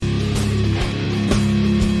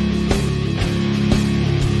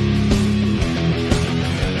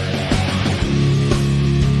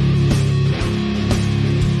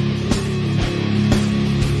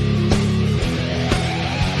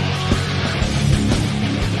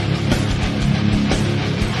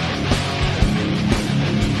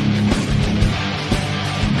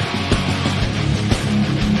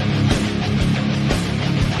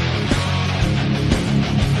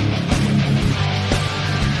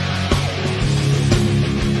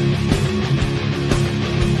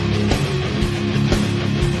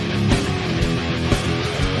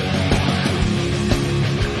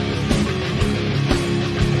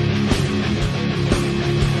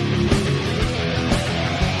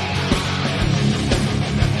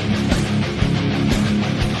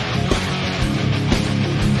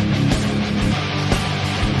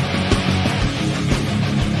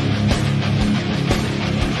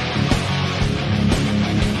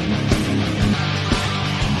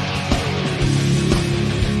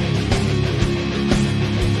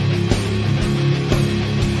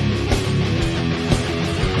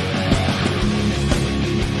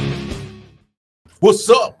What's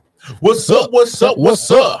up? What's up? What's up?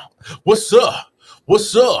 What's up? What's up?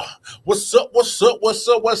 What's up? What's up? What's up? What's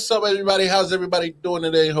up? What's up, everybody? How's everybody doing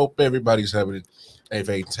today? Hope everybody's having a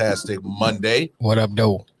fantastic Monday. What up,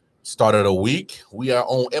 though? Start of the week. We are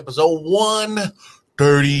on episode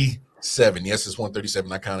 137. Yes, it's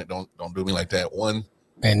 137. I counted. Don't do me like that.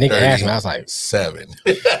 Man, nigga asked me. I was like, 7.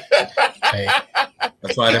 hey.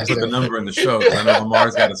 That's why I didn't put the number in the show. I know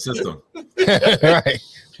Lamar's got a system. Right.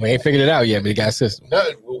 We ain't figured it out yet, but he got a system. No,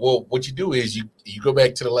 well, what you do is you go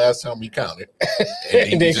back to the last time we counted,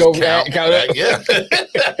 and then go count back. Yeah.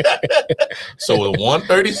 So at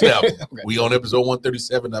 137, we on episode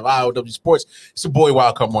 137 of IOW Sports. It's your boy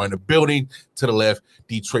Wildcard in the building. To the left,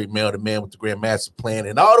 Detroit Mail, the man with the Grand Master Plan,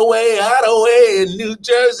 and all the way in New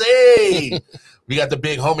Jersey. We got the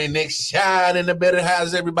big homie Nick Shine in the better.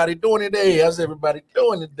 How's everybody doing today?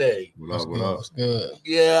 What up? Good.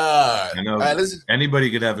 Yeah. I know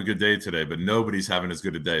anybody could have a good day today, but nobody's having as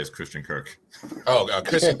good a day as Christian Kirk. Oh,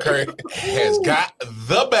 Christian Kirk has got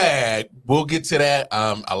the bag. We'll get to that.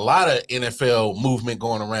 A lot of NFL movement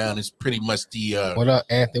going around. It's pretty much the what up,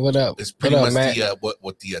 Anthony? What up? It's pretty much the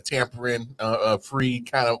what the tampering free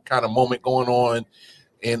kind of moment going on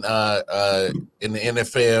in the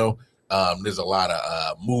NFL. There's a lot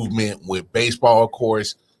of movement with baseball, of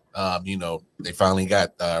course. They finally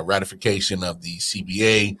got ratification of the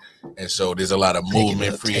CBA, and so there's a lot of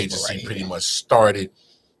movement. Free agency pretty much started.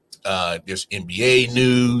 There's NBA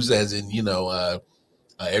news, as in,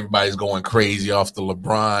 everybody's going crazy off the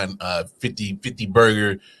LeBron 50-50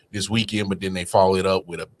 burger this weekend, but then they followed it up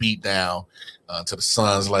with a beatdown to the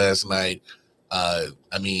Suns last night.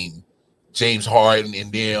 James Harden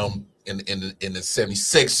and them in the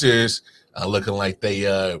 76ers looking like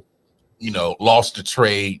they lost the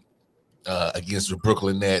trade against the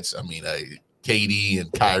Brooklyn Nets. KD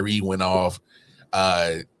and Kyrie went off.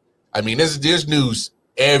 There's news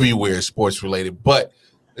everywhere sports related, but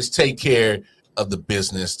let's take care of the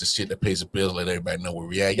business, the shit that pays the bills, let everybody know where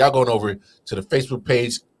we at. Y'all going over to the Facebook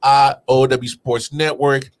page, IOW Sports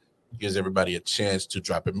Network. Gives everybody a chance to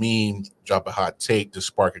drop a meme, drop a hot take to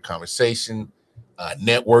spark a conversation.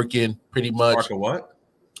 Networking, pretty much. Spark a what?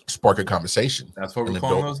 Spark a conversation. That's what we're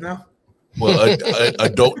calling those now? Well,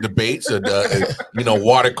 adult debates,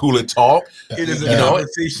 water cooler talk. It is a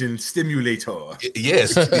conversation stimulator.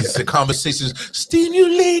 Yes, it's a conversation.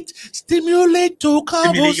 Stimulate to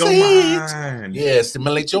conversate. Stimulate your mind. Yeah,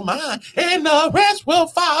 stimulate your mind, and the rest will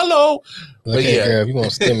follow. Girl, if you want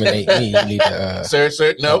to stimulate me, you need to. Sir,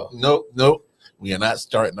 no. We are not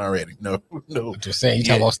starting already. No. Just saying, you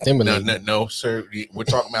talking about stimulate. No, sir. We're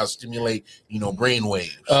talking about stimulate, brain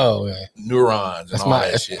waves. Oh, yeah. Neurons and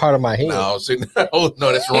that's shit. Part of my head. No, that's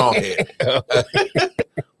the wrong head.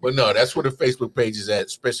 But no, that's where the Facebook page is at,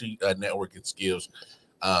 especially networking skills.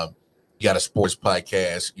 You got a sports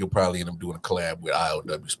podcast. You'll probably end up doing a collab with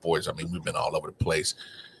IOW Sports. We've been all over the place.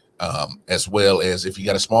 As well as if you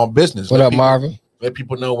got a small business. What up, Marvin? Let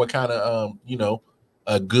people know what kind of,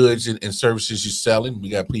 goods and services you're selling. We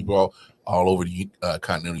got people all over the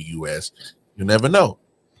continental U.S. You never know.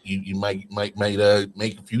 You might make a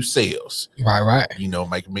few sales. Right.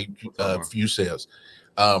 Might make a few sales.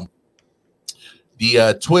 The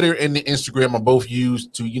Twitter and the Instagram are both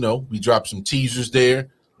used to, we drop some teasers there.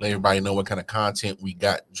 Let everybody know what kind of content we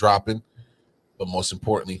got dropping. But most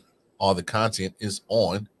importantly, all the content is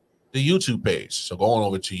on the YouTube page. So go on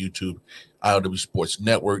over to YouTube, IOW Sports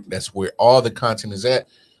Network. That's where all the content is at.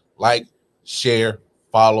 Like, share,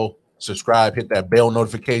 follow, subscribe, hit that bell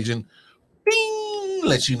notification. Bing!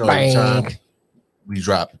 Let you know every time we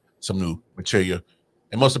drop some new material.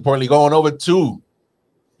 And most importantly, going over to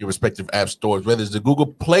your respective app stores, whether it's the Google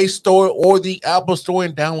Play Store or the Apple Store,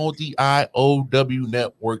 and download the IOW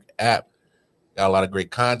Network app. Got a lot of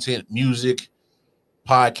great content, music,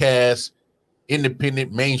 podcasts,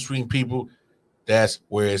 independent, mainstream people. That's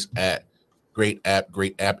where it's at. Great app,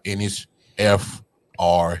 and it's FREE,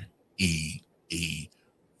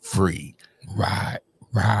 free. Right.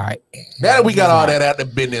 Now that we got all that out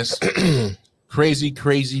of business,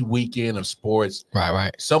 crazy weekend of sports.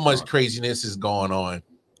 Right. So much craziness is going on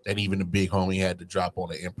that even the big homie had to drop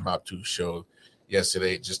on an impromptu show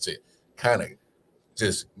yesterday just to kind of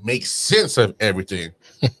just make sense of everything.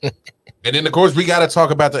 And then, of course, we got to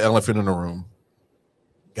talk about the elephant in the room.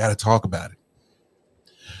 Got to talk about it.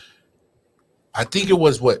 I think it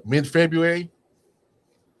was mid-February,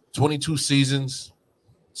 22 seasons,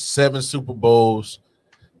 7 Super Bowls,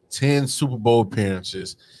 10 Super Bowl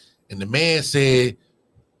appearances. And the man said,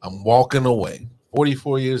 I'm walking away.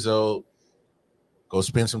 44 years old. Go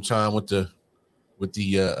spend some time with the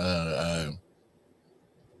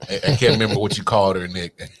I can't remember what you called her,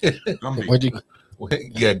 Nick.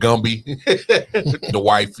 Yeah, Gumby, the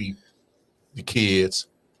wifey, the kids,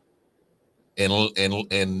 and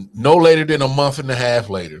no later than a month and a half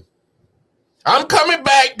later, I'm coming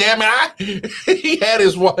back. Damn it! He had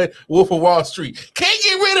his wife, Wolf of Wall Street. Can't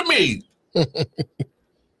get rid of me.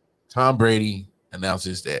 Tom Brady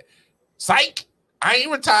announces that, psych, I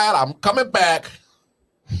ain't retired. I'm coming back.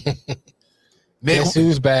 Guess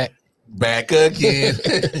who's back? Back again.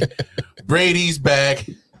 Brady's back.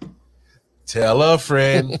 Tell a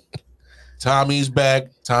friend. Tommy's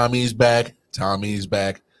back. Tommy's back. Tommy's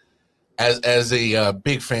back. As a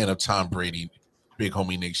big fan of Tom Brady, big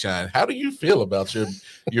homie Nick Shine, how do you feel about your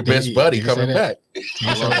best buddy coming back?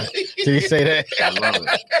 I love it. Did you say that? I love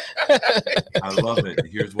it. I love it.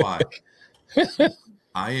 Here's why.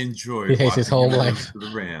 I enjoyed He hates his home life for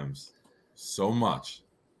the Rams so much.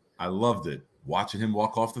 I loved it. Watching him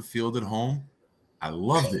walk off the field at home, I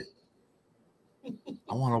loved it.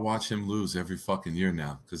 I want to watch him lose every fucking year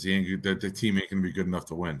now because the team ain't gonna be good enough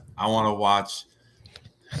to win. I want to watch.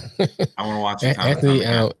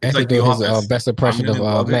 Anthony doing his best impression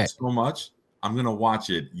of Matt so much. I'm gonna watch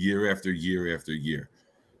it year after year after year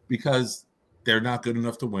because they're not good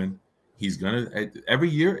enough to win. He's gonna every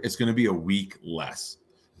year it's gonna be a week less.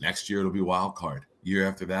 Next year it'll be wild card. Year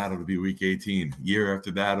after that it'll be week 18. Year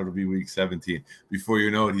after that it'll be week 17. Before you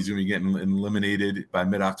know it, he's gonna be getting eliminated by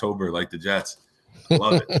mid-October like the Jets.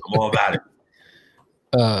 Love it. I'm all about it.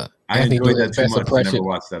 I enjoyed that too much. I never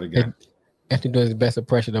watched that again. Anthony doing his best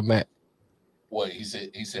impression of Matt. What he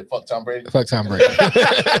said? He said, "Fuck Tom Brady." Fuck Tom Brady.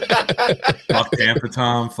 Fuck Tampa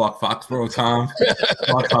Tom. Fuck Foxborough Tom.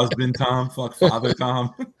 Fuck husband Tom. Fuck father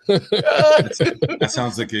Tom. That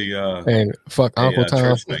sounds like a and fuck Uncle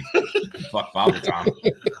Tom. Thing. Fuck father Tom.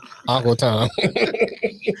 Uncle Tom.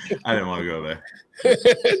 I didn't want to go there.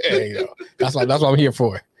 There you go. That's what I'm here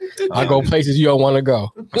for. I go places you don't want to go.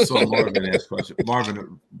 I saw Marvin ask question.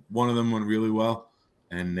 Marvin, one of them went really well.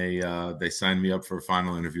 And they signed me up for a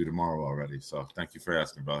final interview tomorrow already. So thank you for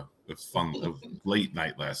asking, bro. It was fun. It was late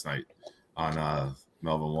night last night on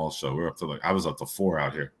Melvin Walsh show. We're up to I was up to 4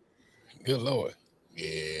 out here. Good Lord.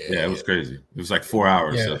 Yeah, it was crazy. It was like 4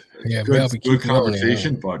 hours. Yeah, so yeah. Good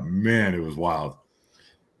conversation, but man, it was wild.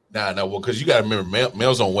 Nah, well, because you got to remember,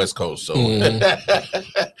 Mel's on West Coast, so it's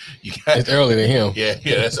early to him. Yeah,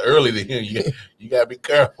 that's early to him. You got to be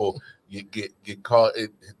careful. You get caught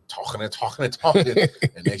talking, and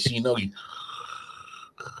next thing you know, you.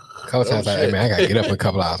 A couple times, I gotta get up in a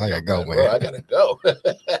couple hours. I gotta go, man. Bro, I gotta go.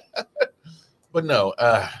 But no,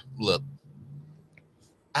 look,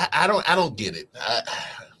 I don't get it.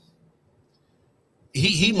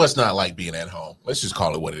 He must not like being at home. Let's just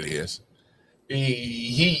call it what it is.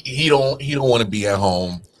 He don't want to be at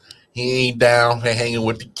home. He ain't down for hanging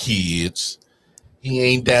with the kids. He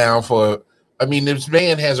ain't down for. I mean, this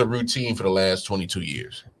man has a routine for the last 22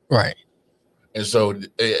 years. Right. And so,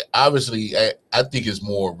 obviously, I think it's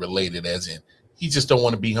more related as in he just don't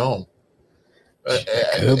want to be home.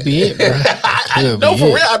 Could be it, bro. No,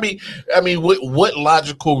 for real. I mean, what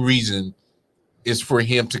logical reason is for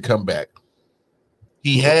him to come back?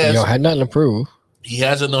 He has had nothing to prove. He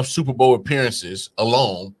has enough Super Bowl appearances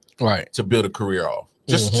alone, right, to build a career off.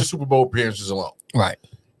 Just Super Bowl appearances alone, right.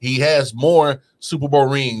 He has more Super Bowl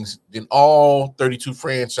rings than all 32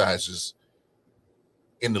 franchises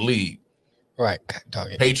in the league. Right.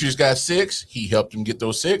 Patriots got 6. He helped them get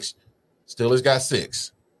those 6. Steelers got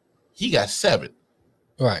 6. He got 7.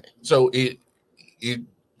 Right. So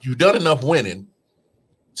you've done enough winning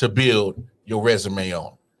to build your resume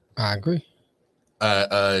on. I agree.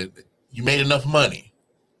 You made enough money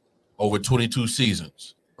over 22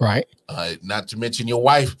 seasons. Right. Not to mention your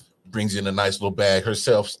wife brings in a nice little bag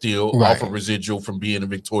herself still, off a residual from being a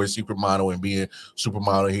Victoria's Secret model and being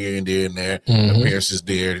supermodel here and there and there. Appearances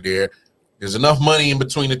there. There's enough money in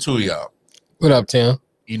between the two of y'all. What up, Tim?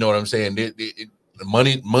 You know what I'm saying? The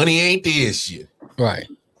money ain't the issue. Right.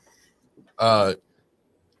 I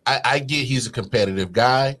get he's a competitive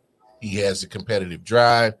guy. He has a competitive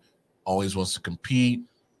drive. Always wants to compete.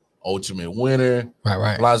 Ultimate winner.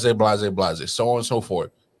 Right. Blase, so on and so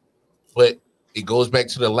forth. But it goes back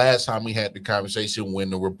to the last time we had the conversation when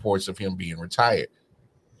the reports of him being retired.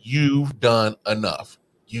 You've done enough.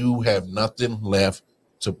 You have nothing left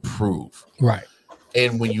to prove. Right.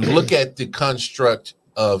 And when you look at the construct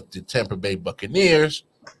of the Tampa Bay Buccaneers,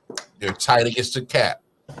 they're tight against the cap.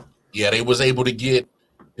 Yeah, they was able to get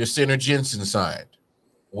their center Jensen signed,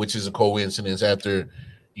 which is a coincidence after,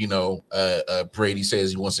 Brady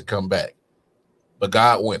says he wants to come back. But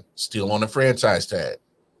Godwin still on the franchise tag.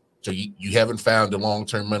 So you haven't found the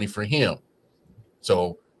long-term money for him.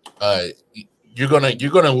 So you're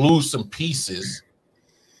gonna lose some pieces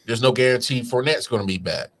There's no guarantee Fournette's going to be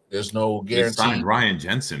back. There's no They guarantee. signed Ryan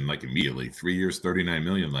Jensen like immediately, 3 years, $39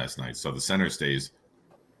 million last night. So the center stays.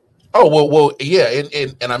 Oh well, yeah,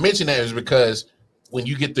 and I mentioned that is because when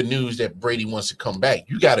you get the news that Brady wants to come back,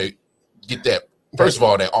 you got to get that first of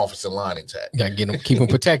all that offensive line intact. You gotta get him, keep him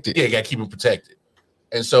protected. Yeah, you got to keep him protected.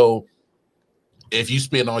 And so, if you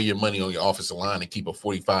spend all your money on your offensive line and keep a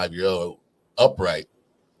 45-year-old upright,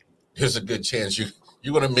 there's a good chance you're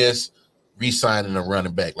going to miss re-signing a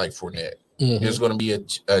running back like Fournette. Mm-hmm. There's going to be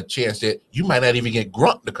a chance that you might not even get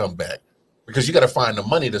Grunt to come back because you got to find the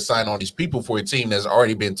money to sign all these people for a team that's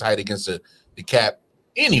already been tight against the cap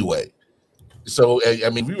anyway. So, I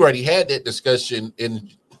mean, we already had that discussion in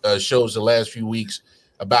shows the last few weeks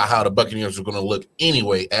about how the Buccaneers were going to look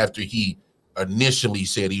anyway after he initially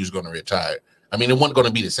said he was going to retire. I mean, it wasn't going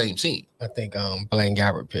to be the same team. I think Blaine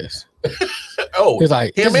Gabbert pissed. Oh, he's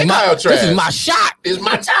like, this is my shot. It's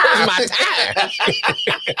my time. It's my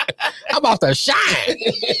time. I'm about to shine.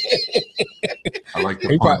 I like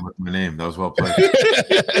the pun with my name. That was well played.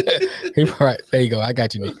 He probably, there you go. I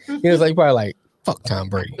got you. Man. He was like, probably like, fuck Tom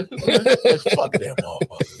Brady. Fuck that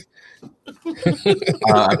motherfucker.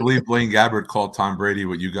 I believe Blaine Gabbert called Tom Brady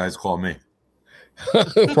what you guys call me.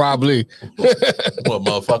 Probably. What,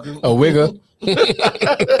 motherfucker? A wigger.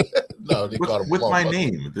 No, they called him with my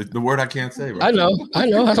name, the word I can't say. Right? I know.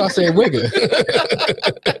 That's why I said wigger.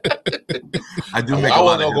 I do make a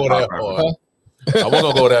lot of go that far. I wasn't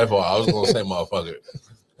gonna go that far. I was gonna say motherfucker.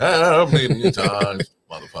 I'm many times,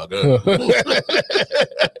 motherfucker.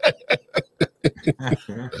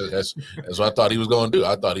 That's what I thought he was gonna do.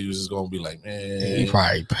 I thought he was just gonna be like, man, he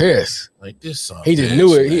probably pissed. Like this song. He just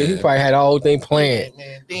knew it. He probably had the whole thing planned.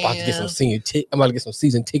 Man, I'm about to get some I'm about to get some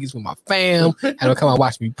season tickets for my fam. Have them come and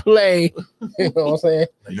watch me play. You know what I'm saying?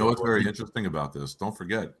 You know what's very interesting about this? Don't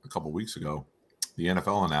forget, a couple weeks ago, the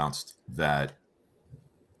NFL announced that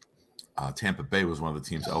Tampa Bay was one of the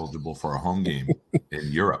teams eligible for a home game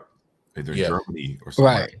in Europe, either in Germany or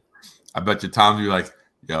somewhere. Right. I bet you Tom would be like,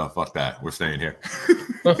 yo, fuck that. We're staying here.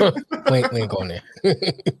 we ain't going there.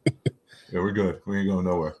 Yeah, we're good. We ain't going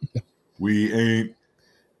nowhere. We ain't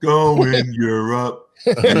going Europe.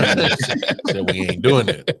 So we ain't doing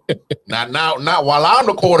it. Not while I'm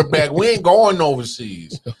the quarterback. We ain't going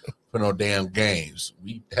overseas for no damn games.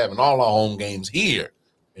 We having all our home games here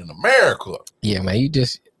in America. Yeah, man. You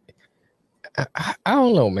just I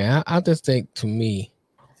don't know, man. I just think, to me,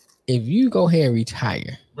 if you go ahead and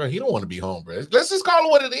retire, bro, he don't want to be home, bro. Let's just call it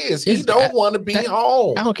what it is. He don't want to be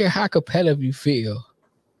home. I don't care how competitive you feel.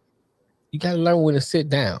 You got to learn when to sit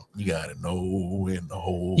down. You got to know when to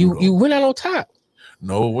hold. You went out on top.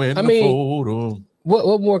 Know when to fold them.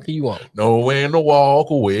 What more can you want? Know when to walk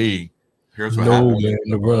away. Here's what happened. Here's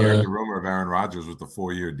the rumor of Aaron Rodgers with the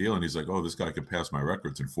 4-year deal, and he's like, "Oh, this guy could pass my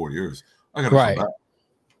records in 4 years. I got to come back."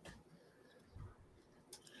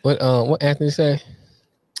 What Anthony say?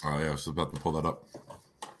 Oh yeah, I was about to pull that up.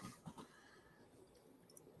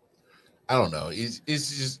 I don't know. It's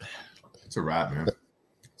just a wrap, man.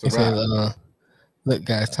 It says, look,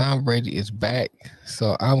 guys, Tom Brady is back,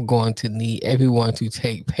 so I'm going to need everyone to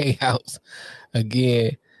take payouts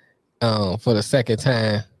again for the second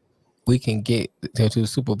time. We can get to the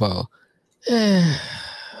Super Bowl.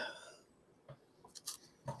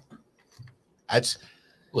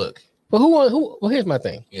 Look. But who? Well, here's my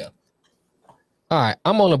thing. Yeah. All right,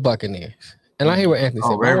 I'm on the Buccaneers, and I hear what Anthony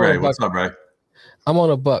said. Ray, what's up, Ray? I'm on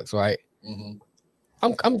the Bucks, right? Mm-hmm.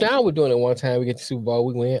 I'm down with doing it one time. We get the Super Bowl,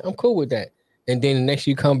 we win. I'm cool with that. And then the next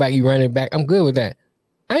year you come back, you run it back. I'm good with that.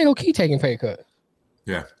 I ain't gonna keep taking pay cut.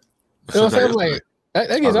 Yeah. You know what I'm saying? Like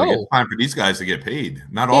that gets old. It's time for these guys to get paid.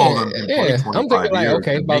 Not all of them. Yeah. I'm thinking like,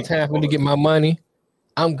 okay, about time for me to get my money.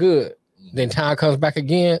 I'm good. Then time comes back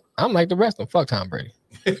again. I'm like the rest of them. Fuck Tom Brady.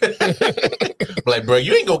 Like, bro,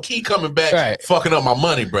 you ain't gonna keep coming back, fucking up my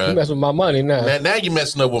money, bro. You messing with my money now. Now you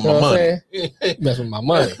messing up with my money. Messing with my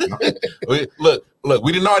money. Look,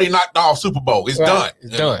 we didn't already knocked off Super Bowl. It's done.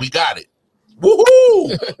 It's done. We got it.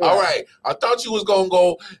 Woohoo! All right. I thought you was gonna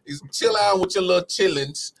go chill out with your little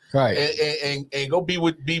chillings, right? And go be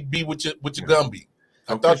with your Gumby.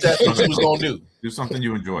 I thought that's what you was gonna do. Do something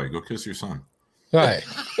you enjoy. Go kiss your son. Right.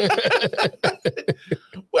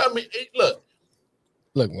 Well, I mean,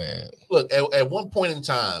 look, man. Look, at one point in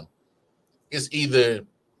time, it's either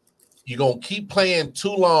you're gonna keep playing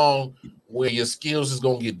too long where your skills is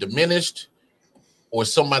gonna get diminished, or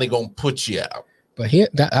somebody gonna put you out. But here,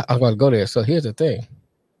 I was about to go there. So here's the thing.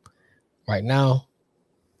 Right now,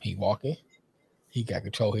 he walking. He got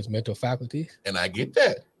control of his mental faculties. And I get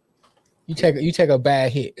that. You take a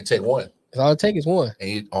bad hit. It take one. All it takes is one.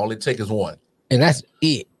 And all it takes is one. And that's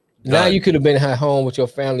it. Now you could have been at home with your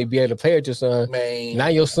family, be able to play with your son. Man, Now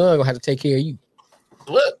your son gonna have to take care of you.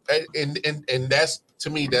 look, and that's to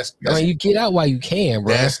me, that's I mean, you get out while you can,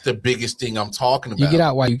 bro. That's the biggest thing I'm talking about. You get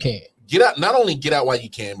out while you can. Get out, not only get out while you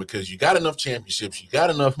can, because you got enough championships, you got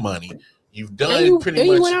enough money, you've done pretty much.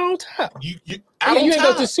 You went out on top. You ain't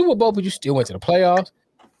go to the Super Bowl, but you still went to the playoffs.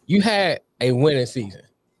 You had a winning season.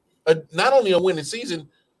 Not only a winning season,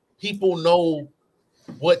 people know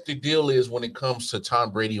what the deal is when it comes to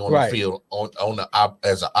Tom Brady on the field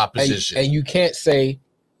as an opposition. And you can't say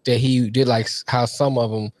that he did like how some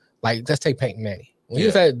of them, like let's take Peyton Manning. When he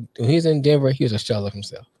was in Denver, he was a shell of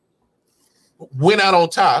himself. Went out on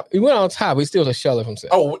top. He went on top. He's still a shell of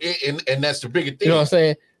himself. Oh, and that's the bigger thing. You know what I'm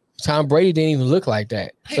saying? Tom Brady didn't even look like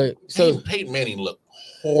that. Peyton Manning looked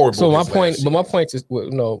horrible. So my point is,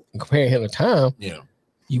 comparing him to Tom. Yeah,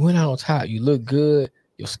 you went out on top. You look good.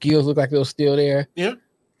 Your skills look like they were still there. Yeah.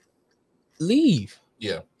 Leave.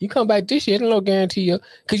 Yeah. You come back this year, no guarantee you,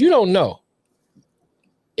 because you don't know.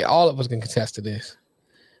 Yeah, all of us can contest to this.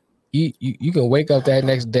 You can wake up that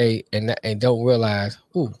next day and don't realize,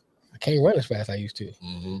 ooh, I can't run as fast as I used to.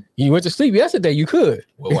 Mm-hmm. You went to sleep yesterday, you could.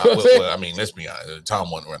 Well, I mean, let's be honest. Tom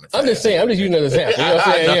wasn't running fast. I'm just saying, I'm just using an example. You know what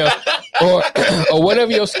I'm saying? Or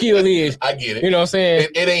whatever your skill is. I get it. You know what I'm saying?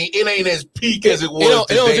 It ain't as peak as it was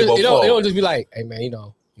the day before. It don't just be like, hey man,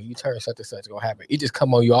 you turn such and such, it's gonna happen. It just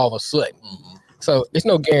come on you all of a sudden. Mm-hmm. So it's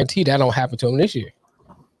no guarantee that don't happen to him this year.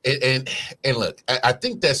 And look, I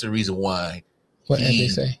think that's the reason why they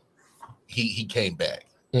say he came back.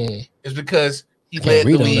 Mm. It's because he led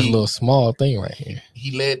the league. This little small thing right here.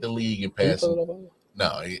 He led the league in passing.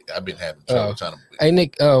 No, I've been having trouble trying to. Hey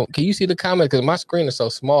Nick, can you see the comment? Because my screen is so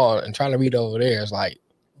small and trying to read over there is like.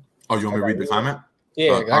 Oh, you want me to read the comment?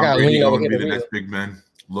 Yeah, I got to lean over here. Be the next big man.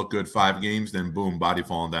 Look good 5 games, then boom, body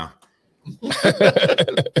falling down.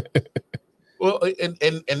 Well,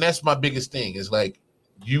 and that's my biggest thing is like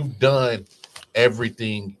you've done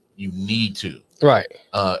everything you need to. Right.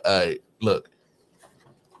 Look,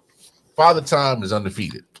 Father Time is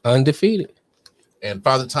undefeated. Undefeated. And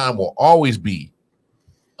Father Time will always be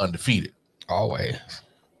undefeated. Always.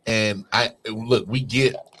 And we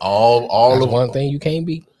get all that's of one thing you can't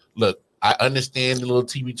beat. Look, I understand the little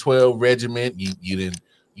TB12 regiment. You didn't,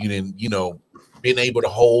 been able to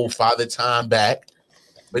hold Father Time back.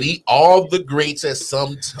 But all the greats at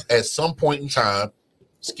some point in time,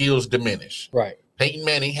 skills diminish. Right. Peyton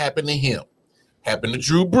Manning happened to him. Happened to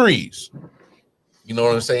Drew Brees. You know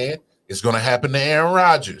what I'm saying? It's going to happen to Aaron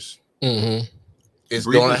Rodgers. Mm-hmm. It's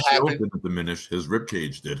going to happen. Didn't diminish. His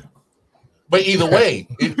ribcage did. But either way,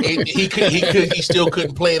 he still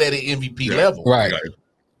couldn't play it at an MVP level. Right.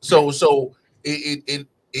 So it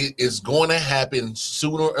is going to happen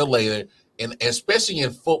sooner or later. And especially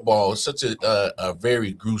in football, it's such a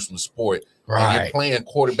very gruesome sport. Right. And you're playing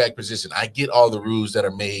quarterback position. I get all the rules that are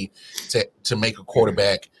made to make a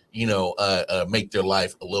quarterback, make their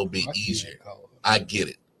life a little bit easier. I get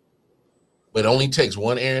it. But it only takes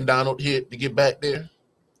one Aaron Donald hit to get back there.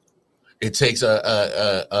 It takes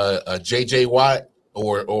a JJ Watt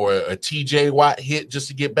or a TJ Watt hit just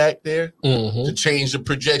to get back there to change the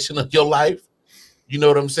projection of your life. You know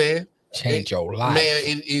what I'm saying? Change your life. Man,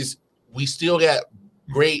 it is. We still got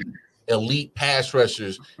great elite pass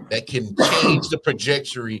rushers that can change the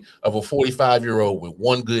trajectory of a 45-year-old with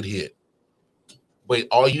one good hit. But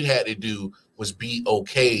all you had to do was be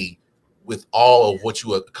okay with all of what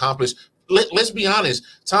you accomplished. Let's be honest.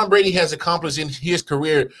 Tom Brady has accomplished in his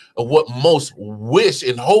career of what most wish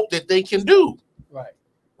and hope that they can do. Right.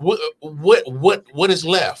 What is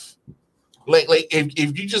left? Like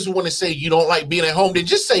if you just want to say you don't like being at home, then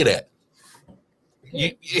just say that.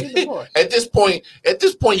 At this point,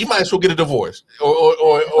 you might as well get a divorce or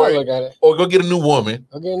go get a new woman.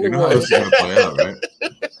 You know how this is going to play out, right?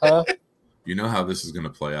 Huh? You know how this is going to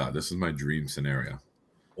play out. This is my dream scenario.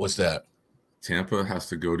 What's that? Tampa has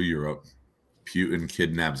to go to Europe. Putin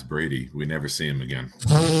kidnaps Brady. We never see him again.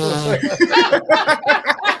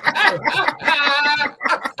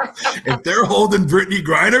 If they're holding Brittany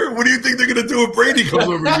Griner, what do you think they're going to do if Brady comes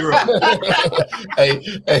over to Europe?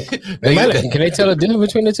 Can they tell the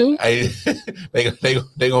difference between the two?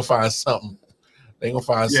 They're going to find something. They're going to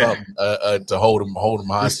find something to hold them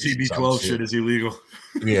hostage. This TB12 shit is illegal.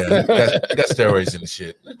 Yeah, got steroids in the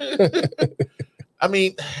shit.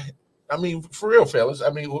 I mean, for real, fellas. I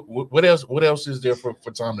mean, what else is there for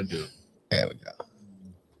Tom to do? There we go.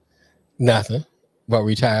 Nothing but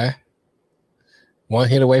retire. One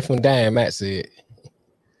hit away from dying, Matt said.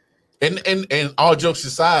 And all jokes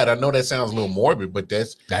aside, I know that sounds a little morbid, but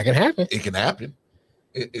that can happen. It can happen.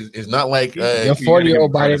 It's not like your You gotta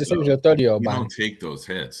 40-year-old give body credit, is the same as though. your 30-year-old You body. don't take those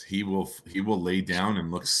hits. He will lay down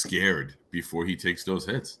and look scared before he takes those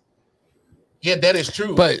hits. Yeah, that is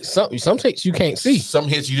true. But some hits you can't see. Some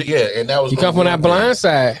hits and that was You come from that blind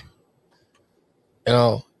side,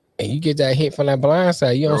 and you get that hit from that blind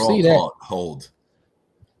side. You don't see that. Hold,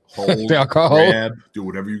 They're called grab, do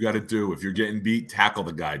whatever you got to do. If you're getting beat, tackle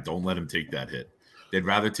the guy. Don't let him take that hit. They'd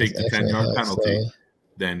rather take the 10-yard penalty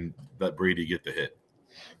than let Brady get the hit.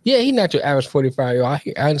 Yeah, he's not your average 45-year-old.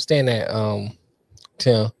 I understand that,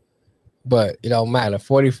 Tim, but it don't matter.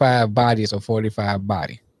 45 body is a 45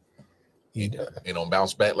 body. It don't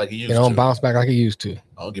bounce back like it used to. It don't bounce back like it used to.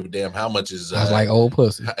 I don't give a damn how much is. I was like old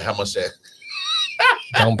pussy. How much that?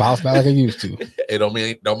 Don't bounce back like it used to. It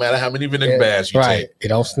don't matter how many vinegar baths you take. It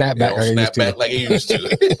don't snap back like it used to.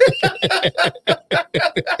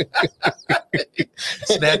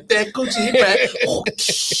 Snap that Gucci back.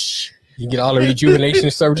 You get all the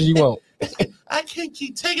rejuvenation surgery you want. I can't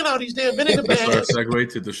keep taking all these damn vinegar baths.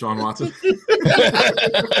 Segue to Deshaun Watson.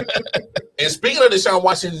 And speaking of Deshaun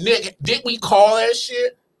Watson, Nick, did we call that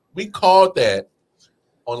shit? We called that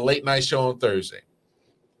on Late Night Show on Thursday.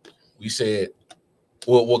 We said,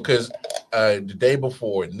 well, because the day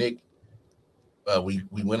before, Nick, we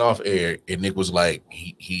went off air, and Nick was like,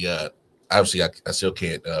 he obviously I still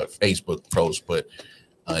can't Facebook post, but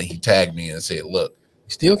he tagged me and said, look,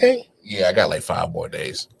 still can't. Yeah, I got like 5 more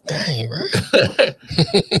days. Dang, right.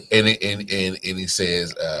 and he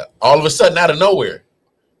says, all of a sudden, out of nowhere,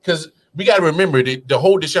 because we got to remember that the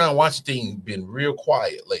whole Deshaun Watson thing been real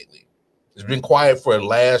quiet lately. It's been quiet for the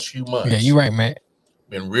last few months. Yeah, you're right, Matt.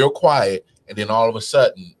 Been real quiet, and then all of a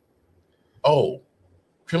sudden,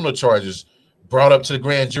 criminal charges brought up to the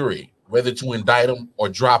grand jury, whether to indict him or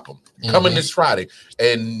drop him, coming this Friday.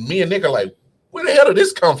 And me and Nick are like, where the hell did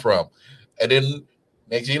this come from? And then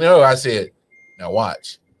next thing you know, I said, now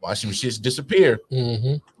watch them shits disappear.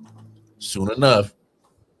 Soon enough,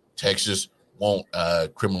 Texas won't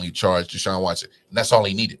criminally charge Deshaun Watson. And that's all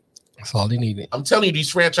he needed. That's all he needed. I'm telling you,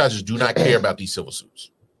 these franchises do not care about these civil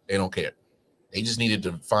suits. They don't care. They just needed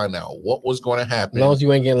to find out what was going to happen. As long as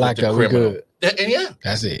you ain't getting locked up, we're good. And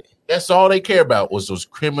that's it. That's all they care about was those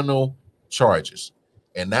criminal charges.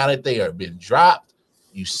 And now that they are been dropped,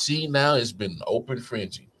 you see now it's been an open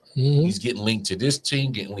frenzy. He's getting linked to this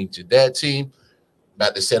team, getting linked to that team.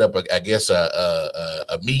 About to set up,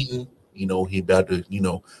 a meeting. He about to,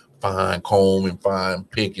 comb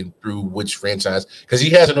and picking through which franchise, because he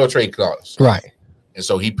has a no trade clause, right? And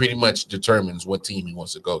so he pretty much determines what team he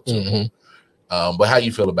wants to go to. But how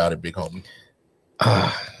you feel about it, big homie?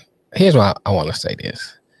 Here's why I want to say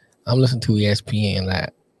this. I'm listening to ESPN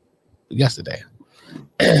yesterday.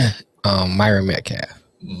 Myron Metcalf.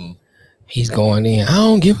 He's going in. I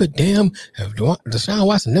don't give a damn if Deshaun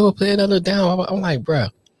Watson never played another down. I'm like, bro,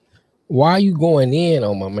 why are you going in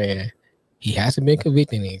on my man? He hasn't been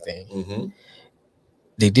convicted of anything.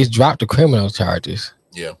 They just dropped the criminal charges.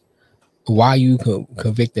 Yeah. Why are you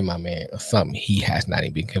convicting my man of something he has not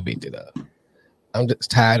even been convicted of? I'm just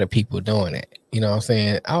tired of people doing that. You know what I'm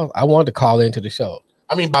saying? I wanted to call into the show.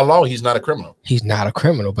 I mean, by law, he's not a criminal. He's not a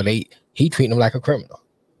criminal, but he treating him like a criminal.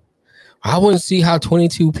 I wouldn't see how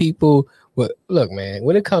 22 people would look, man.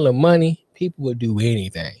 When it comes to money, people would do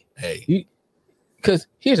anything. Hey, because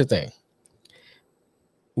here's the thing.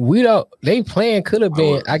 They plan could have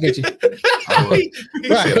been. I get you. Right.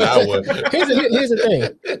 Here's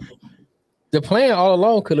the thing. The plan all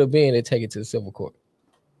along could have been to take it to the civil court.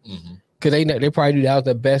 Because they probably knew that was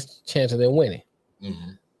the best chance of them winning.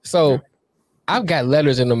 So I've got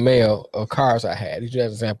letters in the mail of cars I had. As an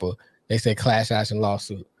example, they say class action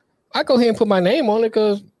lawsuit. I go ahead and put my name on it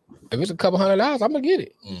because if it's a couple $100, I'm gonna get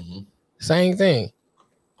it. Same thing.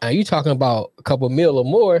 Now you talking about a couple mil or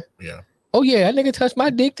more? Yeah. Oh yeah, that nigga touched my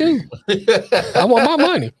dick too. I want my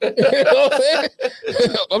money. You know what I'm saying?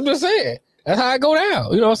 I'm just saying. That's how I go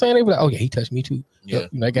down. You know what I'm saying? They be like, oh yeah, he touched me too. Yeah.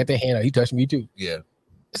 I got that hand out. He touched me too. Yeah.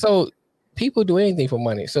 So people do anything for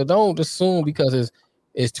money. So don't assume because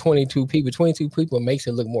it's 22 people. 22 people makes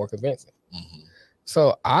it look more convincing.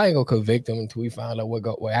 So I ain't gonna convict them until we find out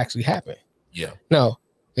what actually happened. Yeah. No,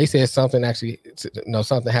 they said something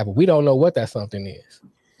something happened. We don't know what that something is.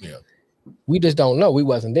 Yeah. We just don't know. We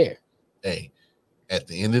wasn't there. Hey, at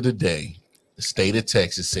the end of the day, the state of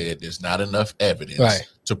Texas said there's not enough evidence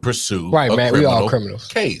to pursue a man, we all criminals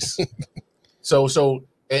case. So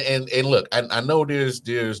and look, I know there's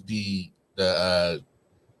the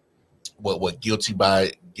what guilty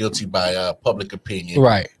by public opinion,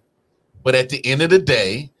 right? But at the end of the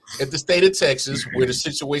day, at the state of Texas, where the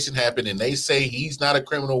situation happened, and they say he's not a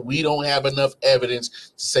criminal, we don't have enough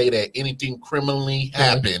evidence to say that anything criminally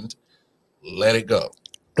happened. Let it go.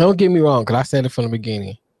 Don't get me wrong, because I said it from the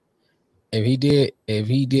beginning. If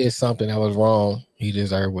he did something that was wrong, he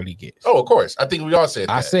deserved what he gets. Oh, of course. I think we all said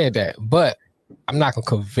that. I said that, but I'm not gonna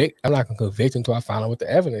convict until I find out what the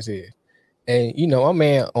evidence is. And you know, a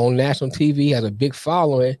man on national TV has a big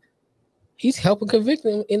following. He's helping convict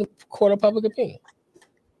him in the court of public opinion.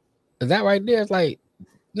 That right there is like,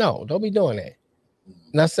 no, don't be doing that.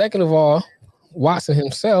 Now, second of all, Watson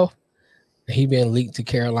himself, he been leaked to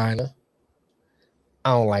Carolina.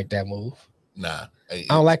 I don't like that move. Nah. I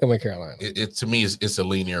don't like him in Carolina. It to me, it's a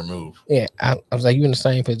linear move. Yeah, I was like, you in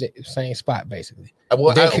the same spot, basically.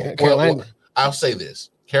 Well, I'll say this.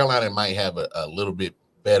 Carolina might have a little bit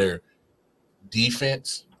better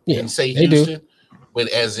defense than, say, Houston. But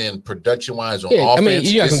as in production-wise on offense, I mean,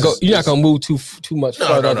 you're not gonna move too much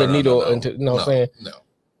further up the needle. You know what I'm saying? No.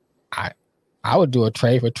 I would do a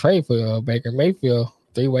trade for Baker Mayfield,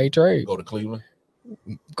 3-way trade. Go to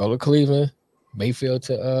Cleveland. Mayfield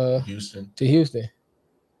to Houston.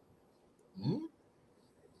 Mm-hmm.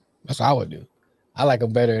 That's what I would do. I like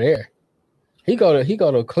him better there. He go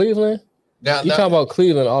to Cleveland. Now, talking about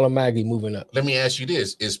Cleveland automatically moving up. Let me ask you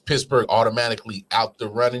this: is Pittsburgh automatically out the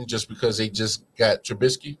running just because they just got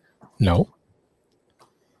Trubisky? No.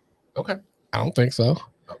 Okay. I don't think so.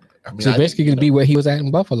 I mean, Trubisky can be where he was at in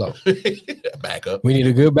Buffalo. Backup. We need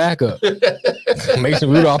a good backup. Mason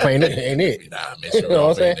Rudolph ain't it. Nah, Mason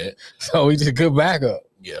Rudolph ain't it. So he's just a good backup.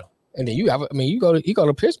 Yeah. And then you go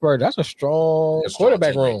to Pittsburgh. That's a strong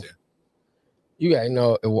quarterback room. Right, you got,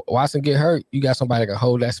 if Watson get hurt, you got somebody that can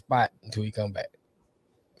hold that spot until he come back.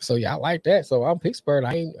 So yeah, I like that. So I'm Pittsburgh.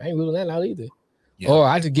 I ain't ruling that out either. Yeah. Or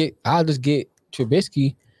I'll just get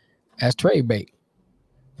Trubisky as trade bait.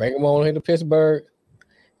 Bring him on here to Pittsburgh,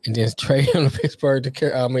 and then trade him to Pittsburgh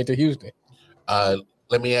to Houston.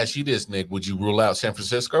 Let me ask you this, Nick. Would you rule out San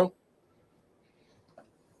Francisco?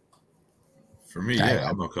 For me, yeah,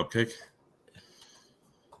 I'm no cupcake.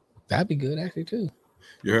 That'd be good, actually, too.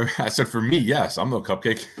 I said for me, yes, I'm no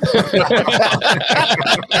cupcake.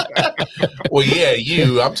 Well, yeah,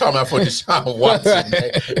 you. I'm talking about for Deshaun Watson.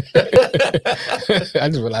 I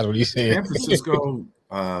just realized what you said. San Francisco,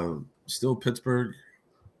 still Pittsburgh,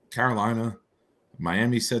 Carolina,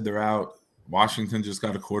 Miami said they're out. Washington just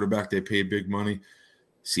got a quarterback. They paid big money.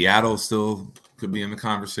 Seattle still could be in the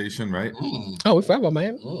conversation, right? Oh, we forgot about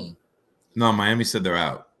Miami. No, Miami said they're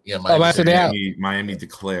out. Yeah, Miami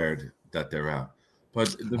declared that they're out.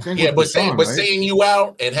 But the thing, saying you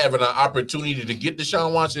out and having an opportunity to get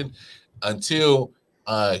Deshaun Watson until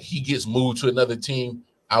he gets moved to another team,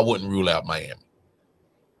 I wouldn't rule out Miami.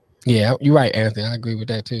 Yeah, you're right, Anthony. I agree with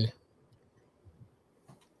that too.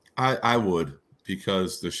 I would,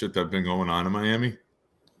 because the shit that's been going on in Miami,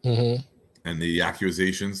 and the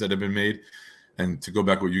accusations that have been made, and to go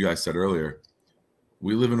back to what you guys said earlier,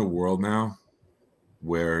 we live in a world now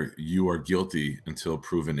where you are guilty until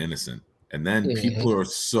proven innocent. And then people are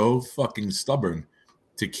so fucking stubborn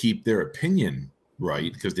to keep their opinion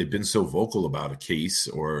right because they've been so vocal about a case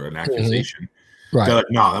or an accusation. Right. They're like,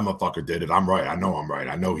 nah, that motherfucker did it. I'm right. I know I'm right.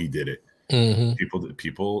 I know he did it.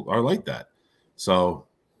 People are like that. So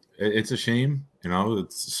it's a shame.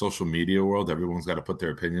 It's a social media world. Everyone's got to put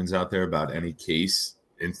their opinions out there about any case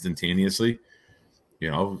instantaneously. I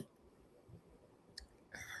don't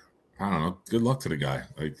know. Good luck to the guy.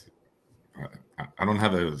 Like, I don't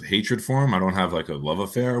have a hatred for him. I don't have like a love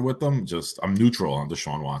affair with him. Just I'm neutral on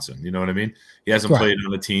Deshaun Watson. You know what I mean? He hasn't played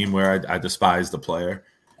on a team where I despise the player.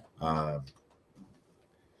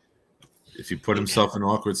 If he put himself in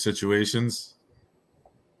awkward situations,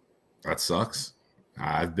 that sucks.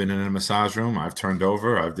 I've been in a massage room. I've turned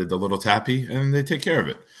over. I've did the little tappy, and they take care of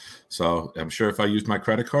it. So I'm sure if I used my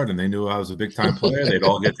credit card and they knew I was a big time player, they'd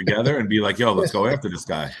all get together and be like, "Yo, let's go after this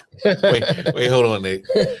guy." Wait, hold on, Nick.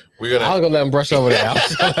 I'll go let him brush over there.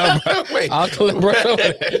 I'll let him brush over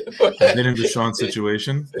there. I've been in Deshaun's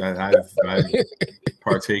situation. I've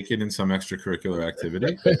partaken in some extracurricular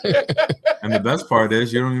activity, and the best part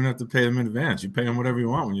is you don't even have to pay them in advance. You pay them whatever you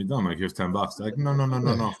want when you're done. Like, here's $10. They're like,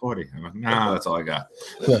 no, 40. I'm like, nah, that's all I got.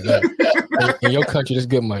 In your country, that's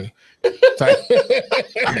good money.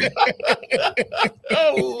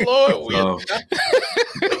 Oh Lord!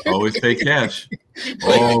 So, always pay cash.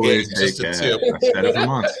 Always pay cash. I said it for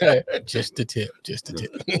months. Just the tip.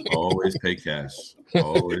 Always pay cash.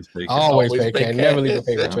 Always pay cash. Always pay cash. Never leave a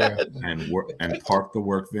paper trail. And park the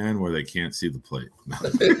work van where they can't see the plate.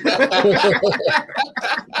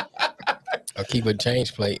 Or keep a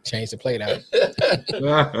change the plate out.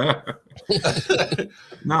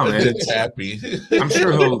 No, man. It's happy.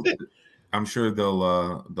 I'm sure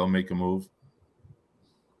they'll make a move.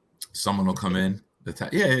 Someone will come in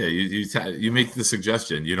You make the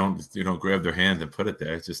suggestion. You don't grab their hand and put it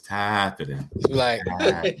there. Just tap it in. Like,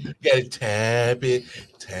 You gotta tap it.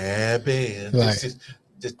 Like,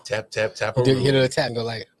 just tap. you hit a tap and go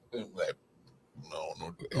like, no,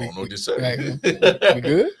 this sir. Like, we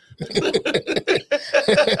good?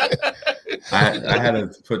 I had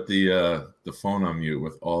to put the phone on mute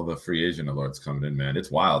with all the free agent alerts coming in, man.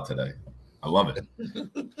 It's wild today. I love it.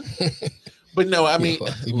 But no, I mean,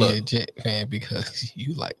 you be a Jet fan because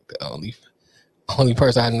you like the only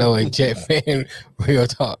person I know a Jet fan. Real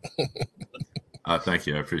talk. Thank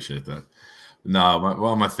you. I appreciate that. No,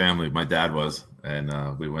 my family, my dad was,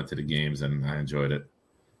 and we went to the games, and I enjoyed it.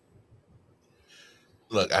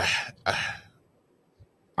 Look,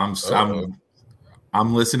 I'm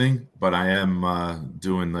listening, but I am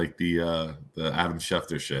doing like the Adam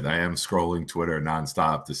Schefter shit. I am scrolling Twitter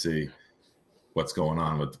nonstop to see what's going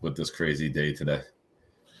on with this crazy day today.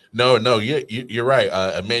 No, you're right.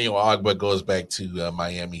 Emmanuel Ogbah goes back to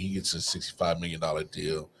Miami. He gets a $65 million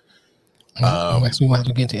deal. We might as well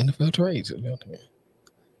get into NFL trades.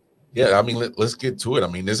 Yeah, I mean, let's get to it. I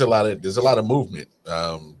mean, there's a lot of movement.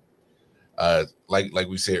 Like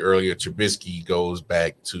we said earlier, Trubisky goes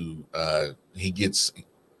back to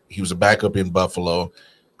he was a backup in Buffalo,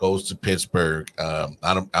 goes to Pittsburgh.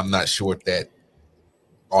 I'm not sure if that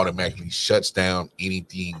automatically shuts down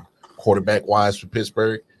anything quarterback wise for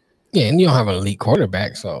Pittsburgh. Yeah, and you don't have an elite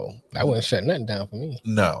quarterback, so that wouldn't shut nothing down for me.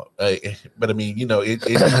 No, but I mean,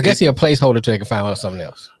 I guess he's a placeholder till they can find out something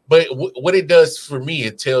else. But what it does for me,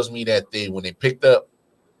 it tells me that when they picked up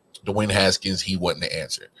Dwayne Haskins, he wasn't the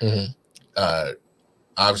answer. Mm-hmm.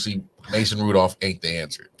 Obviously, Mason Rudolph ain't the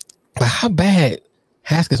answer. But how bad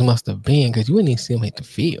Haskins must have been, because you wouldn't even see him hit the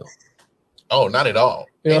field. Oh, not at all.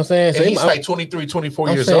 You know what I'm saying? So he's like 23, 24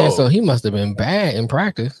 years old. So he must have been bad in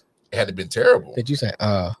practice. It had to been terrible. Did you say,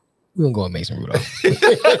 we're going to go with Mason Rudolph? You know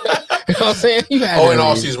what I'm saying? In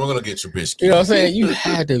all season, we're going to get Trubisky. You know what I'm saying? You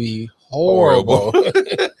had to be horrible.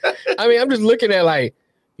 I mean, I'm just looking at, like,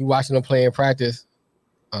 you watching them play in practice.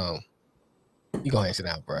 You go ahead and sit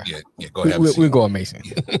down, bro. Yeah, go ahead. We're going Mason.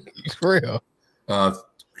 For real.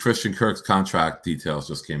 Christian Kirk's contract details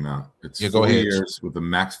just came out. It's 4 years with a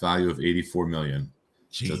max value of $84 million.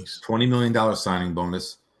 It's a $20 million signing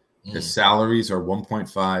bonus. His salaries are 1.5,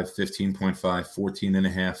 15.5,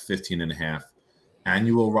 14.5, 15.5.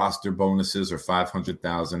 Annual roster bonuses are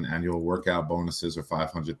 $500,000. Annual workout bonuses are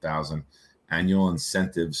 $500,000. Annual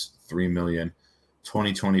incentives $3 million.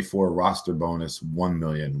 2024 roster bonus $1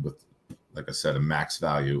 million with, like I said, a max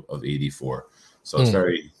value of 84. So it's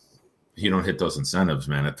he don't hit those incentives,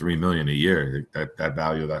 man. At $3 million a year, that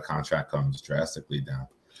value of that contract comes drastically down.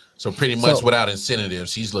 So pretty much without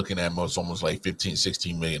incentives, he's looking at almost like 15,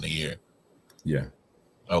 16 million a year. Yeah.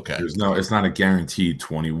 Okay. It's not a guaranteed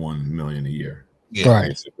 21 million a year. Yeah. Right.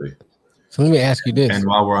 Basically. So let me ask you this. And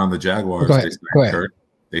while we're on the Jaguars,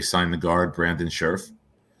 they signed the guard Brandon Scherf.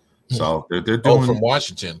 So they're doing from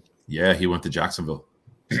Washington. Yeah, he went to Jacksonville.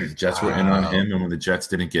 Jets were in on him, and when the Jets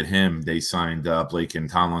didn't get him, they signed Blake and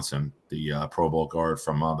Tomlinson, the Pro Bowl guard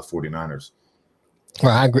from the 49ers.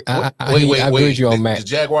 Well, I agree. I agree with you on that. The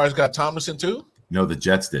Jaguars got Tomlinson too? No, the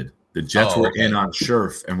Jets did. The Jets were in on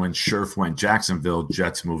Scherf, and when Scherf went Jacksonville,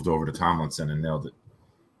 Jets moved over to Tomlinson and nailed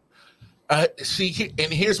it. See,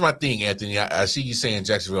 and here's my thing, Anthony. I see you saying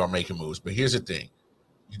Jacksonville are making moves, but here's the thing.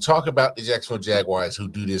 You talk about the Jacksonville Jaguars who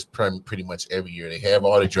do this pretty much every year. They have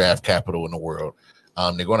all the draft capital in the world.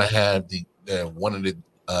 They're going to have the one of the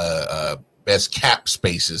best cap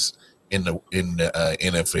spaces in the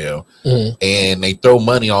NFL, and they throw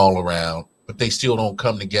money all around, but they still don't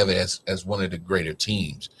come together as one of the greater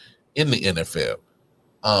teams in the NFL.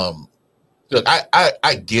 Look,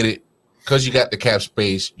 I get it, because you got the cap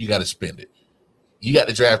space, you got to spend it. You got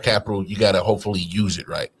the draft capital, you got to hopefully use it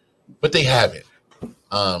right, but they haven't.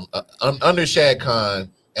 Under Shad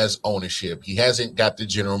Khan as ownership, he hasn't got the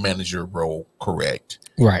general manager role correct.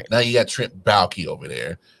 Right. Now you got Trent Baalke over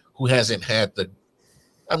there, who hasn't had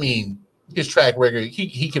his track record.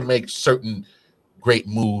 He can make certain great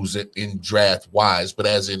moves in draft wise, but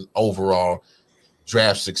as in overall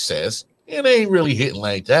draft success, it ain't really hitting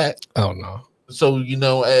like that. Oh no. So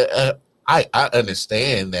I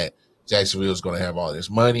understand that Jacksonville is going to have all this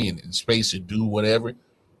money and space to do whatever,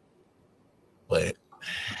 but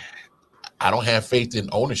I don't have faith in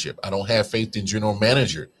ownership. I don't have faith in general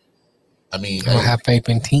manager. I don't have faith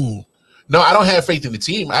in team. No, I don't have faith in the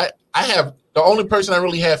team. I have the only person I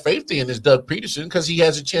really have faith in is Doug Peterson, because he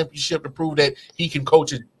has a championship to prove that he can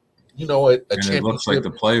coach a championship. It looks like the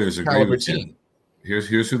players agree with team. Here's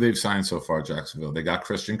who they've signed so far, Jacksonville. They got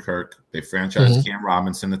Christian Kirk. They franchised Cam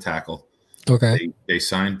Robinson, the tackle. Okay. They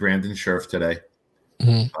signed Brandon Scherf today.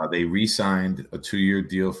 They re-signed a 2-year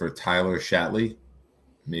deal for Tyler Shatley,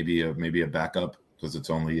 maybe a backup because it's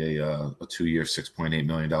only a 2-year, $6.8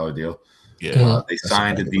 million deal. Yeah, they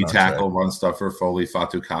signed a D tackle, run stuffer, Foley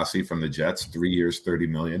Fatukasi from the Jets, 3 years, $30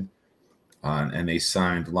 million, and they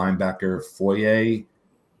signed linebacker Foye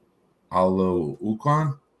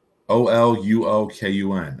Oluokun,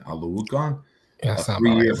 Oluokun, Oluokun, a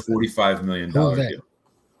 3-year, $45 million deal.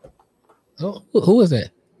 Oh, who is that?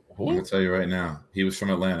 I'm gonna tell you right now. He was from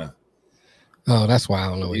Atlanta. Oh, that's why I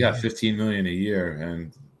don't know. He got $15 million a year,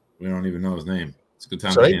 and we don't even know his name. It's a good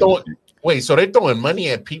time. So so they're throwing money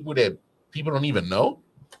at people that people don't even know.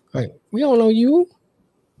 Right. We don't know you.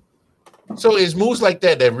 So it's moves like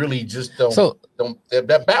that really just don't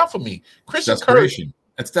that baffle me. Christian desperation. Kirk,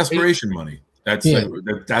 that's desperation money. That's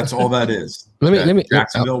that's all that is.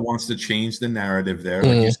 Jacksonville wants to change the narrative there.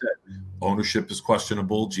 Like you said, ownership is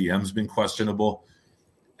questionable. GM's been questionable.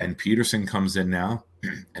 And Peterson comes in now,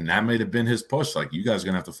 and that may have been his push. Like, you guys are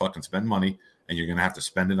going to have to fucking spend money, and you're going to have to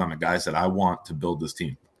spend it on the guys that I want to build this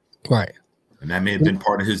team. Right. And that may have been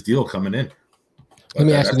part of his deal coming in. Let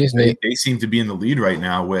me ask you this, Nate. They seem to be in the lead right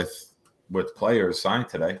now with players signed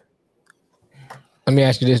today. Let me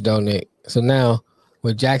ask you this, though, Nick. So now,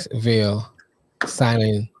 with Jacksonville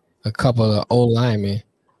signing a couple of old linemen,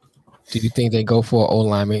 do you think they go for an old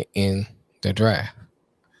lineman in the draft?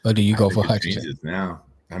 Or do you go for Hutchinson? Now,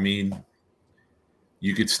 I mean,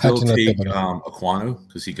 you could still take Ekwonu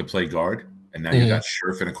because he could play guard, and now you got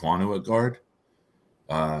Scherf and Ekwonu at guard.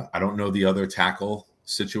 I don't know the other tackle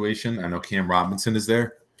situation. I know Cam Robinson is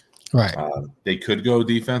there. Right. They could go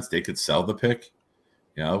defense. They could sell the pick.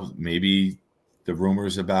 You know, maybe the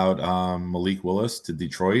rumors about Malik Willis to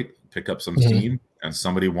Detroit, pick up some team, and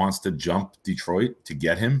somebody wants to jump Detroit to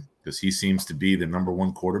get him because he seems to be the number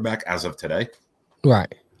one quarterback as of today.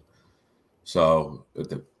 Right. So,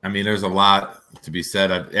 I mean, there's a lot to be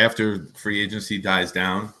said. After free agency dies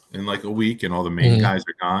down in like a week and all the main guys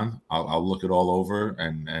are gone, I'll look it all over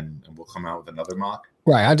and we'll come out with another mock.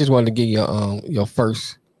 Right. I just wanted to give you your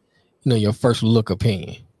first look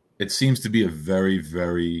opinion. It seems to be a very,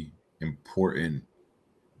 very important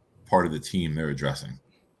part of the team they're addressing.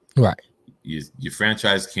 Right. You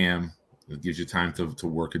franchise Cam. It gives you time to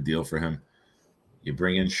work a deal for him. You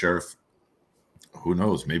bring in Scherf. Who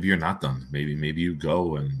knows? Maybe you're not done. Maybe you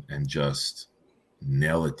go and just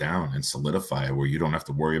nail it down and solidify it where you don't have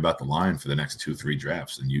to worry about the line for the next 2-3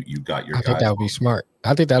 drafts, and you got your. I think that would be smart.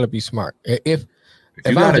 I think that would be smart. If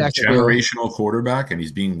you got a generational quarterback and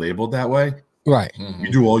he's being labeled that way, right?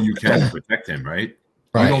 You do all you can to protect him, right?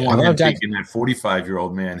 Right. You don't want him taking that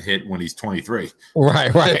 45-year-old man hit when he's 23.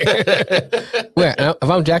 Right. Well, if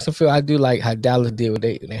I'm Jacksonville, I do like how Dallas did when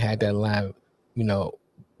they had that line,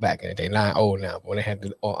 back in the day, not old now, but when they had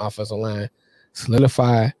the offensive line,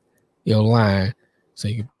 solidify your line so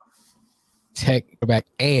you take the back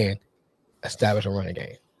and establish a running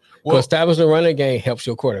game. Well, establishing a running game helps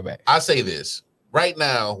your quarterback. I say this right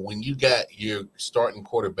now: when you got your starting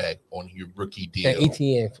quarterback on your rookie deal, and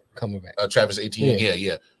Etienne coming back, Travis Etienne,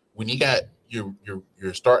 yeah. When you got your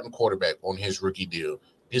starting quarterback on his rookie deal,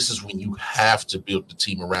 this is when you have to build the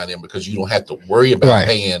team around him because you don't have to worry about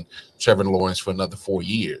paying Trevor Lawrence for another 4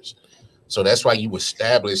 years. So that's why you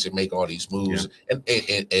establish and make all these moves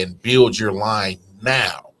and build your line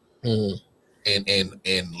now, and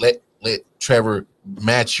let Trevor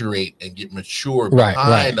maturate and get mature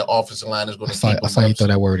behind the offensive line is going to keep. I saw you throw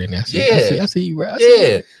that word in there. I see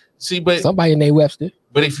you. See, but somebody named Webster.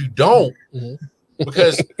 But if you don't,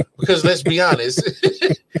 because let's be honest,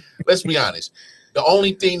 the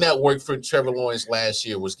only thing that worked for Trevor Lawrence last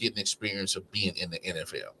year was getting experience of being in the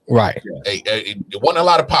NFL. Right. It wasn't a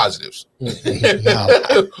lot of positives. Wasn't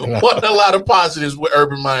a lot of positives with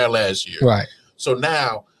Urban Meyer last year. Right. So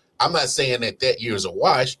now, I'm not saying that year is a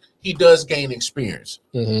wash. He does gain experience.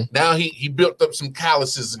 Now he built up some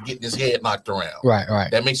calluses of getting his head knocked around.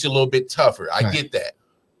 Right. That makes it a little bit tougher. I get that.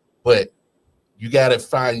 But you got to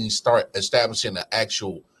start establishing an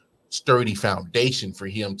actual sturdy foundation for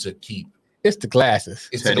him to keep. It's the glasses.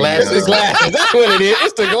 It's the glasses. It's the glasses. That's what it is.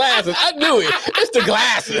 It's the glasses. I knew it. It's the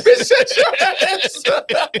glasses.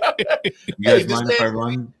 You guys mind if I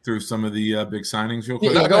run through some of the big signings real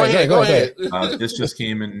quick? Yeah, go ahead. This just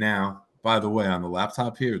came in now. By the way, on the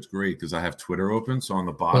laptop here, it's great because I have Twitter open. So on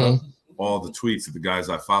the bottom, all the tweets of the guys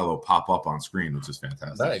I follow pop up on screen, which is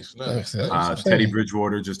fantastic. Nice. Teddy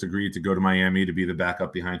Bridgewater just agreed to go to Miami to be the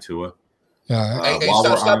backup behind Tua.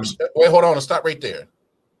 Stop. Wait, hold on. Stop right there.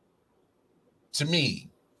 To me,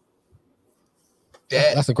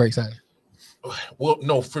 that's a great sign. Well,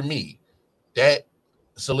 no, for me, that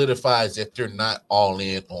solidifies that they're not all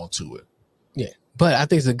in on Tua. Yeah. But I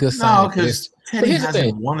think it's a good sign. No, because Teddy here's the hasn't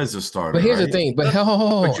thing. won as a starter. But here's the right? thing. But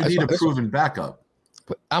But you need a proven backup.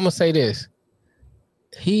 But I'm gonna say this: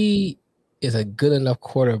 he is a good enough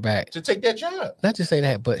quarterback to take that job. Not to say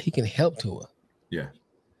that, but he can help Tua. Yeah,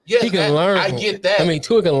 Yes, he can learn. I get that. I mean,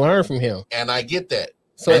 Tua can learn from him, and I get that.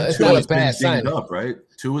 So and it's Tua's not a bad been dinged sign. up, right?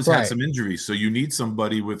 Tua's had some injuries, so you need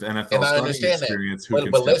somebody with NFL and I starting understand experience that. who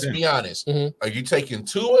can But let's step in. be honest: Mhm. Are you taking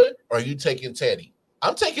Tua or are you taking Teddy?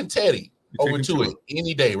 I'm taking Teddy You're over taking Tua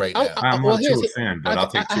any day right now. I'm well, not a here's Tua it. fan, but I'll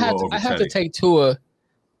take Tua over I have Teddy. to take Tua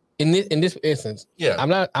in this instance. Yeah, I'm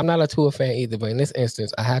not a Tua fan either, but in this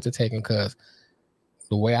instance, I have to take him because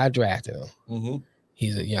the way I drafted him, mm-hmm.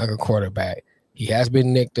 he's a younger quarterback. He has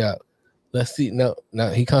been nicked up. Let's see. No,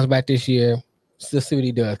 he comes back this year. Let's see what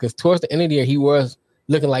he does. Because towards the end of the year, he was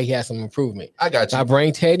looking like he had some improvement. I got you. I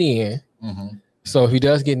bring Teddy in. Mm-hmm. So if he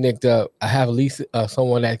does get nicked up, I have at least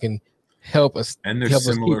someone that can help us. And they're help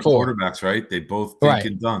similar us keep forward. quarterbacks, right? They both think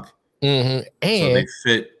and dunk. Mm-hmm. So And they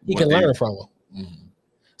fit. he can learn from him. Mm-hmm.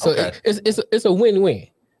 So Okay. it's a win-win.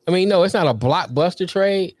 I mean, no, it's not a blockbuster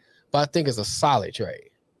trade, but I think it's a solid trade.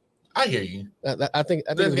 I hear you. I think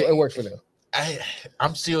it works for them.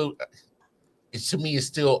 I'm still. To me, it's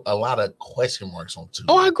still a lot of question marks on Tua.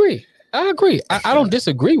 Oh, I agree. I don't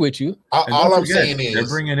disagree with you. All I'm saying is they're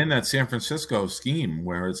bringing in that San Francisco scheme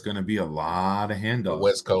where it's going to be a lot of handoffs.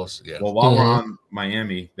 West Coast. Yeah. Well, while we're on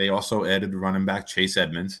Miami, they also added running back Chase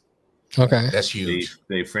Edmonds. Okay, that's huge.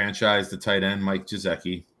 They franchised the tight end Mike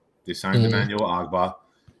Gesicki. They signed Emmanuel Agba.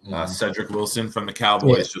 Cedric Wilson from the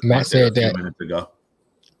Cowboys. Just Matt said a few minutes ago.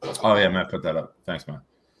 Oh yeah, Matt put that up. Thanks, Matt.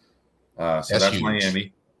 So that's huge.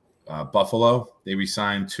 Miami. Buffalo, they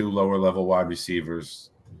re-signed 2 lower-level wide receivers.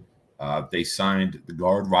 They signed the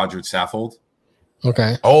guard Roger Saffold.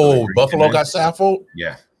 Okay. Oh, Buffalo got Saffold?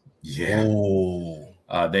 Yeah. Oh.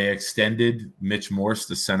 They extended Mitch Morse,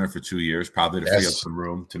 the center, for 2 years, probably to free up some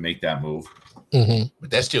room to make that move. Mm-hmm. But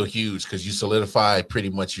that's still huge because you solidify pretty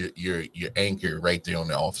much your anchor right there on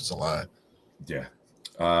the offensive line. Yeah.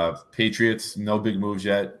 Patriots, no big moves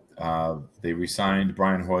yet. They re-signed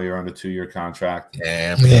Brian Hoyer on a 2-year contract.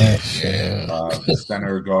 Yeah.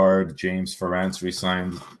 Center guard James Ferentz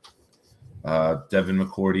re-signed. Devin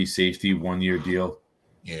McCourty, safety, 1-year deal.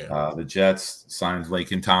 Yeah. The Jets signed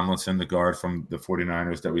Laken Tomlinson, the guard from the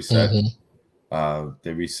 49ers that we said.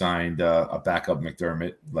 They re-signed a backup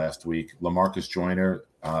McDermott last week. LaMarcus Joyner,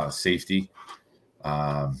 safety.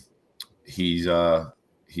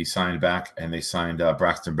 He signed back, and they signed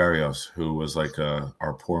Braxton Berrios, who was like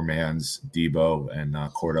our poor man's Debo and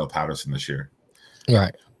Cordell Patterson this year.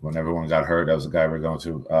 Right. When everyone got hurt, that was the guy we're going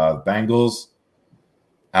to. Bengals,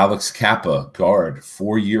 Alex Kappa, guard,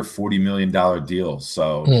 4-year, $40 million deal.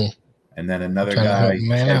 So, and then another guy,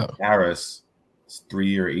 Ted Harris,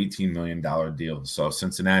 3-year, $18 million deal. So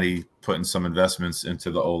Cincinnati putting some investments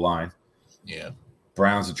into the O-line. Yeah.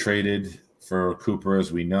 Browns are traded for Cooper,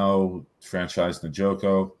 as we know, franchise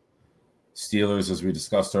Njoku. Steelers, as we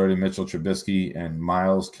discussed already, Mitchell Trubisky and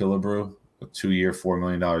Miles Killebrew, a 2-year, $4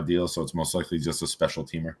 million deal. So it's most likely just a special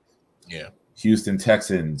teamer. Yeah. Houston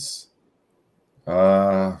Texans,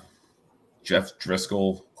 Jeff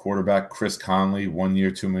Driscoll, quarterback. Chris Conley,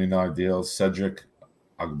 1-year, $2 million deal. Cedric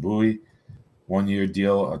Agbui, 1-year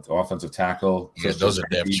deal, offensive tackle. Yeah, those are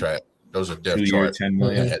depth trap. Those are depth 2-year, chart. $10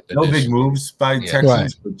 million. No big moves by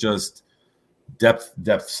Texans, but just depth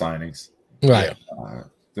signings. Right.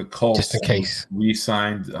 The Colts, just in case, we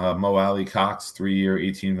signed Mo Alley Cox, 3-year,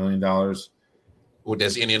 $18 million. Well,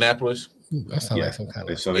 that's Indianapolis. That sounds like some kind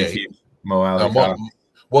of. So they keep Mo Alley Cox.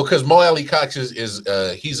 Well, because Mo Alley Cox is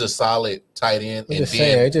he's a solid tight end. I'm just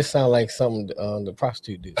saying, it just sounds like something the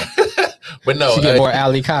prostitute did. But no, she get more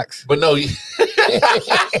Alley Cox. But no,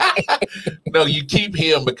 no, you keep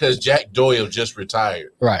him because Jack Doyle just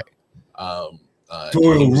retired. Right.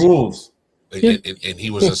 Doyle rules. And he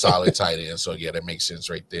was a solid tight end. So, yeah, that makes sense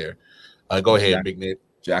right there. Go ahead, Big Nick.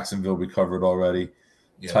 Jacksonville, we covered already.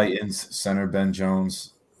 Yeah. Titans center Ben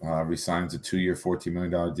Jones re-signs a 2-year, $14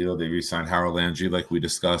 million deal. They re-signed Harold Landry like we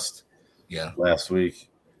discussed last week.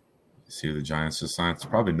 See who the Giants just signed? It's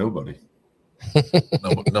probably nobody.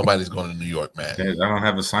 Nobody's going to New York, man. I don't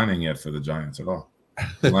have a signing yet for the Giants at all.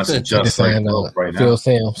 Unless it's just like right now. Phil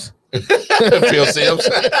Simms. Phil Simms.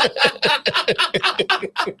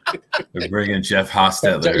 They're bringing Jeff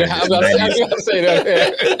Hostetler.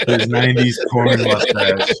 His 90s corn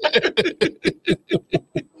mustache.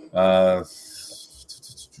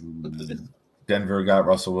 Denver got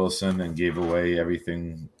Russell Wilson and gave away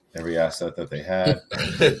every asset that they had.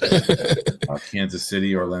 Kansas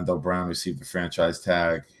City, Orlando Brown received the franchise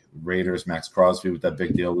tag. Raiders, Max Crosby with that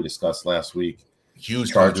big deal we discussed last week.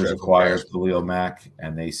 Huge Chargers acquired Khalil Mack,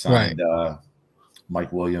 and they signed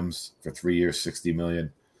Mike Williams for 3 years, $60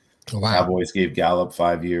 million. Wow. Cowboys gave Gallup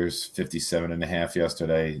 5 years, 57.5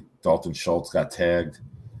 yesterday. Dalton Schultz got tagged.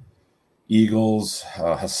 Eagles,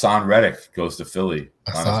 Hassan Reddick goes to Philly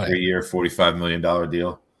on a 3-year, $45 million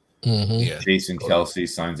deal. Mm-hmm. Yeah. Jason Kelsey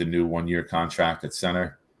signs a new 1-year contract at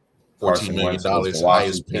center. $14 million,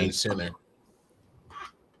 highest paid center.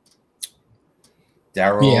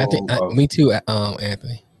 Darryl. Yeah, I think me too,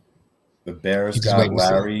 Anthony. The Bears got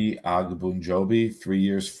Larry Ogunjobi, 3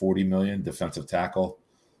 years, $40 million, defensive tackle.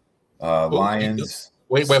 Lions.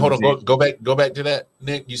 Wait, hold on. Go back to that,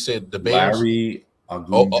 Nick. You said the Bears. Larry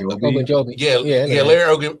Ogunjobi. Yeah,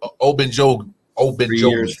 Larry Ogunjobi. 3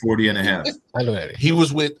 years, 40.5. I know that. He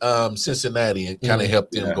was with Cincinnati and kind of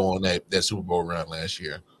helped them go on that Super Bowl run last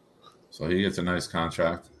year. So he gets a nice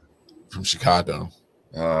contract from Chicago.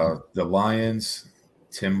 The Lions,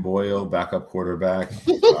 Tim Boyle, backup quarterback.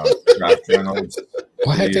 Josh Reynolds.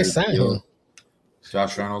 Why had they sign him?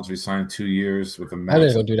 Josh Reynolds resigned 2 years with a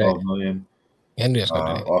max of $12 million.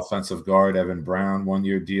 Offensive guard Evan Brown,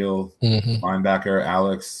 1-year deal. Mm-hmm. Linebacker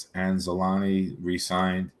Alex Anzalone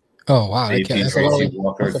resigned. Oh wow! Safety Tracy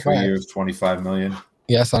Walker, 3 years, $25 million.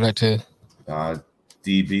 Yeah, I saw that too.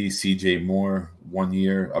 DB CJ Moore, 1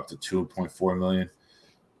 year, up to $2.4 million.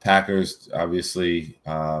 Packers, obviously,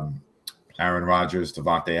 Aaron Rodgers,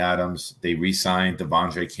 Devontae Adams. They re-signed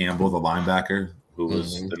Devondre Campbell, the linebacker, who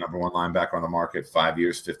was the number 1 linebacker on the market, 5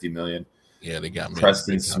 years, $50 million. Yeah, they got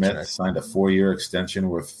Preston Smith signed a 4-year extension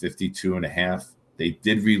worth $52.5. They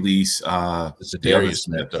did release it's a Darius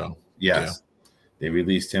Smith, though. Yes. Yeah. They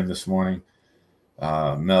released him this morning.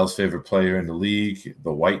 Mel's favorite player in the league,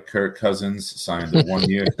 the white Kirk Cousins, signed a 1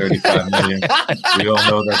 year, $35 million. We all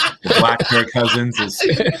know that the black Kirk Cousins is.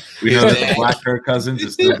 We know that the black Kirk Cousins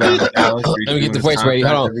is still down in Dallas. Let me get the voice ready.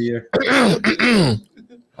 Hold on.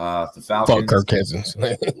 The Falcons. Fuck Kirk Cousins.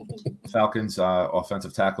 Falcons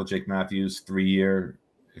offensive tackle Jake Matthews, 3-year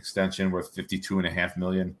extension worth $52.5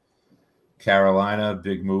 million. Carolina,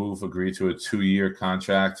 big move, agreed to a 2-year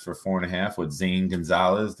contract for $4.5 with Zane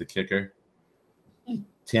Gonzalez, the kicker.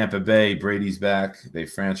 Tampa Bay, Brady's back. They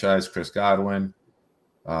franchised Chris Godwin.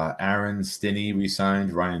 Aaron Stinney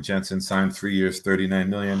re-signed. Ryan Jensen signed 3 years, $39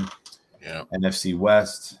 million. Yeah. NFC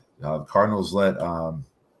West, Cardinals let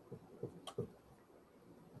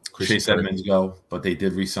Chase Edmonds go, but they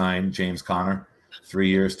did re-sign James Conner, 3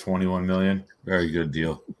 years, $21 million. Very good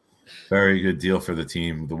deal. Very good deal for the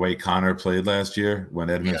team. The way Connor played last year when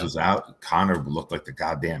Edmonds was out, Connor looked like the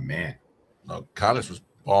goddamn man. No, Connor was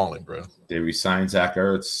balling, bro. They re-signed Zach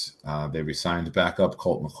Ertz. They re-signed backup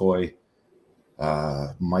Colt McCoy.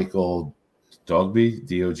 Michael Dogbe,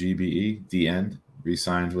 D-O-G-B-E, the end,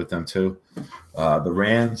 re-signed with them too. The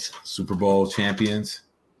Rams, Super Bowl champions,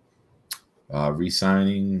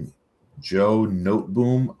 re-signing Joe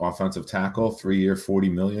Noteboom, offensive tackle, 3-year,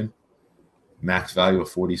 $40 million. Max value of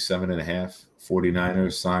 $47.5.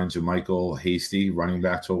 49ers signed JaMychal Hasty, running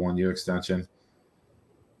back to a 1-year extension.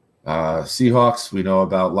 Seahawks, we know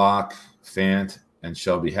about Locke, Fant, and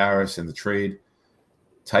Shelby Harris in the trade.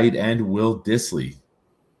 Tight end Will Dissly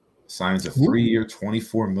signs a 3-year,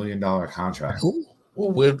 $24 million contract.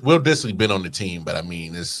 Well, Will Dissly been on the team, but I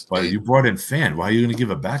mean, But you brought in Fant. Why are you going to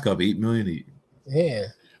give a backup $8 million? Yeah.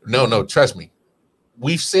 No, trust me.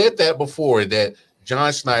 We've said that before that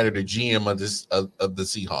John Schneider, the GM of the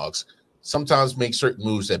Seahawks, sometimes makes certain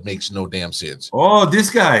moves that makes no damn sense. Oh,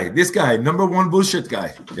 this guy, number 1 bullshit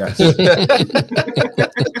guy. Yes.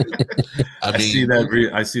 I see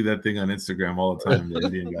that thing on Instagram all the time. The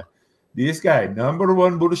Indian guy. This guy, number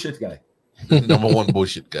 1 bullshit guy. Number 1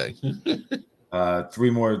 bullshit guy. 3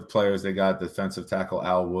 more players. They got defensive tackle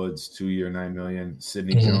Al Woods, 2-year, $9 million.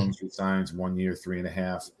 Sidney Jones resigns, 1 year,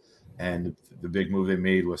 $3.5. And the big move they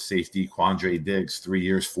made was safety Quandre Diggs, 3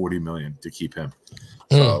 years, $40 million to keep him.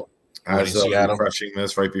 So as refreshing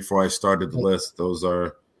this right before I started the list, those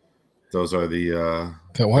are the.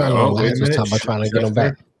 Okay, why trying to get them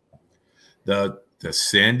back? The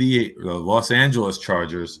Los Angeles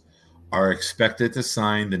Chargers are expected to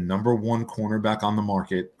sign the number 1 cornerback on the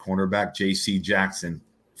market, cornerback J.C. Jackson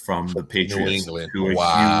from the Patriots, to a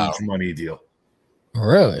huge money deal.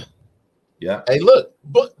 Really? Yeah. Hey, look,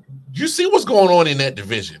 but you see what's going on in that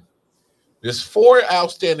division. There's 4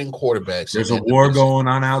 outstanding quarterbacks. There's a war going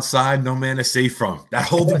on outside. No man is safe from. That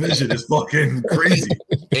whole division is fucking crazy.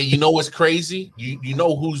 And you know what's crazy? You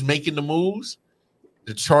know who's making the moves?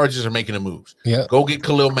 The Chargers are making the moves. Yeah. Go get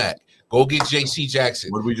Khalil Mack. Go get J.C. Jackson.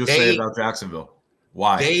 What did we just say about Jacksonville?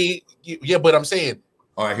 Why? But I'm saying.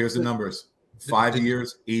 All right, here's the numbers. 5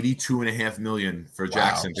 years, $82.5 million for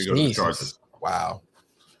Jackson to go to the Chargers. Wow.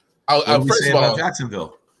 What did we say about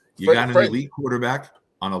Jacksonville? You got an elite quarterback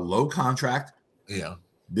on a low contract Yeah.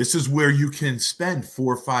 This is where you can spend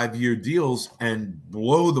 4 or 5 year deals and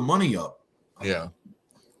blow the money up. Yeah.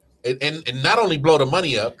 And not only blow the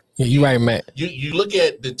money up. Yeah, you're right, Matt. You look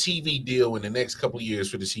at the TV deal in the next couple of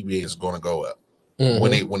years for the CBA is going to go up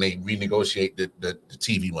when they renegotiate the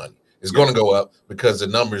TV money. It's going to go up because the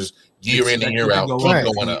numbers year in and year out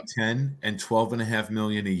keep going up. 10 and 12.5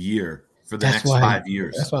 million a year for the next 5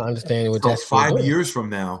 years. That's what I understand. So 5 years from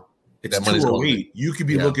now, it's 208. You could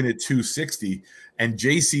be looking at 260, and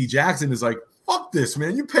JC Jackson is like, "Fuck this,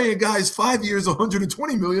 man! You're paying guys 5 years,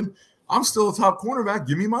 120 million. I'm still a top cornerback.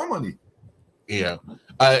 Give me my money." Yeah,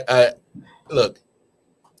 I look.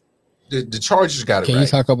 The Chargers got it. Can you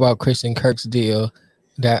talk about Christian Kirk's deal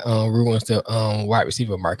that ruins the wide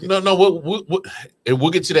receiver market? No. We'll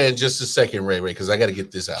get to that in just a second, Ray, because I got to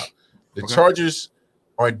get this out. The Chargers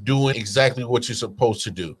are doing exactly what you're supposed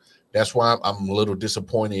to do. That's why I'm a little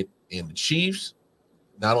disappointed in the Chiefs.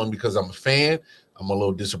 Not only because I'm a fan, I'm a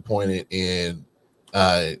little disappointed in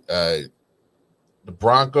the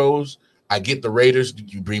Broncos. I get the Raiders.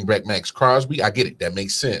 You bring back Max Crosby. I get it. That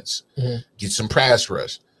makes sense. Mm-hmm. Get some pass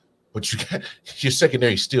rush, but your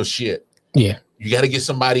secondary is still shit. Yeah, you got to get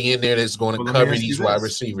somebody in there that's going to cover these wide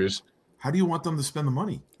receivers. How do you want them to spend the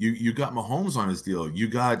money? You got Mahomes on his deal. You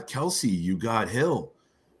got Kelsey. You got Hill.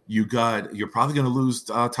 You're probably going to lose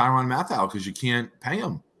Tyrann Mathieu because you can't pay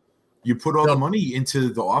him. You put all the money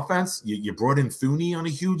into the offense. You brought in Thuney on a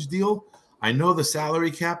huge deal. I know the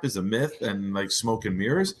salary cap is a myth and like smoke and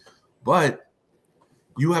mirrors, but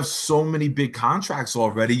you have so many big contracts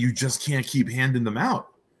already. You just can't keep handing them out.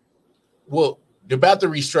 Well, they're about to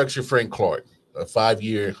restructure Frank Clark, a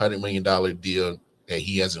 5-year, $100 million deal that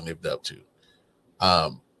he hasn't lived up to.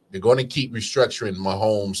 They're going to keep restructuring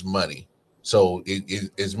Mahomes' money. So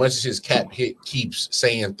as much as his cap hit keeps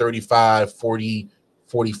saying 35, 40,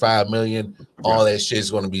 45 million, all that shit is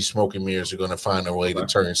going to be smoke and mirrors. They're going to find a way to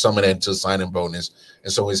turn some of that into a signing bonus.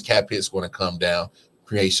 And so his cap hit's going to come down,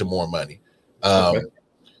 create some more money.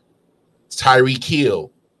 Tyreek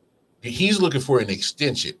Hill, he's looking for an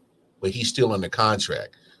extension, but he's still under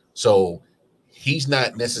contract. So he's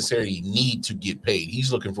not necessarily need to get paid.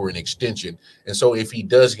 He's looking for an extension. And so if he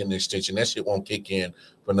does get an extension, that shit won't kick in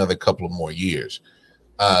for another couple of more years.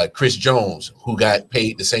 Chris Jones, who got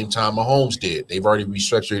paid the same time Mahomes did. They've already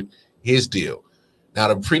restructured his deal.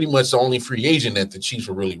 Now, pretty much the only free agent that the Chiefs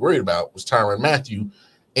were really worried about was Tyrann Mathieu.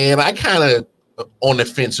 And I kind of on the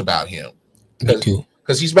fence about him.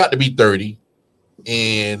 Because he's about to be 30,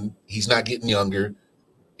 and he's not getting younger.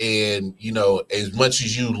 And, as much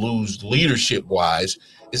as you lose leadership-wise,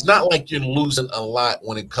 it's not like you're losing a lot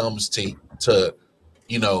when it comes to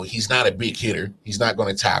he's not a big hitter. He's not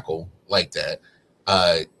going to tackle like that.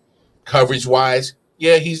 Coverage-wise,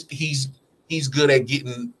 yeah, he's good at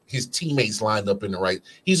getting his teammates lined up in the right.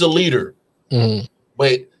 He's a leader. Mm-hmm.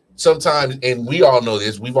 But sometimes, and we all know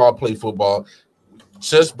this, we've all played football,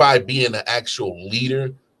 just by being an actual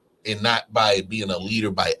leader and not by being a leader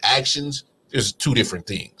by actions, there's two different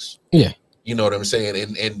things. Yeah. You know what I'm saying?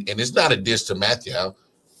 And it's not a diss to Mathieu.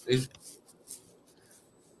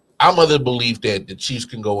 I'm of the belief that the Chiefs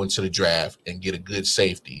can go into the draft and get a good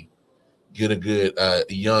safety, get a good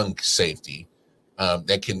young safety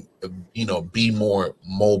that can, be more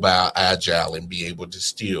mobile, agile, and be able to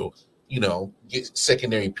still, get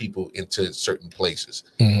secondary people into certain places.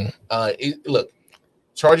 Mm-hmm. Look,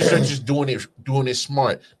 Chargers are just doing it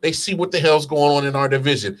smart. They see what the hell's going on in our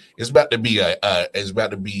division. It's about to be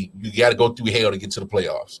you got to go through hell to get to the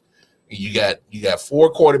playoffs. You got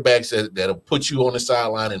 4 quarterbacks that'll put you on the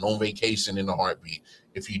sideline and on vacation in a heartbeat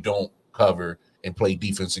if you don't cover and play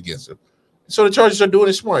defense against them. So the Chargers are doing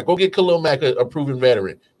it smart. Go get Khalil Mack, a proven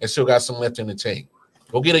veteran, and still got some left in the tank.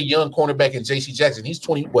 Go get a young cornerback in JC Jackson. He's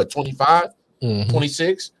 25,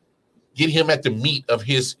 26. Get him at the meat of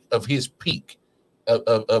his peak.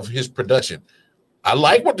 Of his production. I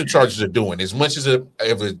like what the Chargers are doing. As much as a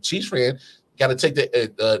Chiefs fan, got to take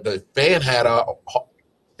the fan hat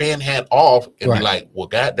off and be like, well,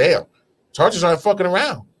 goddamn, Chargers aren't fucking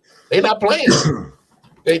around. They're not playing.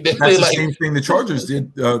 That's the same thing the Chargers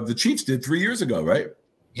did. The Chiefs did 3 years ago, right?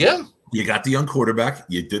 Yeah. You got the young quarterback.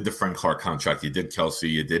 You did the Frank Clark contract. You did Kelsey.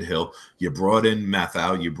 You did Hill. You brought in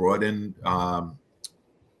Mathieu. You brought in the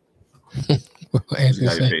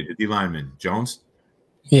D lineman Jones.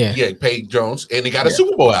 Yeah, paid Jones, and they got a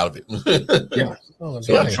Super Bowl out of it. Yeah, so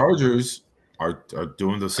the Chargers are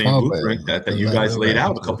doing the same blueprint that you guys laid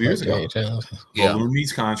out a couple years ago. Balloon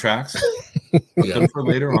these contracts, put them for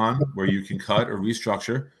later on, where you can cut or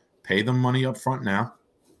restructure, pay them money up front now,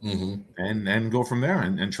 and then go from there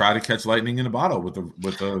and try to catch lightning in a bottle with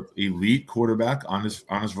a elite quarterback on his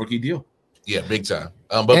rookie deal. Yeah, big time.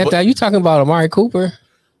 Anthony, are you talking about Amari Cooper?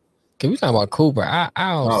 Can we talk about Cooper? I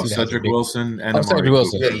don't see that. Cedric Wilson and Amari Cedric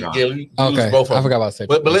Wilson. Cooper. Yeah, we Okay, both of I them. forgot about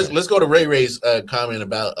Cedric. But let's go to Ray's comment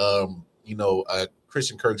about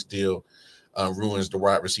Christian Kirk's deal ruins the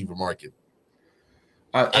wide receiver market.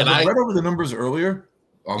 I read over the numbers earlier.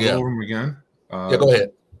 I'll go over them again. Go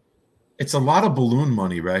ahead. It's a lot of balloon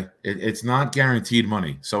money, Ray. It's not guaranteed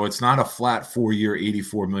money, so it's not a flat 4-year,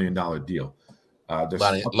 $84 million deal. How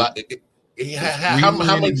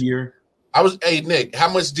much a year? Nick,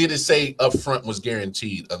 how much did it say up front was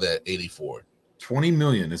guaranteed of that 84? $20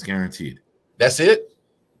 million is guaranteed. That's it?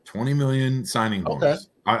 $20 million signing bonus. Okay.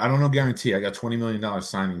 I don't know guarantee. I got $20 million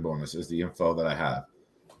signing bonus is the info that I have.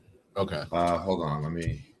 Okay. Hold on. Let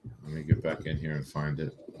me get back in here and find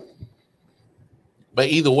it. But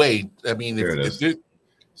either way, I mean,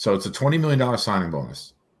 so it's a $20 million signing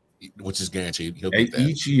bonus, which is guaranteed. He'll get that.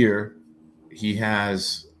 Each year, he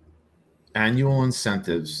has annual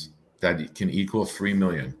incentives that can equal $3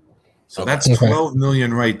 million. So that's $12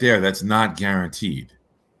 million right there. That's not guaranteed.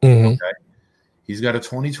 Mm-hmm. Okay. He's got a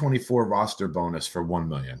 2024 roster bonus for $1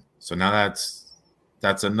 million. So now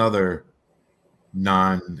that's another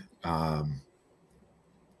non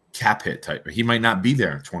cap hit type. He might not be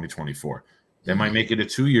there in 2024. They might make it a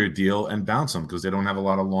 2-year deal and bounce him because they don't have a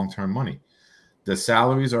lot of long-term money. The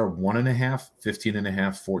salaries are 1.5, 15.5,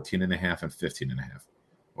 14.5, and 15.5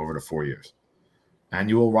 over the 4 years.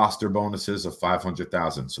 Annual roster bonuses of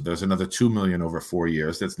 $500,000. So there's another $2 million over 4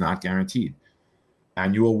 years that's not guaranteed.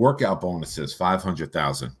 Annual workout bonuses,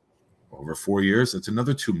 $500,000 over 4 years. That's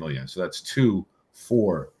another $2 million. So that's 2,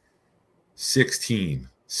 4, 16,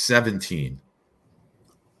 17.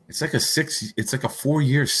 It's like a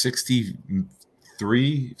 4-year,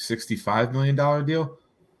 $65 million deal,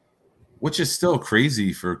 which is still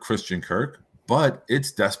crazy for Christian Kirk, but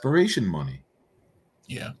it's desperation money.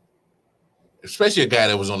 Yeah. Especially a guy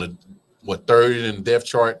that was on the third in the depth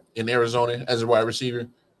chart in Arizona as a wide receiver.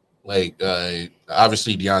 Like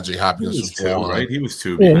obviously DeAndre Hopkins was 2, right? He was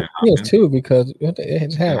 2. Yeah, he was 2 because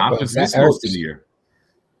it had Hopkins missed most of the year.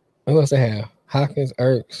 What else they have? Hopkins,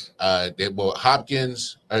 Ertz.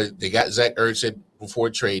 Hopkins. They got Zach Ertz before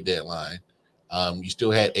trade deadline. You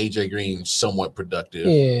still had AJ Green, somewhat productive.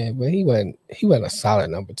 Yeah, but he wasn't a solid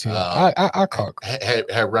number 2. I caught. Had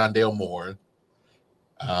Rondale Moore.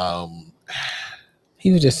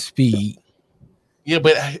 He was just speed. Yeah,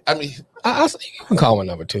 but I mean, you can call him a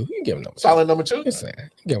number 2. You can give him number 2. Solid number 2. It's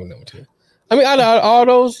sad. You give him number 2. I mean, out of all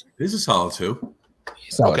those, this is solid 2.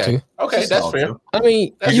 Solid 2. Okay, that's fair. 2. I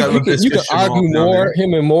mean, you can argue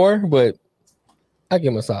him and more, but I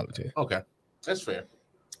give him a solid 2. Okay, that's fair.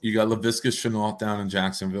 You got Laviska Shenault down in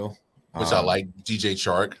Jacksonville, which I like. DJ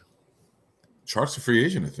Chark. Chark's a free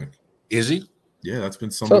agent, I think. Is he? Yeah, that's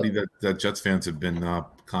been somebody that Jets fans have been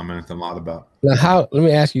commenting a lot about. Now, let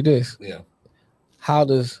me ask you this. Yeah. How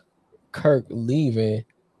does Kirk leaving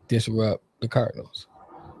disrupt the Cardinals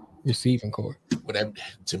receiving core? Well,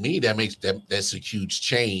 to me, that's a huge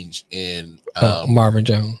change in Marvin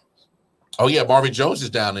Jones. Oh yeah, Marvin Jones is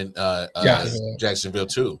down in Jacksonville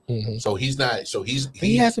too. Mm-hmm. So he's not. So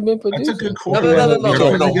he hasn't been producing. That's a good quarter. No. Not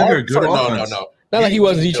like he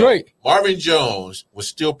was in Detroit. Marvin Jones was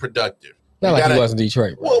still productive. Not like he was in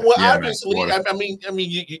Detroit. Well, obviously, I mean,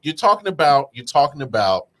 you're talking about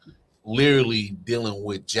literally dealing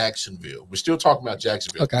with Jacksonville. We're still talking about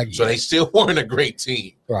Jacksonville. Okay, so they still weren't a great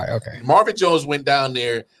team. Right. Okay. Marvin Jones went down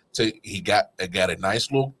there he got a nice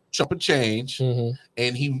little chunk of change, mm-hmm.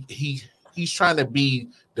 and he's trying to be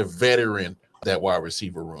the veteran of that wide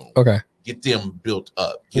receiver room. Okay. Get them built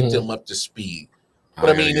up, get them up to speed.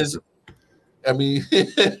 But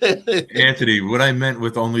Anthony, what I meant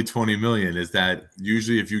with only $20 million is that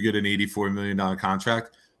usually if you get an $84 million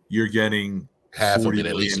contract, you're getting half of it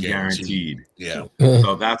at least guaranteed. Yeah.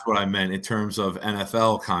 So that's what I meant in terms of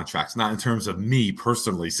NFL contracts, not in terms of me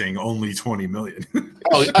personally saying only $20 million.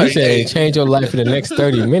 You say change your life for the next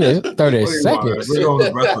 30 minutes, 30 seconds. We're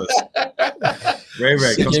going breathless. Ray,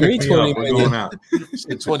 give me 20 million.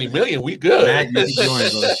 $20 million, we good. Matt, you can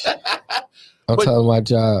join, brother. I'm telling my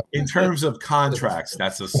job. In terms of contracts,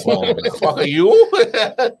 that's a small amount. Fuck are you?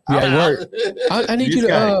 Yeah, work. I need you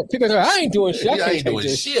to pick up. I ain't doing shit. I ain't doing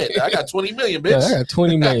shit. I got 20 million, bitch. Yeah, I got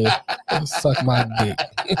 20 million. Suck my dick.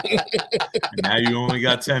 Now you only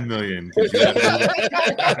got 10 million.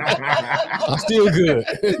 I'm still good.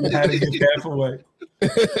 You had to get halfway.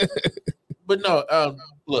 But no,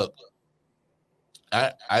 look,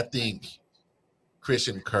 I think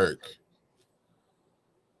Christian Kirk,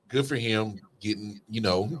 good for him getting,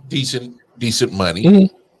 decent money.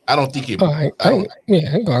 Mm-hmm. I don't think it. I ain't gonna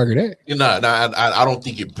argue that. I don't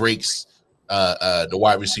think it breaks the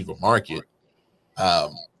wide receiver market.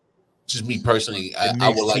 Just me personally, It I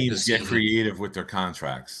makes would like to teams see get creative with their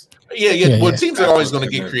contracts. Yeah. Well, teams are always going to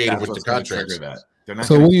That's get creative with the what's gonna contracts. trigger that. They're not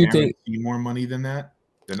So going what do to you think? guarantee more money than that.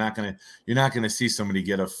 They're not going to. You're not going to see somebody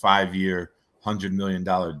get a 5-year, $100 million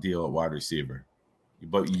deal at wide receiver,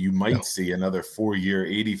 but you might see another 4-year,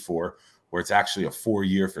 84, where it's actually a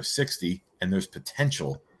 4-year for 60, and there's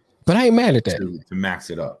potential. But I ain't mad at that. To max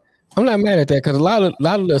it up. I'm not mad at that because a lot of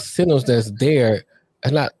the incentives that's there,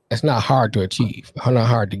 it's not hard to achieve, not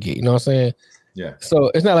hard to get. You know what I'm saying? Yeah. So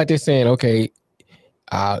it's not like they're saying, okay,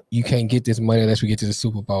 you can't get this money unless we get to the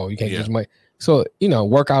Super Bowl. You can't get this money. So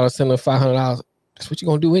work out a incentive $500. That's what you're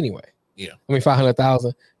gonna do anyway. Yeah. I mean,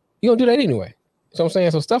 500,000. You're gonna do that anyway. So I'm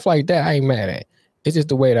saying, so stuff like that, I ain't mad at. It's just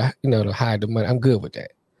the way to to hide the money. I'm good with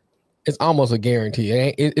that. It's almost a guarantee.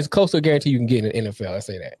 It's close to a guarantee you can get in the NFL. I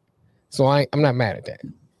say that. So I'm not mad at that.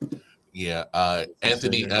 Yeah,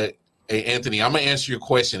 Anthony. Hey, Anthony, I'm gonna answer your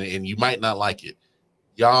question, and you might not like it.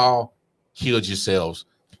 Y'all killed yourselves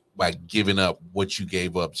by giving up what you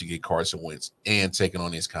gave up to get Carson Wentz and taking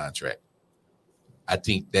on his contract. I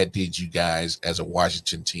think that did you guys as a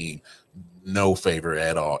Washington team no favor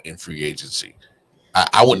at all in free agency.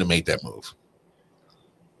 I wouldn't have made that move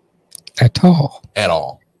at all. At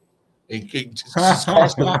all. Just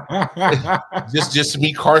to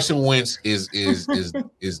me, Carson Wentz is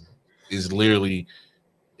literally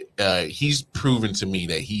he's proven to me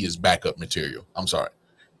that he is backup material. I'm sorry.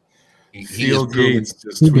 Phil Gates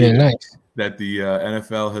just tweeted that the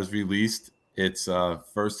NFL has released its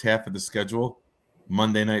first half of the schedule,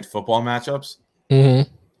 Monday Night Football matchups. Mm-hmm.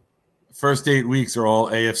 First 8 weeks are all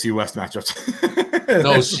AFC West matchups.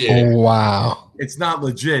 No shit. Oh, wow. It's not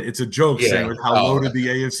legit. It's a joke saying with how loaded the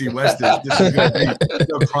AFC West is. This is going to be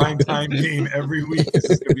the prime time game every week. This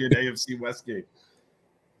is going to be an AFC West game.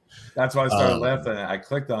 That's why I started laughing. I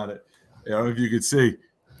clicked on it. I don't know if you could see.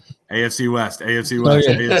 AFC West, AFC West,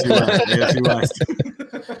 AFC West, AFC West.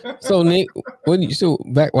 So Nick,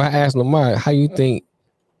 back when I asked Lamar, how you think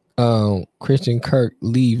Christian Kirk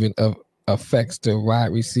leaving affects the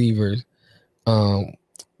wide receivers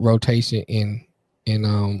rotation in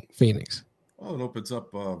Phoenix? Well, it opens up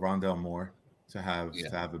Rondale Moore to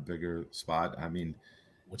have a bigger spot. I mean,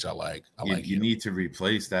 which I like. You need to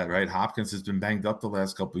replace that, right? Hopkins has been banged up the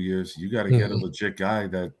last couple of years. You got to get a legit guy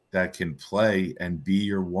that can play and be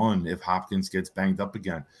your one if Hopkins gets banged up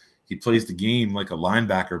again. He plays the game like a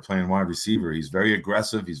linebacker playing wide receiver. He's very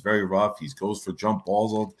aggressive. He's very rough. He goes for jump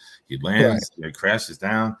balls. He lands. He crashes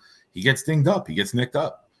down. He gets dinged up. He gets nicked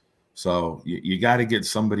up. So you got to get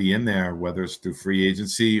somebody in there, whether it's through free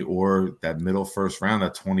agency or that middle first round,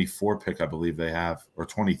 that 24 pick, I believe they have, or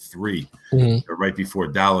 23, right before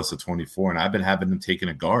Dallas at 24. And I've been having them taking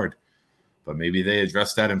a guard, but maybe they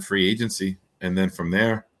address that in free agency. And then from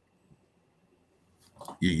there,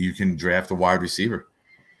 you can draft a wide receiver.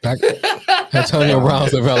 Antonio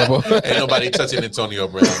Brown's available. Ain't nobody touching Antonio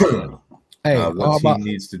Brown. Hey, what team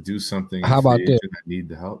needs to do something? How about this? That need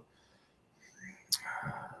the help?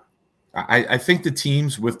 I think the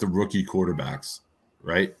teams with the rookie quarterbacks,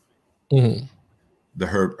 right? Mm-hmm. The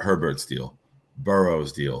Herbert's deal,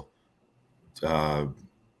 Burrow's deal, the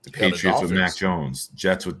Patriots with Mac Jones,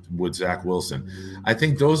 Jets with Zach Wilson. I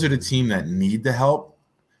think those are the team that need the help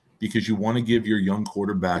because you want to give your young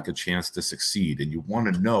quarterback a chance to succeed and you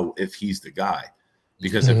want to know if he's the guy.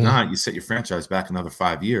 Because if not, you set your franchise back another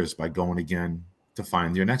 5 years by going again to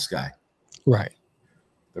find your next guy. Right.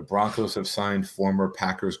 The Broncos have signed former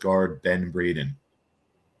Packers guard Ben Braden.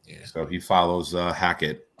 Yeah. So he follows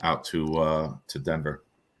Hackett out to Denver.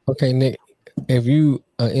 Okay, Nick, if you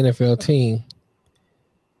an NFL team,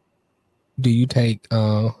 do you take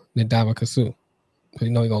Ndamukong Suh? Because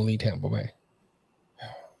you know he's going to lead Tampa Bay.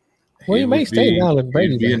 Well, you may stay now. It'd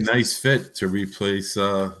be a nice fit to replace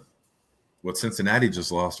what Cincinnati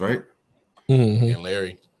just lost, right? Mm-hmm. And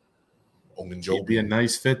Larry. It'd be a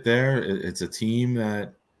nice fit there. It's a team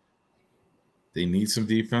that they need some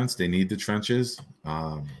defense. They need the trenches.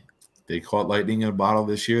 They caught lightning in a bottle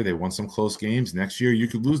this year. They won some close games. Next year, you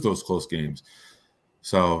could lose those close games.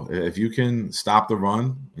 So if you can stop the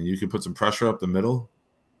run and you can put some pressure up the middle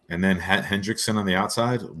and then Hendrickson on the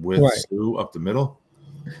outside with Sue up the middle.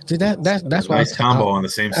 See, that's why nice combo on the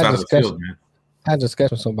same side of the field, man. I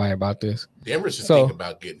discussed with somebody about this. Denver should think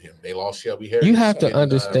about getting him. They lost Shelby Harris. You have to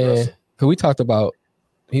understand, because we talked about,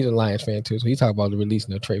 he's a Lions fan too, so he talked about the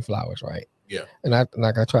releasing of Trey Flowers, right? Yeah. And I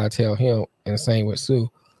try to tell him, and the same with Sue,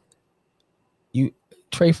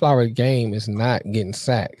 Trey Flowers' game is not getting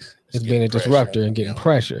sacks. It's being a disruptor and getting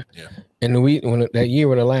pressure. Yeah. And that year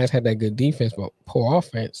when the Lions had that good defense but poor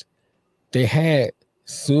offense, they had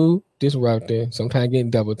Sue disrupting, sometimes getting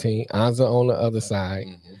double teamed, Anza on the other side.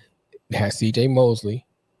 They had C.J. Mosley.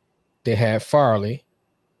 They had Farley.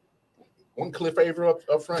 One Cliff Averill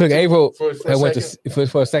up front. Cliff Averill for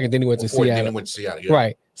a second. Then he went to Seattle. Then he went to Seattle. Yeah.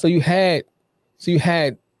 Right. So you had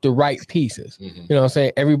the right pieces. Mm-hmm. You know what I'm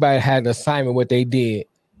saying? Everybody had an assignment what they did,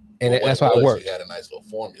 and that's why it worked. He had a nice little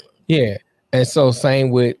formula. Yeah. And so same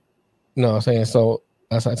with, you know what I'm saying? So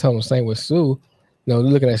that's what I tell him, same with Sue. You know,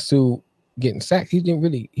 looking at Sue getting sacked, he's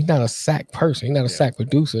not a sack person. He's not a sack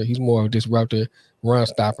producer. He's more of a disruptor, run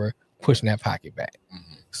stopper, pushing that pocket back.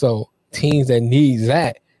 Mm-hmm. So teams that need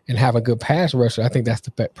that and have a good pass rusher, I think that's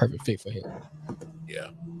the perfect fit for him. Yeah.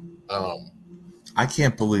 I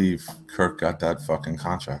can't believe Kirk got that fucking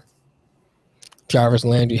contract. Jarvis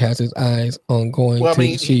Landry has his eyes on going to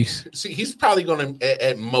the Chiefs. He's probably going to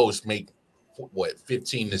at most make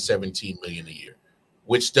 15 to 17 million a year,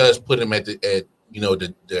 which does put him at the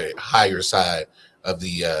higher side of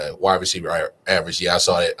the wide receiver average. Yeah, I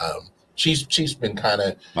saw it. Chiefs been kind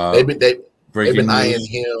of they've been eyeing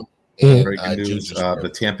him. And, breaking news: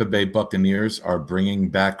 the Tampa Bay Buccaneers are bringing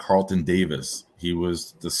back Carlton Davis. He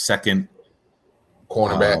was the second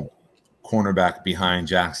cornerback behind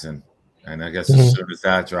Jackson, and I guess as soon as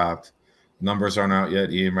that dropped, numbers aren't out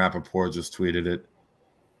yet. Ian Rappaport just tweeted it.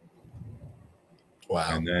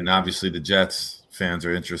 Wow! And then obviously the Jets fans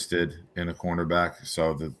are interested in a cornerback.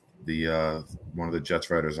 So the one of the Jets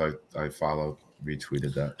writers I follow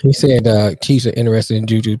retweeted that. He said Chiefs are interested in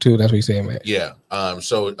Juju too. That's what he said, man. Yeah.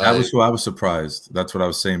 So that was who I was surprised. That's what I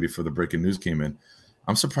was saying before the breaking news came in.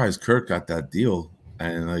 I'm surprised Kirk got that deal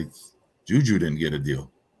and Juju didn't get a deal.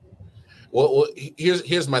 Well,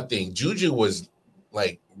 here's my thing. Juju was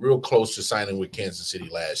real close to signing with Kansas City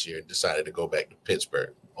last year and decided to go back to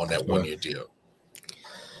Pittsburgh on that 1-year deal.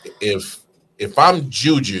 If I'm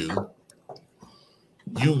Juju,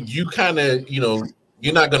 you kind of,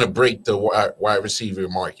 you're not going to break the wide receiver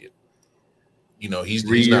market.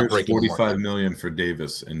 He's not breaking $45 million for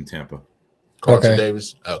Davis in Tampa. Carlton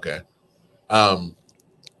Davis? Okay.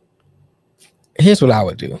 Here's what I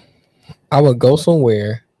would do. I would go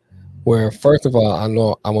somewhere where, first of all, I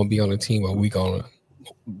know I'm going to be on a team where we're going to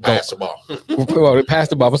pass the ball. Well, pass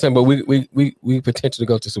the ball. I'm saying, but we potentially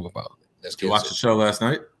go to Super Bowl. Did you watch the show last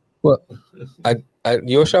night? Well,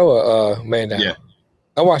 your show or Man Down? Yeah.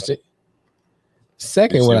 I watched it.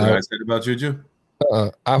 Second, what I said about Juju?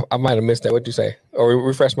 I might have missed that. What'd you say? Or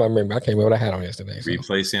refresh my memory. I can't remember what I had on yesterday. So.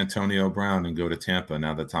 Replace Antonio Brown and go to Tampa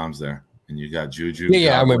now that Tom's there. And you got Juju.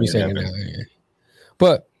 Yeah, I remember you saying that. Yeah.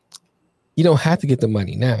 But you don't have to get the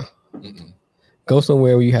money now. Mm-mm. Go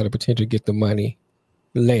somewhere where you have the potential to get the money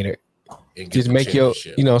later. Just make your,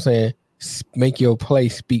 you know what I'm saying, make your play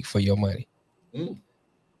speak for your money. You know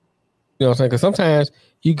what I'm saying? Because sometimes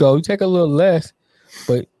you take a little less,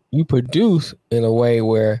 but you produce in a way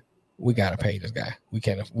where we gotta pay this guy. We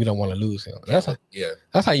don't want to lose him. That's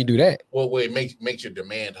how you do that. Well, it makes your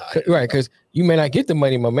demand higher, right? Because you may not get the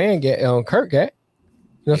money my man Kirk got. You know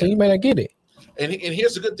what I'm saying? You may not get it. And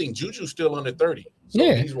here's the good thing: Juju's still under 30.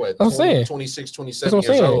 So he's what? I'm saying 26, 27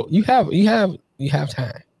 years old. You have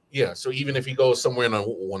time. Yeah. So even if he goes somewhere on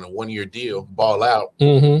a 1-year deal, ball out,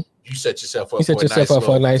 you set yourself up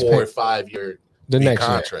for a nice 4 or 5 year next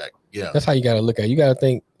contract. Yeah, that's how you got to look at it. You got to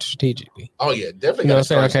think strategically. Oh yeah, definitely. You know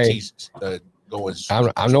what I'm saying? Okay.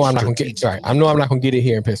 I know I'm not gonna get right. I know I'm not gonna get it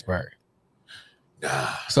here in Pittsburgh.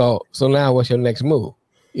 So now what's your next move?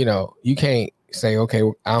 You can't say, okay,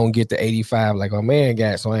 I don't get the 85 like my man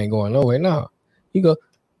got, so I ain't going nowhere. No, you go.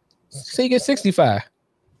 Say you get 65.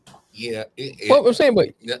 Yeah. What I'm saying,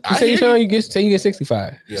 but you get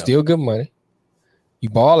 65. Yeah. Still good money. You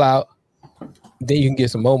ball out, then you can get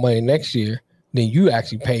some more money next year. Then you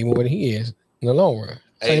actually pay more than he is in the long run.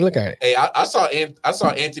 Hey, look at it. Hey, I saw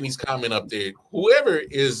Anthony's comment up there. Whoever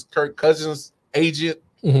is Kirk Cousins' agent,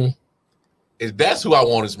 that's who I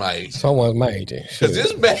want as my agent. Someone's my agent. Because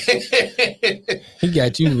this man, he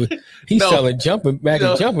got you. He's selling jumping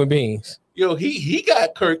beans. He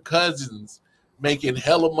got Kirk Cousins making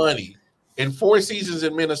hella money. In 4 seasons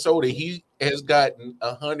in Minnesota, he has gotten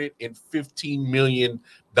 $115 million,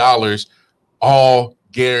 all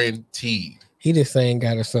guaranteed. He just saying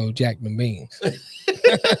got to sell Jackman beans.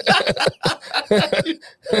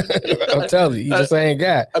 I'm telling you, he just ain't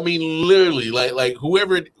got. I mean, literally, like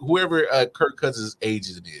whoever Kirk Cousins'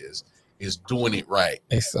 agent is doing it right.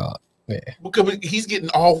 They saw it. Yeah. Because he's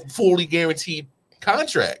getting all fully guaranteed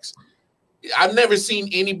contracts. I've never seen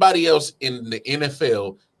anybody else in the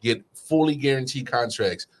NFL get fully guaranteed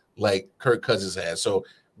contracts like Kirk Cousins has. So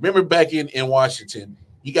remember back in Washington,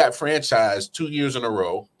 he got franchised 2 years in a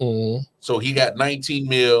row. So he got 19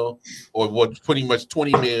 mil or what, pretty much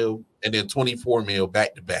 20 mil and then 24 mil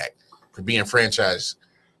back to back for being franchised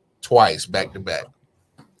twice back to back.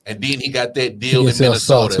 And then he got that He deal can in sell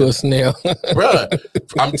salt to a Minnesota. snail. Bruh,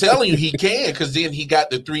 I'm telling you, he can, because then he got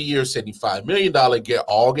the 3-year, $75 million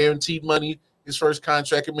all guaranteed money, his first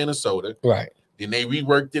contract in Minnesota. Right. Then they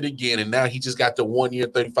reworked it again, and now he just got the 1-year,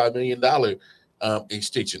 $35 million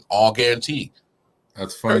extension, all guaranteed.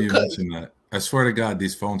 That's funny Kirk you mentioned that. I swear to God,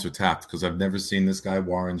 these phones are tapped because I've never seen this guy,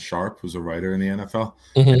 Warren Sharp, who's a writer in the NFL.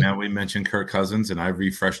 Mhm. And now we mentioned Kirk Cousins, and I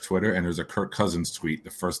refreshed Twitter, and there's a Kirk Cousins tweet, the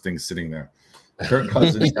first thing sitting there. Kirk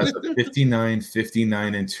Cousins has a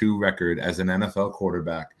 59-2 record as an NFL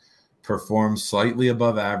quarterback, performs slightly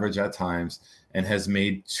above average at times, and has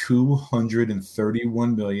made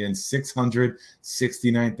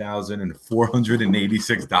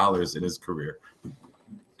 $231,669,486 in his career.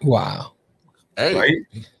 Wow. Hey, Right?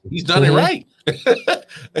 he's done it right.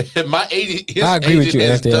 My agent, his I agree with you, agent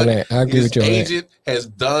has Anthony, on done, that. I agree his with you on that. agent has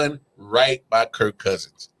done right by Kirk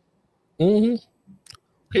Cousins. Mm-hmm.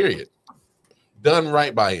 Period. Done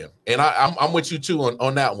right by him. And I'm with you too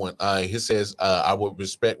on that one. He says I would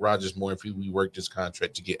respect Rodgers more if he reworked his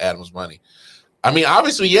contract to get Adams money. I mean,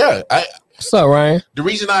 obviously, yeah. What's up, Ryan? The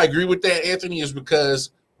reason I agree with that, Anthony, is because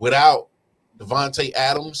without Devontae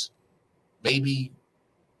Adams, maybe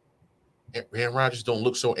Aaron Rodgers don't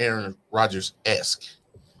look so Aaron Rodgers-esque.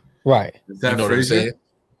 Right. Is that You know what I'm Frazier? saying?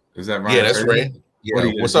 Is that Ryan? Yeah, that's Frazier? right. Yeah. What do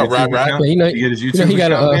you What's get, up, Ryan? YouTube Ryan? account? Yeah, you know, You get his YouTube he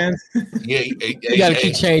gotta, account, man? Yeah, You got to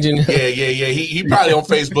keep changing. Yeah. He probably on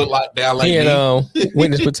Facebook lockdown like He me. and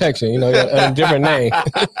witness protection. You know, a different name.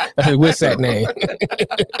 That's his WhatsApp name.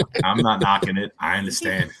 I'm not knocking it. I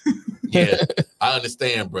understand. Yeah, I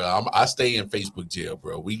understand, bro. I stay in Facebook jail,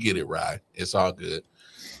 bro. We get it, right? It's all good.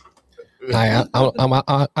 I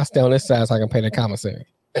stay on this side so I can pay the commissary.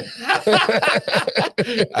 I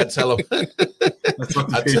tell him. That's what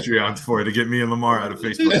the Patreon's for, to get me and Lamar out of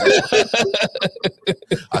Facebook.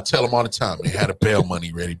 I tell him all the time, man, had a bail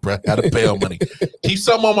money ready, bro. Had a bail money. Keep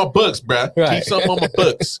something on my books, bro. Right. Keep something on my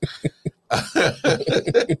books.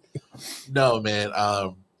 No, man.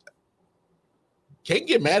 Can't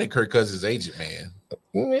get mad at Kirk Cousins' agent, man.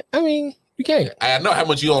 I mean, you can't. I know how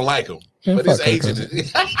much you don't like him, Yeah, but his fuck Kirk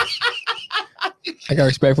agent I got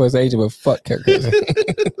respect for his agent, but fuck Kirk Cousins.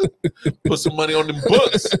 put some money on them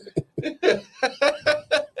books.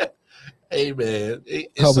 Hey, man.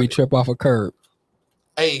 Hope he trip off a curb.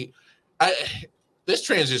 Hey, let's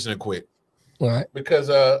transition it quick. All right. Because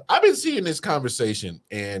I've been seeing this conversation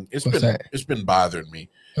and it's been bothering me.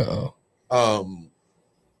 Uh-oh.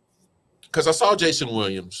 Because I saw Jason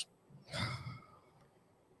Williams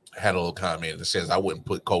had a little comment that says I wouldn't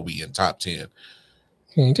put Kobe in top 10.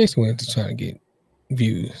 Man, Jason Williams is trying to get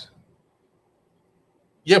views.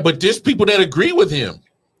 Yeah, but there's people that agree with him.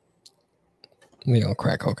 We on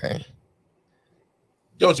crack cocaine.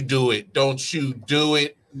 Don't you do it. Don't you do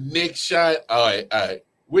it. Nick Shine. All right.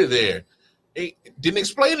 We're there. He didn't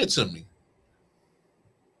explain it to me.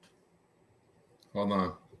 Hold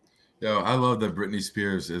on. Yo, I love that Britney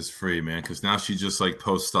Spears is free, man, because now she just like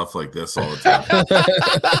posts stuff like this all the time.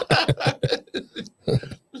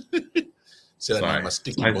 Said I need my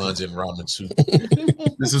sticky buns and ramen soup.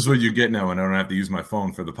 This is what you get now when I don't have to use my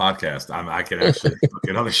phone for the podcast. I can actually look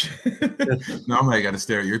at other shit. Normally, I got to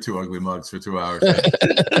stare at your two ugly mugs for 2 hours.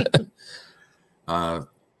 That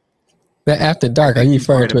after dark, are you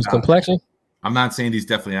referring to his complexion? I'm not saying he's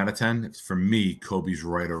definitely out of 10. For me, Kobe's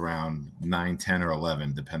right around 9, 10, or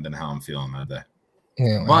 11, depending on how I'm feeling that day.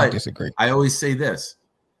 Yeah, but I disagree. I always say this.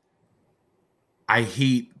 I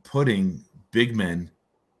hate putting big men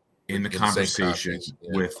in the conversation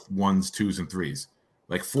with 1s, 2s, and 3s.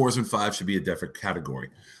 Like 4s and 5s should be a different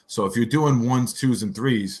category. So if you're doing 1s, 2s, and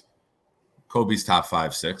 3s, Kobe's top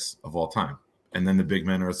 5, 6 of all time. And then the big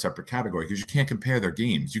men are a separate category because you can't compare their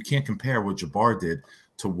games. You can't compare what Jabbar did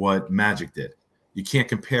to what Magic did. You can't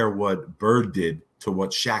compare what Bird did to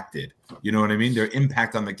what Shaq did. You know what I mean? Their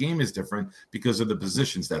impact on the game is different because of the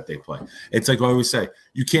positions that they play. It's like I always say,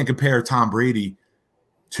 you can't compare Tom Brady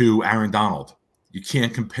to Aaron Donald. You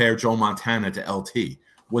can't compare Joe Montana to LT.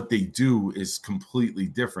 What they do is completely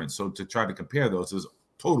different. So to try to compare those is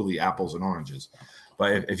totally apples and oranges.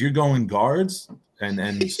 But if you're going guards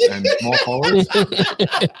and small forwards,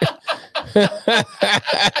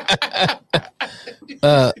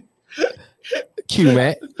 Q,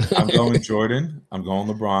 Matt. I'm going Jordan. I'm going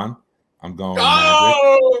LeBron. I'm going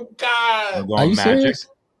Magic. God. I'm going Magic. Serious?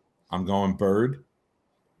 I'm going Bird.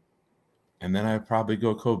 And then I'd probably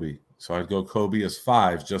go Kobe. So I'd go Kobe as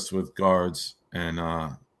 5 just with guards and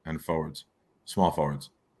forwards, small forwards.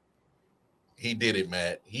 He did it,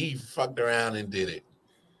 Matt. He fucked around and did it.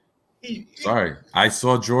 Sorry, I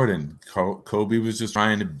saw Jordan. Kobe was just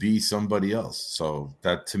trying to be somebody else. So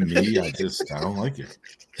that to me, I don't like it.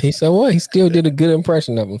 He said, "Well, he still did a good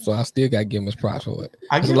impression of him, so I still got to give him his props for it."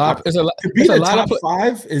 It's a lot. To be the top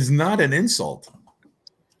 5 is not an insult.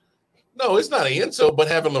 No, it's not an insult, but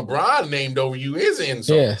having LeBron named over you is an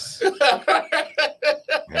insult. Yes.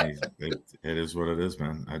 Hey, it is what it is,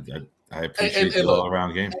 man. I appreciate the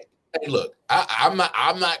all-around game. Hey, look, I'm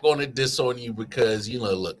not going to diss on you because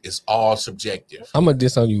look, it's all subjective. I'm gonna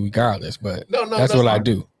diss on you regardless, but that's what I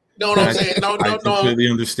do. No, I'm saying no. I completely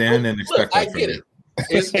understand and expect that. I get it.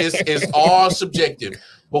 It's all subjective.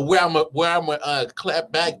 But where I'm gonna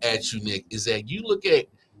clap back at you, Nick, is that you look at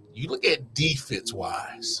defense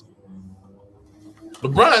wise.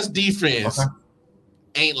 LeBron's defense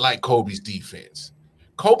ain't like Kobe's defense.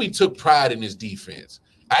 Kobe took pride in his defense.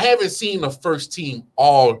 I haven't seen a first team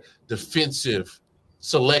all defensive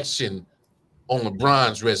selection on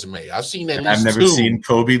LeBron's resume. I've seen that. I've never seen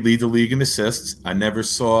Kobe lead the league in assists. I never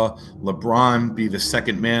saw LeBron be the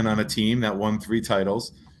second man on a team that won 3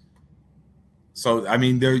 titles. So, I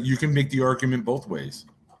mean, you can make the argument both ways.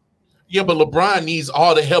 Yeah, but LeBron needs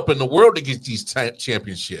all the help in the world to get these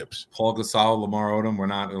championships. Paul Gasol, Lamar Odom were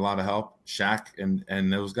not a lot of help. Shaq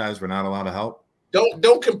and those guys were not a lot of help.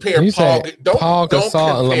 Don't compare Paul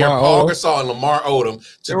Gasol and Lamar Odom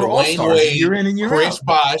to Dwayne Wade, Chris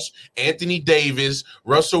Bosh, Anthony Davis,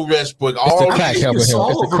 Russell Westbrook. All the crack helping him. It's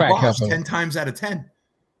the crack helping 10 times out of 10.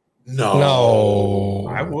 No,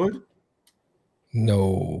 I would.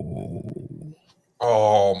 No.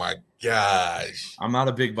 Oh my gosh! I'm not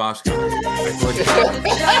a big Bosh guy.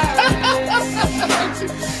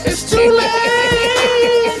 It's too late.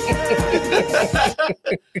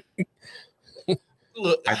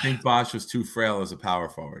 Look, I think Bosh was too frail as a power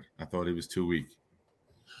forward. I thought he was too weak.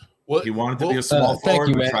 He wanted to be a small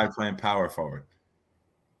forward, but tried playing power forward.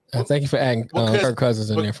 Thank you for adding Kirk Cousins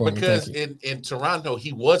in there for me. Because in Toronto,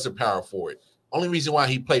 he was a power forward. Only reason why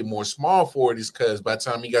he played more small forward is because by the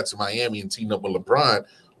time he got to Miami and teamed up with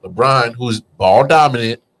LeBron, who's ball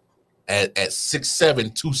dominant at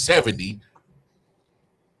 6'7", 270,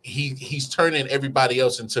 he's turning everybody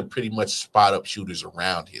else into pretty much spot up shooters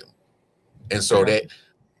around him. And so that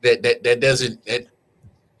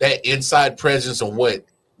inside presence on what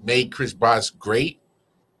made Chris Bosh great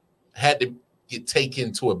had to get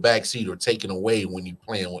taken to a backseat or taken away when you're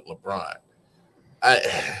playing with LeBron.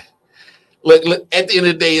 Look, at the end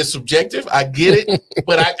of the day, it's subjective. I get it,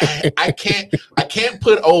 but I can't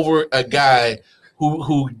put over a guy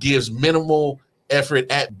who gives minimal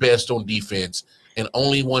effort at best on defense and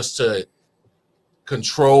only wants to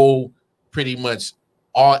control pretty much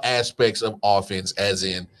all aspects of offense, as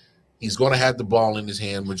in he's going to have the ball in his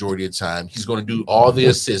hand majority of the time. He's going to do all the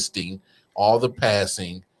assisting, all the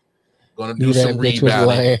passing, going to do some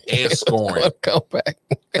rebounding and scoring. Come back.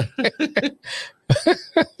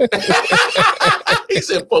 He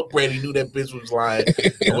said, fuck Brady, knew that bitch was lying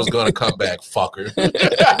and was going to come back, fucker.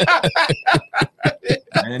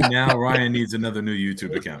 And now Ryan needs another new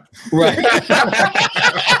YouTube account. Right.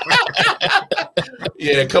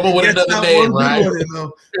 Yeah, come up with another name, right?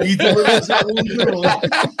 He's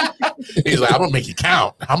like, I'm gonna make it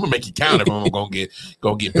count. I'm gonna make it count if I'm gonna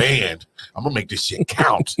get banned. I'm gonna make this shit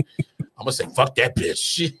count. I'm gonna say, fuck that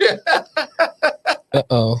bitch.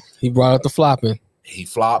 He brought up the flopping. He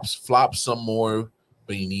flops some more,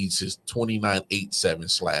 but he needs his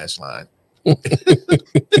 29.87 / line.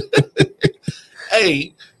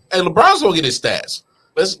 Hey, LeBron's gonna get his stats.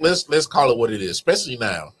 Let's call it what it is, especially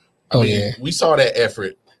now. I mean, we saw that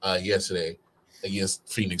effort yesterday against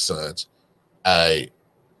Phoenix Suns.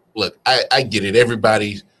 Look, I get it.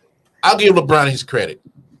 Everybody, I'll give LeBron his credit.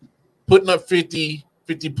 Putting up 50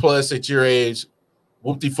 plus at your age,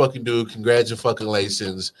 whoop-de-fucking-do,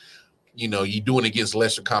 congratulations. You know, you're doing it against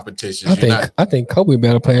lesser competition. I think Kobe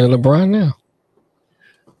better play than LeBron now.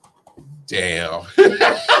 Damn.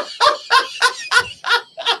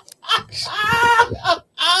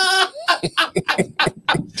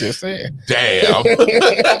 Just saying. Damn.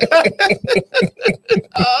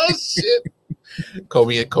 Oh shit.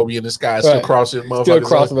 Kobe in the sky still crossing motherfuckers. Still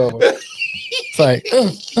crossing over. It's like,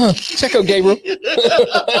 check out Gabriel.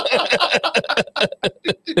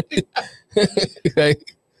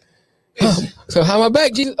 Like, so how am I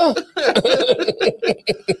back, Jesus?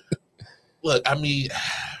 Look, I mean,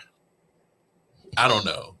 I don't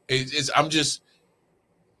know. I'm just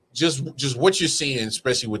what you're seeing,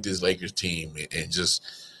 especially with this Lakers team, and just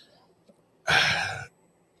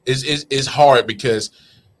is hard because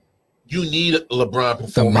you need LeBron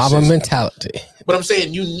performances. The Mamba mentality. But I'm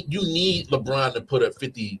saying you need LeBron to put up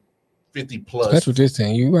 50 plus. That's what you're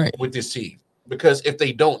saying. You're right. With this team. because if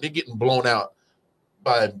they don't, they're getting blown out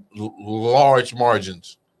by large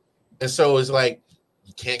margins. And so it's like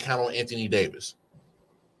you can't count on Anthony Davis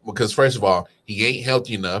because first of all, he ain't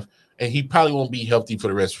healthy enough, and he probably won't be healthy for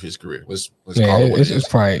the rest of his career. Let's call it what it is.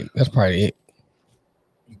 That's probably it.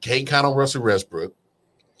 You can't count on Russell Westbrook.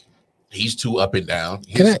 He's too up and down.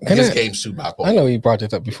 His game's too bipolar. I know you brought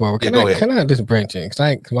this up before. Can I just branch in?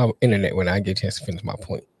 Because my internet when I get a chance to finish my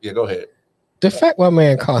point. Yeah, go ahead. The fact my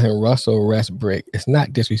man called him Russell Westbrook is not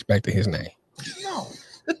disrespecting his name. No.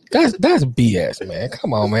 That's BS, man.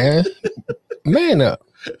 Come on, man. Man up.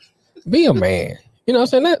 Be a man. You know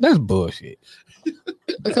what I'm saying? That's bullshit.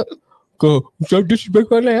 Go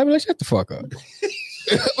disrespect my name. I'm like, shut the fuck up.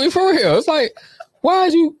 I mean, for real. It's like, why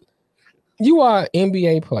is you are an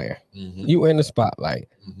NBA player. Mm-hmm. You in the spotlight.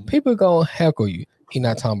 Mm-hmm. People gonna heckle you. He's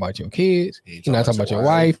not talking about your kids. He's not talking about your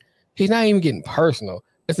wife. He's not even getting personal.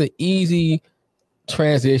 It's an easy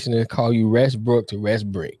transition to call you Westbrook to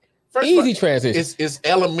Westbrook. Easy transition. It's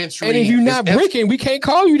elementary. And if you're not breaking, we can't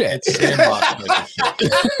call you that. It's sandbox type of shit.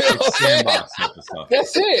 It's sandbox type of stuff.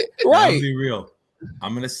 That's it. Right. I'll be real.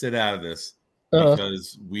 I'm gonna sit out of this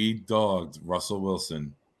because we dogged Russell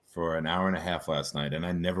Wilson for an hour and a half last night, and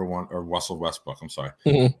I never want or Russell Westbrook. I'm sorry,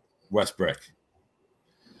 Westbrook.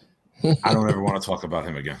 I don't ever want to talk about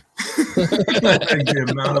him again. The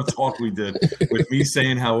amount of talk we did with me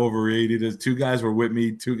saying how overrated it is. 2 guys were with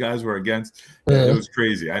me, 2 guys were against. It was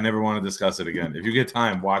crazy. I never want to discuss it again. If you get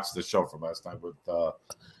time, watch the show from last night with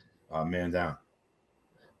Man Down.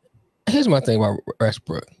 Here's my thing about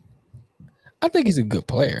Westbrook. I think he's a good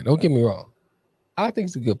player. Don't get me wrong. I think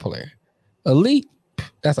he's a good player. Elite,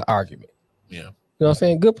 that's an argument. Yeah. You know what I'm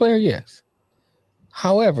saying? Good player, yes.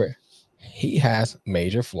 However, he has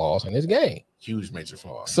major flaws in his game. Huge major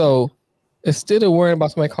flaws. So instead of worrying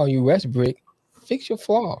about somebody calling you Westbrook, fix your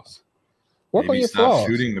flaws. Work on your flaws.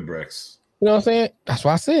 Shooting the bricks. You know what I'm saying? That's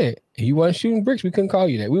why I said if you wasn't shooting bricks, we couldn't call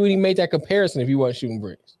you that. We wouldn't even make that comparison if you wasn't shooting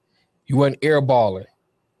bricks. You wasn't airballing.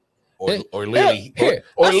 Or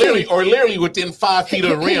literally within 5 feet of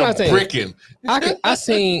the rim, bricking. I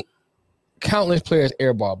seen countless players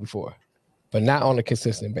airball before, but not on a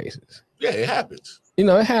consistent basis. Yeah, it happens. You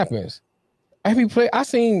know, it happens. Every play I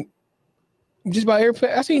seen, just about every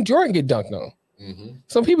play, I seen Jordan get dunked on. Mm-hmm.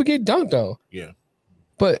 Some people get dunked on. Yeah,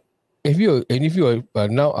 but if you're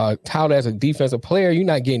touted as a defensive player, you're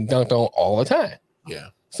not getting dunked on all the time. Yeah.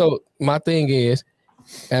 So my thing is,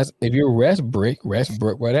 as if you're Westbrook,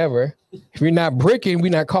 whatever, if you're not bricking,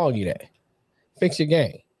 we're not calling you that. Fix your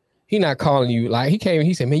game. He not calling you like he came.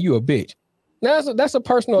 He said, "Man, you a bitch." Now that's a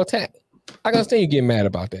personal attack. I can understand you getting mad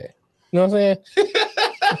about that. You know what I'm saying?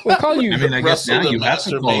 We'll call you. I mean, I guess now you have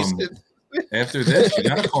to call him. After this, you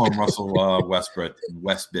got to call him Russell Westbrook,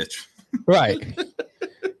 West bitch. Right.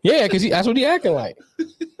 Yeah, because that's what he acting like.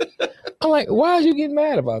 I'm like, why are you getting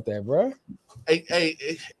mad about that, bro? Hey,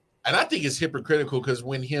 and I think it's hypocritical because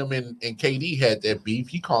when him and KD had that beef,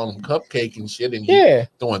 he called him cupcake and shit, and he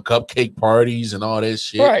throwing cupcake parties and all that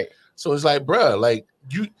shit. Right. So it's like, bro, like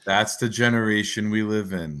you. That's the generation we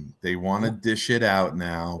live in. They want to dish it out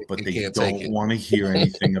now, but they don't want to hear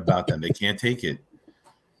anything about them. They can't take it.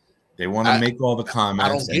 They want to make all the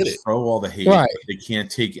comments and throw all the hate, but they can't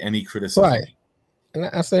take any criticism. Right. And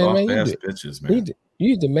I say, man, bitches, man. You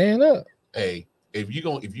need to man up. Hey, if you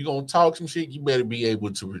gonna talk some shit, you better be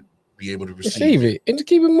able to receive it and to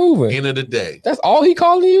keep it moving. End of the day, that's all he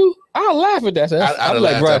calling you. I'll laugh at that. I'm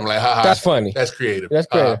like, bro, that's funny. That's creative. That's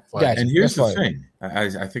creative. And here's the thing.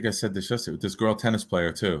 I think I said this yesterday with this girl tennis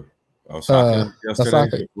player too. Osaka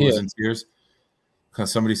yesterday was in tears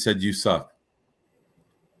because somebody said you suck.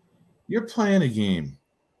 You're playing a game.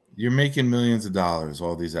 You're making millions of dollars.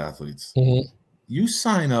 All these athletes. Mm-hmm. You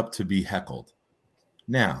sign up to be heckled.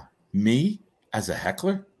 Now, me as a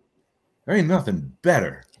heckler, there ain't nothing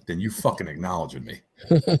better than you fucking acknowledging me.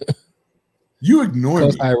 You ignore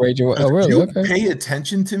me. You pay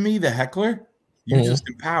attention to me, the heckler. You just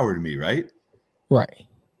empowered me, right? Right.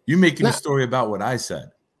 You making a story about what I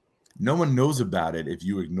said. No one knows about it if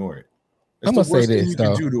you ignore it. I'm gonna say this, you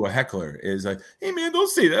can do to a heckler is like, hey man, don't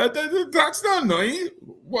say that. That's not annoying.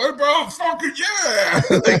 What about fucking yeah?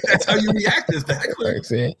 Like, that's how you react as the heckler.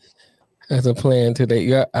 As a plan today,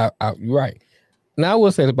 you're right. Now I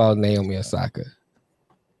will say about Naomi Osaka.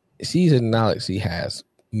 She's acknowledged she has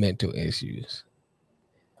mental issues.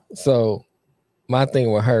 So my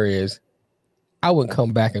thing with her is I wouldn't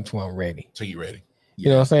come back until I'm ready. So you ready. You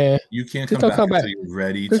know what I'm saying? You can't come back until you're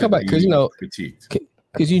ready to be critiqued.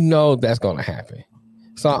 Because you know that's going to happen.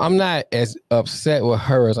 So I'm not as upset with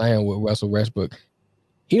her as I am with Russell Westbrook.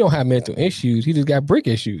 He don't have mental issues. He just got brick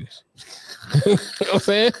issues. You know what I'm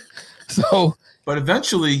saying? So But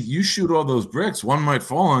eventually, you shoot all those bricks. One might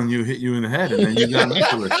fall on you, hit you in the head, and then you got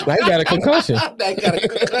mental issues. Now you got a concussion. Now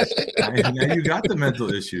you got the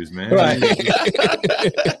mental issues, man. Right.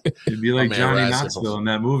 You'd be like Johnny Knoxville in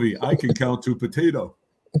that movie. I can count to potato.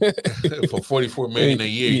 For $44 million a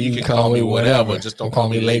year, you can call me whatever. Just don't call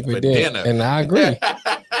me late for dinner. And I agree.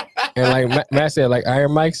 And like Matt said, like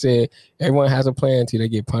Iron Mike said, everyone has a plan until they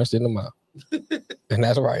get punched in the mouth. And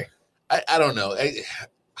that's right. I don't know.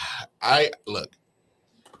 I look.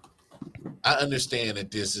 I understand that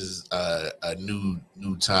this is a new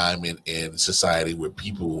time in society where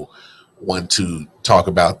people want to talk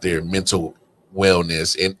about their mental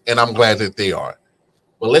wellness, and I'm glad that they are.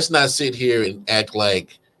 But let's not sit here and act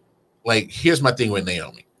like here's my thing with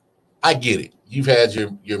Naomi. I get it. You've had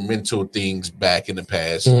your mental things back in the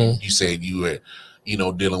past. Mm-hmm. You said you were,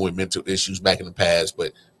 dealing with mental issues back in the past,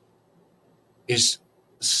 but it's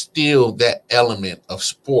still that element of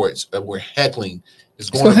sports where heckling is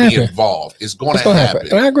going to be involved. It's going to happen.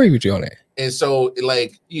 And I agree with you on that. And so,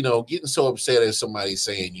 getting so upset at somebody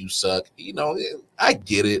saying you suck, I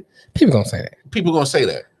get it. People gonna say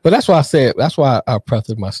that. But that's why I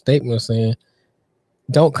prefaced my statement saying,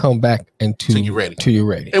 don't come back until you're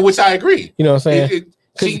ready. And which I agree. You know what I'm saying?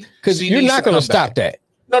 Because you're not going to stop that.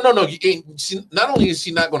 No. Not only is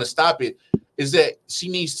she not going to stop it, is that she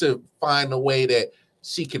needs to find a way that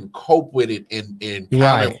she can cope with it and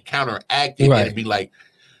counteract it and be like,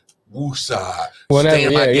 woosah, stay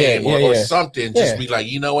in my game or something. Just be like,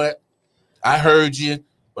 you know what? I heard you,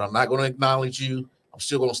 but I'm not going to acknowledge you. I'm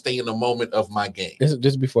still going to stay in the moment of my game. This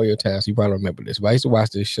is before your time, so you probably remember this. But I used to watch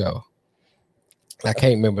this show. I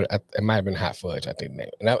can't remember. It might have been Hot Fudge, I think.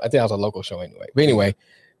 And I think that was a local show anyway. But anyway,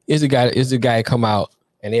 is the guy come out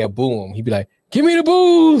and they'll boo him. He'd be like, "Give me the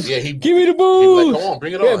booze! Yeah, give me the booze! Like, come on,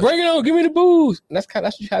 bring it on! Yeah, bring it on! Give me the booze!" And that's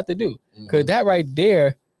what you have to do. Because that right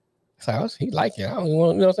there, it's like, he like it. I don't even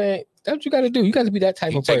want. You know what I'm saying? That's what you got to do. You got to be that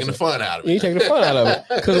type of person. Taking the fun out of it. You taking the fun out of it.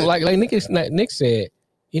 Because like Nick said,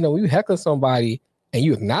 you heckle somebody and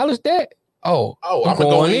you acknowledge that. I'm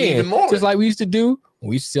going in even more. Just like we used to do.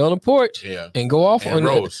 We used to sit on the porch and go off and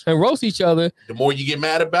roast each other. The more you get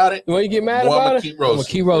mad about it, I'm gonna keep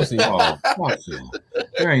roasting.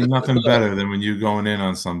 There ain't nothing better than when you're going in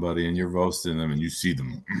on somebody and you're roasting them and you see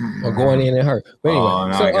them. Or going in and hurt. But anyway,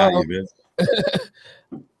 I got you, bitch.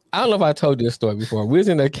 I don't know if I told you this story before. We was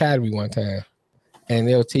in the academy one time and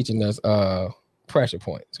they were teaching us pressure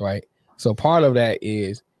points, right? So part of that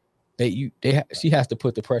is she has to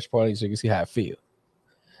put the pressure point on you so you can see how it feels.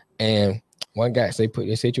 And one guy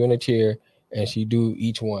they sit you in a chair and she do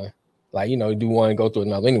each one, do one and go through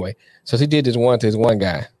another. Anyway, so she did this one to this one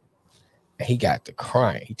guy, and he got to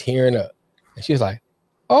crying, he tearing up, and she was like,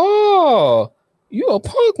 "Oh, you a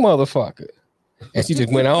punk motherfucker," and she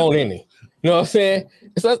just went on in it. You know what I'm saying?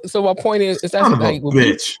 So my point is, that's a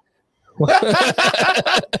bitch.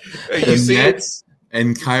 The Nets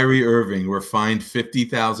and Kyrie Irving were fined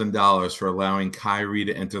 $50,000 for allowing Kyrie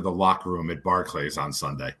to enter the locker room at Barclays on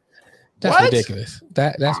Sunday. That's ridiculous.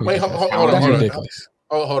 That's ridiculous. Wait, hold on. Ridiculous.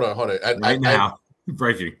 Hold on. Now,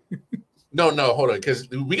 breaking. No, hold on, because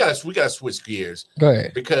we gotta switch gears. Go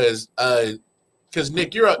ahead. Because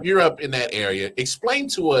Nick, you're up in that area. Explain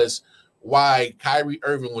to us why Kyrie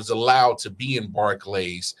Irving was allowed to be in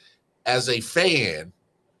Barclays as a fan,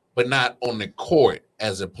 but not on the court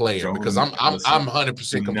as a player. Because I'm 100%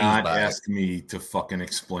 confused. Do not ask me to fucking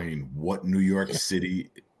explain what New York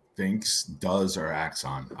City thinks, does, or acts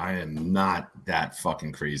on. I am not that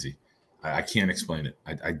fucking crazy. I can't explain it.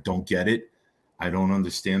 I don't get it. I don't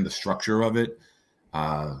understand the structure of it.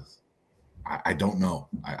 I don't know.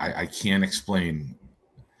 I can't explain.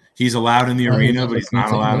 He's allowed in the arena, but he's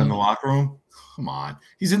not allowed in the locker room. Come on.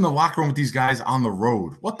 He's in the locker room with these guys on the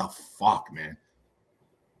road. What the fuck, man?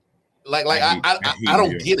 I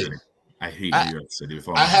don't get it. I hate New York City.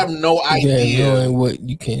 I have no idea knowing what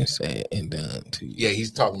you can say and done to you. Yeah,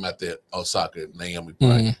 he's talking about the Osaka Naomi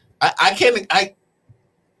part. I can't.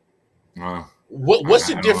 What's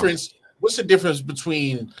the difference? What's the difference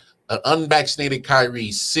between an unvaccinated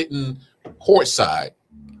Kyrie sitting courtside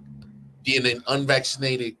and an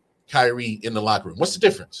unvaccinated Kyrie in the locker room? What's the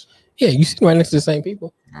difference? Yeah, you sit right next to the same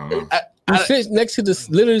people. Sitting next to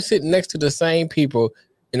the same people,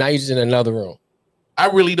 and now you're just in another room. I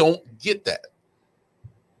really don't get that.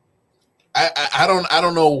 I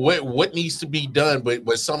don't know what needs to be done,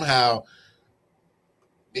 but somehow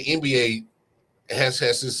the NBA has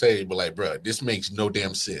to say, but like, bro, this makes no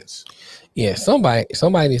damn sense. Yeah, somebody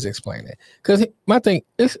needs to explain that. Because my thing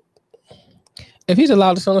is, if he's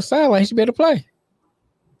allowed to sit on the sideline, he should be able to play.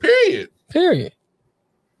 Period.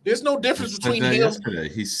 There's no difference between him. Yesterday.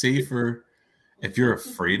 He's safer if you're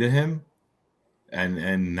afraid of him.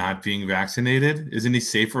 and not being vaccinated? Isn't he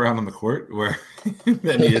safer out on the court where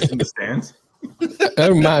than he is in the stands? That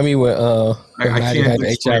remind me when I can't had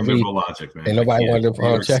explain HIV liberal logic, man. and nobody wanted New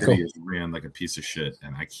York to check City him. is ran like a piece of shit,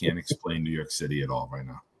 and I can't explain New York City at all right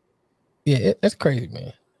now. Yeah, that's crazy,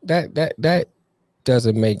 man. That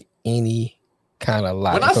doesn't make any kind of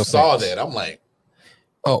logical When I saw sense. that, I'm like,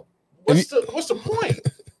 Oh, what's the point?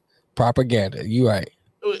 propaganda. You right.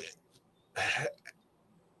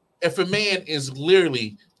 If a man is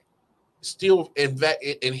literally still and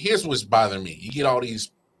here's what's bothering me. You get all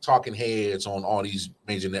these talking heads on all these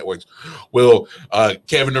major networks. Well,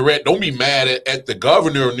 Kevin Durant, don't be mad at the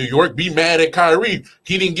governor of New York. Be mad at Kyrie.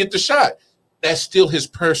 He didn't get the shot. That's still his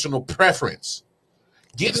personal preference.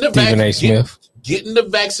 Getting the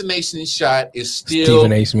vaccination shot is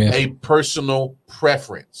still a personal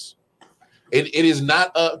preference. It is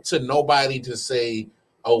not up to nobody to say,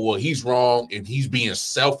 oh, well, he's wrong and he's being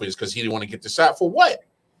selfish because he didn't want to get the shot. For what?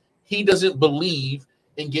 He doesn't believe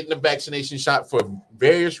in getting the vaccination shot for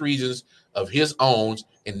various reasons of his own,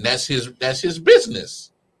 and that's his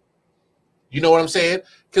business. You know what I'm saying?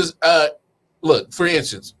 Because look, for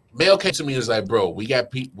instance, Mel came to me and was like, bro, we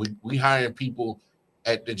got people, we hiring people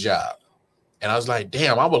at the job. And I was like,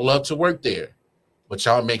 damn, I would love to work there. But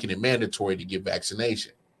y'all making it mandatory to get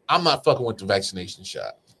vaccination. I'm not fucking with the vaccination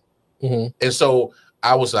shot. Mm-hmm. And so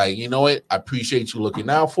I was like, you know what? I appreciate you looking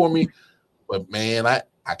out for me. But man, I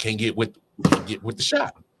can't get with the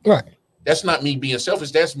shot. Right. That's not me being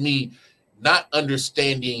selfish. That's me not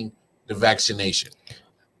understanding the vaccination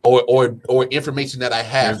or information that I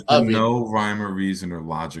have. There's no rhyme or reason or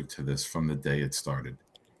logic to this from the day it started.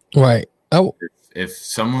 Right. If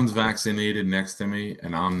someone's vaccinated next to me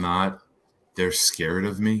and I'm not, they're scared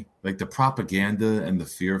of me. Like the propaganda and the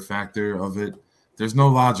fear factor of it, there's no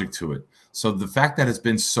logic to it. So the fact that it's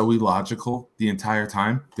been so illogical the entire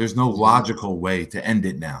time, there's no logical way to end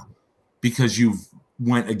it now because you've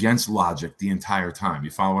went against logic the entire time.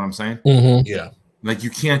 You follow what I'm saying? Mm-hmm. Yeah. Like you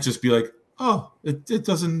can't just be like, oh, it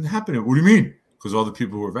doesn't happen. What do you mean? Because all the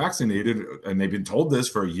people who are vaccinated and they've been told this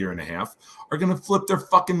for a year and a half are going to flip their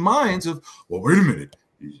fucking minds of, well, wait a minute.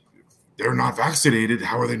 They're not vaccinated.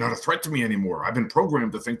 How are they not a threat to me anymore? I've been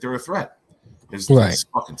programmed to think they're a threat. It's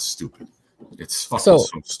fucking stupid. It's fucking so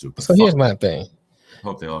stupid. So here's my thing.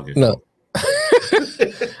 Hope they all get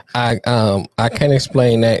I can't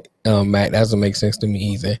explain that, Matt. That doesn't make sense to me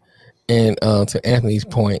either. And to Anthony's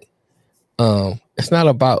point, it's not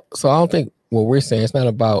about. So I don't think what we're saying. It's not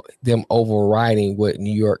about them overriding what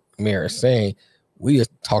New York mayor is saying. We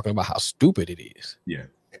just talking about how stupid it is. Yeah,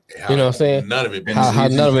 you know what I'm saying. None of it. How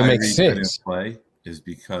none of it makes sense. Play is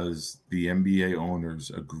because the NBA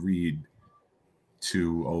owners agreed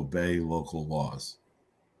to obey local laws.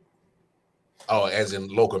 Oh, as in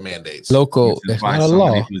local mandates. Local, that's not a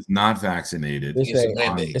law. Who's not vaccinated. It's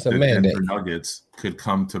a mandate. Denver Nuggets could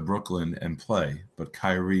come to Brooklyn and play, but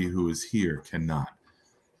Kyrie, who is here, cannot.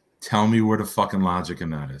 Tell me where the fucking logic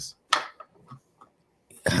in that is.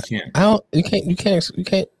 You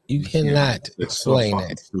can't. You cannot explain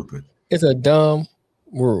that. Stupid. It's a dumb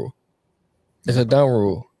rule. It's a dumb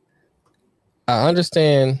rule. I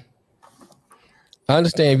understand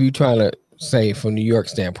if you're trying to say from New York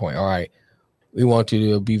standpoint, all right, we want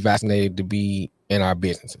you to be vaccinated to be in our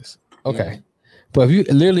businesses. Okay. Mm-hmm. But if you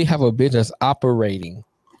literally have a business operating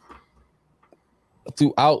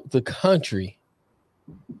throughout the country,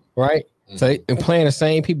 right? Mm-hmm. So and playing the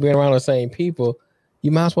same people, being around the same people,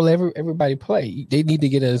 you might as well let everybody play. They need to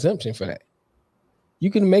get an exemption for that. You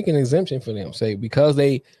can make an exemption for them, say because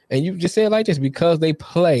they, and you just say it like this, because they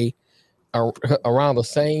play around the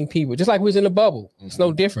same people, just like we was in the bubble. Mm-hmm. It's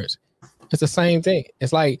no difference. It's the same thing.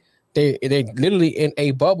 It's like they literally in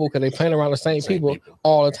a bubble because they playing around the same people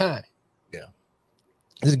all the time. Yeah.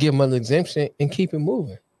 Just give them an exemption and keep it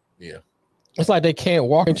moving. Yeah. It's like they can't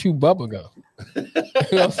walk and chew bubble gum. You know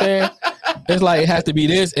what I'm saying? It's like it has to be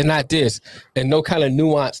this and not this, and no kind of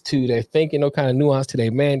nuance to their thinking, no kind of nuance to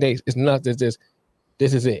their mandates. It's not this.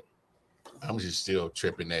 This is it. I'm just still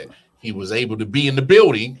tripping that he was able to be in the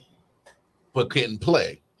building, but couldn't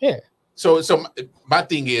play. Yeah. So my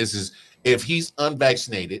thing is if he's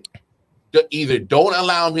unvaccinated, either don't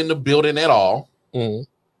allow him in the building at all,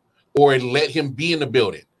 or let him be in the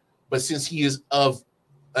building. But since he is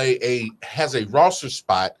has a roster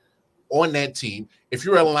spot on that team, if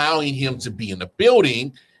you're allowing him to be in the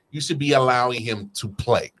building, you should be allowing him to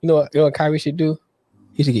play. You know what Kyrie should do?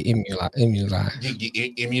 He should get immunized.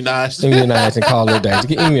 Immunized and call it that.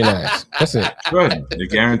 Get immunized. That's it. Good.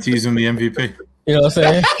 It guarantees him the MVP. You know what I'm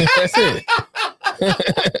saying? That's it.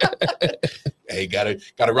 Hey,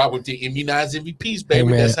 gotta rock with the immunized MVPs, baby. Hey,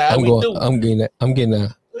 man, that's how we do. I'm getting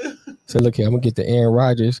So look here, I'm gonna get the Aaron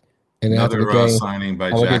Rodgers, and after Another the game, signing by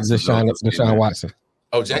I'm gonna get Jacksonville. Deshaun Watson.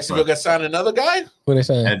 Oh, Jacksonville got signed another guy? What they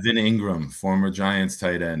saying? Evan Ingram, former Giants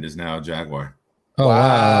tight end, is now a Jaguar. Oh wow!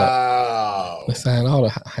 Wow. They signed all the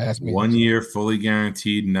Hasby. 1 year, fully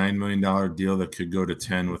guaranteed, $9 million deal that could go to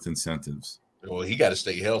 10 with incentives. Well, he got to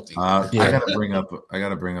stay healthy. I gotta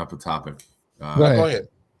bring up a topic. Go ahead.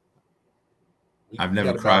 I've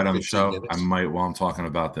never cried on the show. I might while I'm talking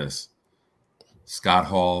about this. Scott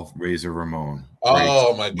Hall, Razor Ramon.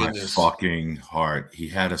 Oh my goodness! My fucking heart. He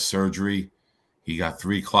had a surgery. He got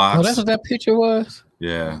 3 clots. Oh, that's what that picture was.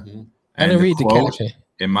 Yeah. Mm-hmm. I didn't read the caption.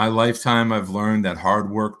 In my lifetime, I've learned that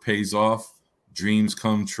hard work pays off. Dreams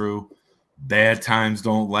come true. Bad times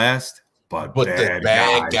don't last, but the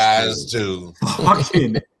bad guys do.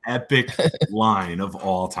 Fucking epic line of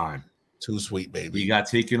all time. Too sweet, baby. He got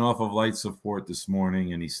taken off of life support this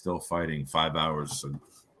morning, and he's still fighting 5 hours.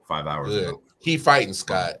 5 hours Good. ago. Keep fighting,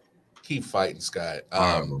 Scott. Keep fighting, Scott.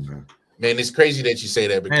 Man, it's crazy that you say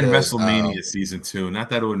that because and WrestleMania season 2.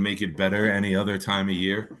 Not that it would make it better any other time of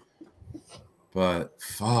year, but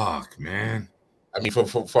fuck, man. I mean,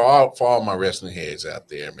 for all my wrestling heads out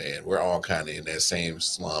there, man, we're all kind of in that same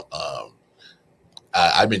slump.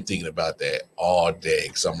 I've been thinking about that all day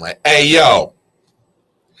because I'm like, hey yo,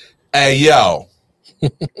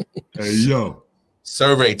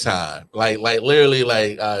 survey time, like literally,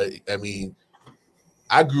 I mean,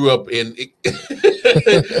 I grew up in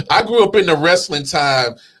the wrestling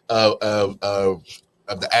time of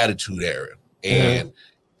the Attitude Era,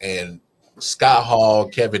 and Scott Hall,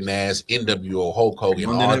 Kevin Nash, NWO, Hulk Hogan,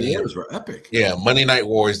 Monday Night Wars were epic. Yeah, Monday Night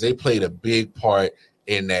Wars, they played a big part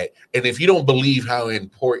in that. And if you don't believe how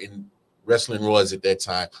important wrestling was at that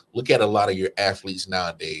time, look at a lot of your athletes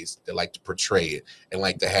nowadays that like to portray it and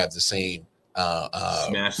like to have the same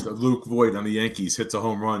smash Luke Voigt on the Yankees, hits a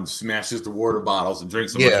home run, smashes the water bottles and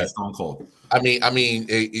drinks them like Stone Cold. I mean,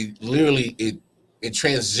 it literally it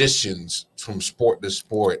transitions from sport to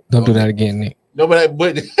sport. Don't do that again, Nick. No, but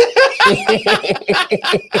They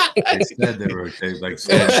said they were like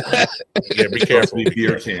yeah, be careful.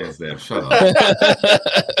 Beer cans there. Shut up.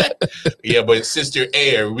 Yeah, but since they're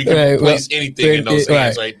air, we can place anything in those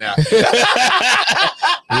hands right now.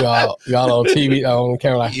 y'all on TV on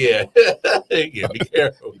camera. Yeah, yeah. Be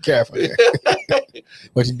careful. Be careful.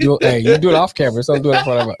 But you do. Hey, you do it off camera. So don't do it in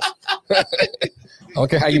front of us. I don't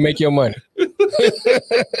care how you make your money.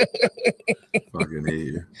 Fucking hate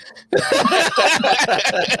you.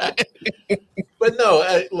 But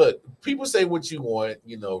no, look, people say what you want.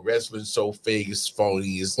 You know, wrestling's so fake, it's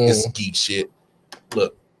phony, it's geek shit.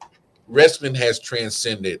 Look, wrestling has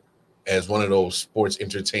transcended as one of those sports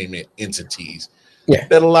entertainment entities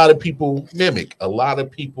that a lot of people mimic. A lot of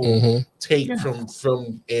people take from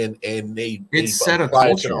and they set a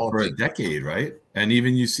culture for a decade, right? And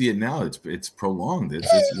even you see it now, it's prolonged. It's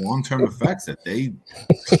long-term effects that they.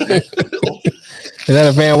 Is that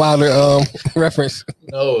a Van Wilder reference?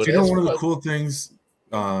 No. Do you know one of the cool things?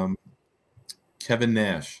 Kevin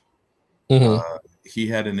Nash. He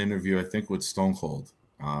had an interview, I think, with Stone Cold,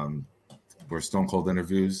 where Stone Cold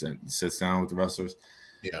interviews and sits down with the wrestlers.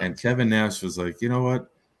 Yeah. And Kevin Nash was like, you know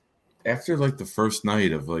what? After like the first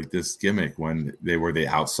night of like this gimmick when they were the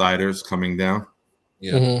outsiders coming down,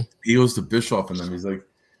 he goes to Bischoff and them. He's like,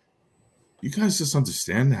 you guys just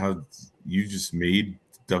understand how you just made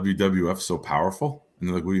WWF so powerful? And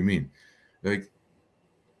they're like, what do you mean? Like,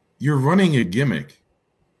 you're running a gimmick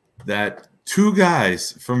that 2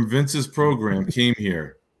 guys from Vince's program came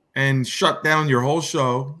here and shut down your whole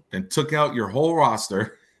show and took out your whole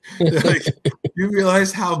roster. Like, you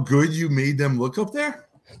realize how good you made them look up there?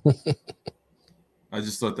 I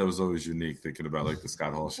just thought that was always unique, thinking about like the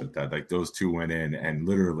Scott Hall shit, that like those 2 went in and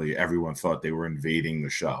literally everyone thought they were invading the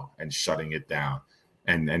show and shutting it down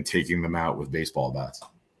and taking them out with baseball bats.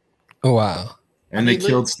 Oh wow. And they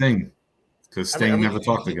killed Sting because Sting never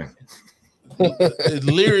talked again.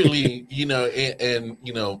 Literally, you know, and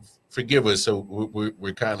you know, forgive us. So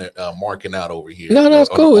we're kind of marking out over here. No, that's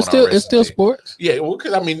cool. It's still sports. Yeah, well,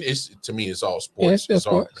 because I mean, to me, it's all sports. Yeah, it's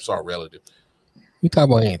all relative. We talk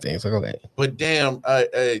about anything, so go ahead. But damn,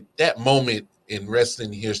 that moment in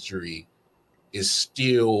wrestling history is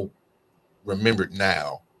still remembered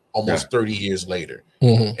now, almost 30 years later.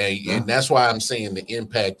 And that's why I'm saying the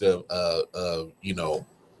impact of you know,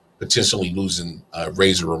 potentially losing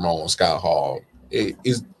Razor Ramon, Scott Hall, it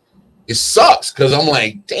sucks because I'm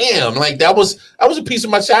like, damn, like that was a piece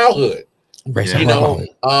of my childhood. You know,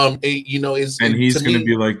 you know, and he's going to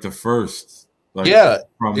be like the first, like,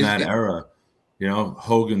 from that era. You know,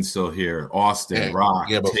 Hogan's still here, Austin, Rock,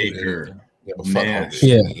 Taker, Yeah, but fuck Man. Hogan.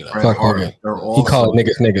 Yeah, You know, Bret fuck Hart, Hogan. they're He all called so-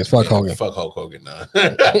 niggas. Fuck Hogan. Fuck Hulk Hogan. Nah.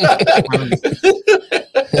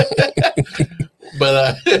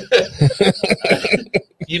 But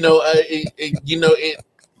you know,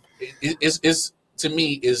 it's to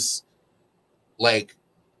me is like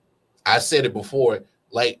I said it before.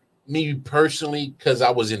 Like me personally, because I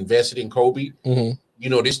was invested in Kobe. Mhm. You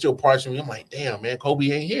know, there's still parts of me. I'm like, damn, man,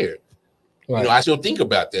 Kobe ain't here. Right. You know, I still think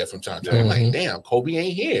about that from time to time. I'm like, damn, Kobe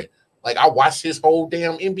ain't here. Like I watched his whole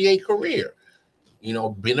damn NBA career. You know,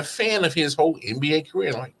 been a fan of his whole NBA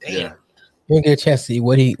career. I'm like, damn. Yeah. You don't get a chance to see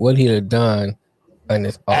what he'd have done in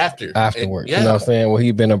this afterwards. Yeah. You know what I'm saying? Where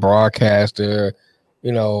he'd been a broadcaster,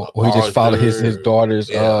 you know, where he just followed his daughter's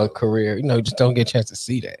career. You know, you just don't get a chance to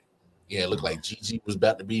see that. Yeah, it looked like Gigi was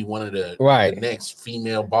about to be one of the next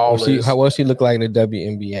female Well, ballers. how she look like in the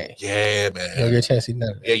WNBA? Yeah, man. You don't get a chance to see none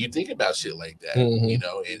of that. Yeah, you think about shit like that. Mhm. You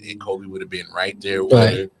know, and Kobe would have been right there with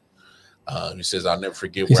her. He says, "I'll never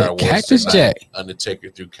forget where I was." Cactus Jack.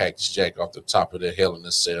 Undertaker threw Cactus Jack off the top of the Hell in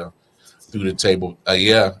a Cell through the table.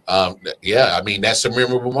 Yeah. I mean, that's a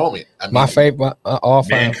memorable moment. I mean, My favorite,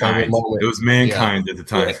 all-time favorite moment. It was Mankind at the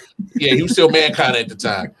time. Yeah, he was still Mankind at the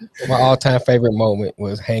time. My all-time favorite moment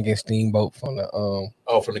was hanging Steamboat from the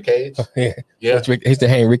from the cage. Yeah. Yeah. He used to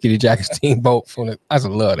hang Ricky the Jack Steamboat from the. I just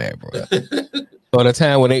love that, bro. So the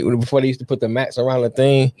time before they used to put the mats around the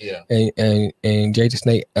thing, and Jay the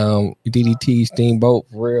Snake, DDT Steamboat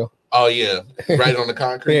for real. Oh yeah, right on the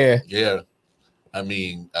concrete. Yeah. I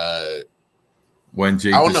mean, when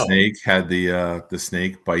Jake the Snake had the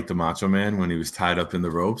snake bite the Macho Man when he was tied up in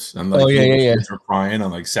the ropes, and like kids were crying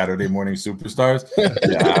on like Saturday Morning Superstars.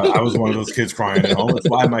 I was one of those kids crying at home. That's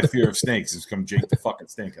why my fear of snakes has come Jake the fucking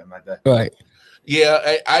Snake. I'm like that. Right.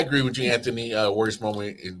 Yeah, I agree with you, Anthony. Worst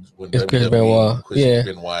moment is when Chris Benoit. Chris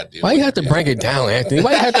Benoit did. Why you have to bring it down, Anthony?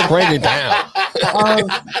 Why you have to bring it down?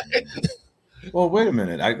 Well, wait a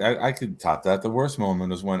minute. I could top that. The worst moment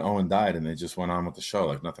was when Owen died and they just went on with the show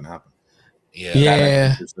like nothing happened.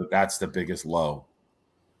 Yeah. That's the biggest low.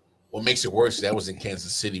 What makes it worse? That was in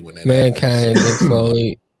Kansas City when that Mankind and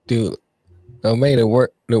Foley, dude. The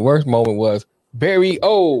worst moment was Barry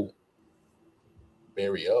O.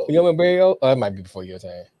 Barry O. You remember Barry O? Oh, it might be before your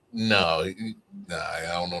time. No, I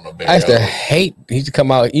don't know no Barry I used to O. hate. He used to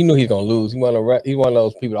come out. You knew he's gonna lose. He one of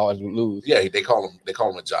those people that always lose. Yeah, they call him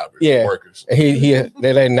a jobber. Yeah, workers. They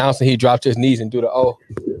let announce that he dropped his knees and do the O.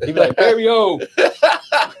 He'd be like Barry O.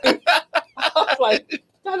 I was like,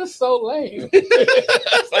 that is so lame.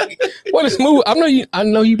 What a smooth. I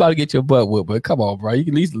know you about to get your butt whooped, but come on, bro. You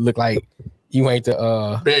can at least look like you ain't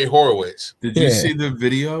the Barry Horowitz. Did you see the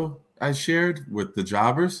video I shared with the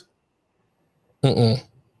jobbers? Mm-mm.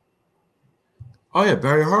 Oh yeah,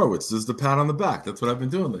 Barry Horowitz. This is the pat on the back. That's what I've been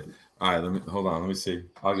doing lately. All right, hold on. Let me see.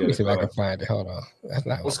 I'll get Let me see if I can find it. Hold on. That's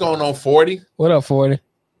not what's going on, 40? What up, 40?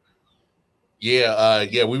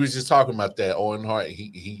 Yeah, we was just talking about that. Owen Hart,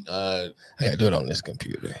 he I gotta do it on this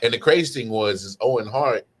computer. And the crazy thing was Owen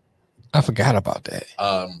Hart. I forgot about that.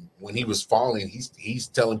 When he was falling, he's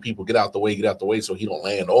telling people get out the way, so he don't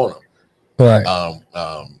land on them. Right.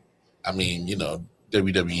 I mean, you know,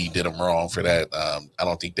 WWE did him wrong for that. I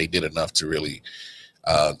don't think they did enough to really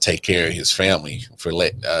take care of his family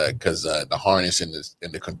because the harness and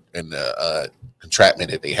the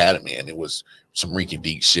entrapment that they had him in, it was some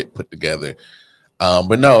rinky-dink shit put together.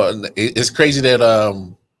 But no, it's crazy that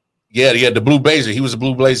the Blue Blazer. He was a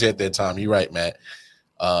Blue Blazer at that time. You're right, Matt.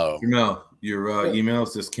 Jamel, your email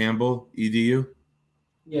is this Campbell edu.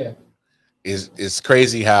 Yeah. It's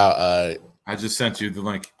crazy how I just sent you the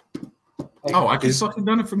link. Oh, I could fucking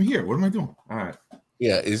done it from here. What am I doing? All right.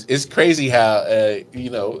 Yeah, it's crazy how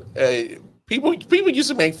people used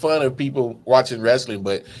to make fun of people watching wrestling,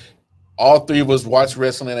 but all three of us watch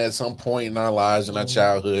wrestling at some point in our lives, in our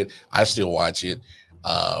childhood. I still watch it.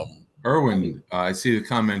 Erwin, I see the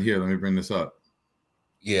comment here. Let me bring this up.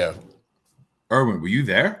 Yeah. Erwin, were you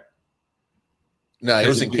there? No, it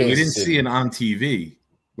was in Kansas We didn't City. see it on TV.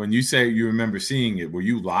 When you say you remember seeing it, were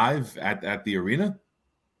you live at the arena?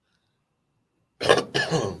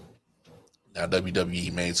 Now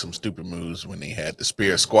WWE made some stupid moves when they had the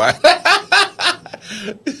Spirit Squad,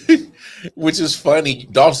 which is funny.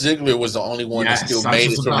 Dolph Ziggler was the only one that still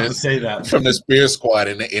made it from the Spirit Squad,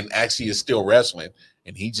 and actually is still wrestling.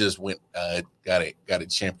 And he just went got a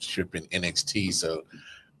championship in NXT. So,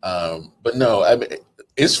 but no, I mean,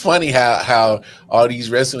 it's funny how all these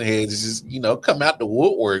wrestling heads just come out the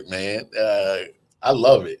woodwork, man. I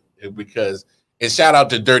love it because. And shout out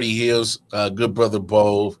to Dirty Hills, Good Brother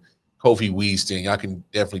Bove, Kofi Weaston. Y'all can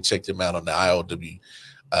definitely check them out on the IOW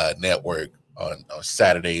network on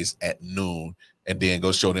Saturdays at noon. and then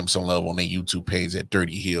go show them some love on their YouTube page at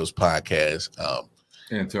Dirty Heels Podcast.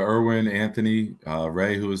 And to Erwin, Anthony,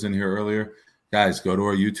 Ray, who was in here earlier, guys, go to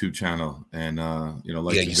our YouTube channel and like you the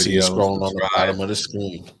video. See it scrolling on the bottom of the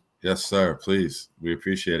screen. Yes, sir. Please, we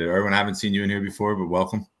appreciate it. Erwin, I haven't seen you in here before, but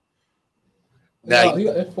welcome. Now,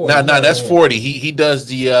 that's 40. He does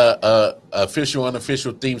the official,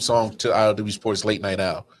 unofficial theme song to ILW Sports Late Night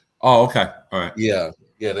Out. Oh, okay. All right. Yeah.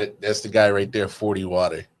 That's the guy right there, 40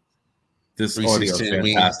 Water. This audio is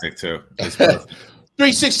fantastic, too. It's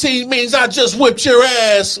 316 means I just whipped your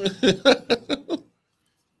ass.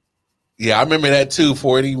 Yeah, I remember that too,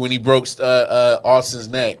 40, when he broke Austin's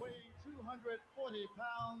neck. 240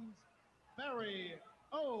 pounds, Barry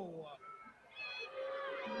O.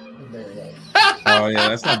 Oh, yeah,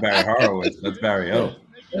 that's not Barry Horowitz. That's Barry O.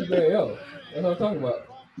 That's Barry O. That's what I'm talking about.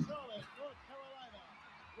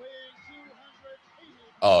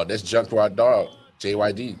 Oh, that's Junkyard Dog,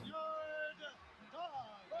 JYD.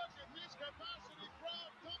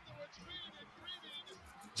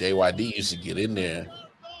 JYD used to get in there.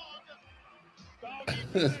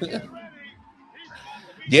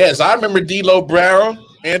 Yes, I remember D'Lo Brown.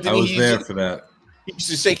 Anthony, I was there for that. He used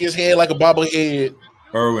to shake his head like a bobblehead.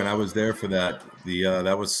 Erwin, I was there for that.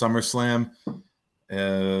 That was SummerSlam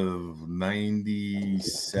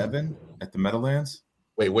 97 at the Meadowlands.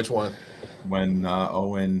 Wait, which one? When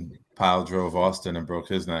Owen pile drove Austin and broke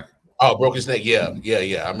his neck. Oh, broke his neck. Yeah. I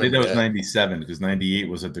think that was 97 because 98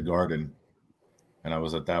 was at the Garden, and I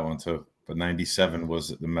was at that one too. But 97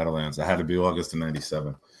 was at the Meadowlands. I had to be August of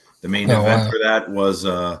 97. The main event for that was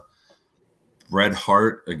Bret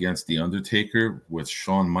Hart against The Undertaker with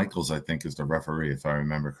Shawn Michaels, I think, is the referee, if I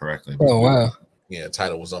remember correctly. Oh, wow. Yeah,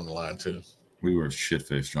 title was on the line too. We were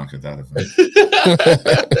shit-faced drunk at that event.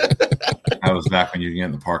 I was back when you could get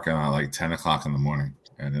in the parking lot like 10 o'clock in the morning.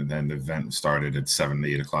 And then the event started at 7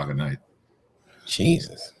 to 8 o'clock at night.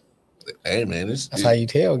 Jesus. Hey, man. That's how you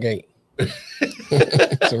tailgate.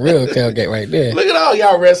 It's a real tailgate right there. Look at all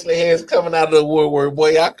y'all wrestling heads coming out of the woodwork.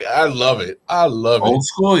 Boy, I love it. I love it. Old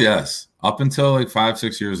school, yes. Up until like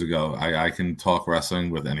 5-6 years ago, I can talk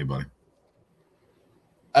wrestling with anybody.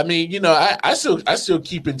 I mean, I still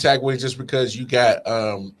keep in tag with it just because you got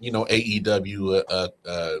AEW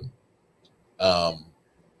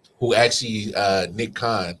who actually Nick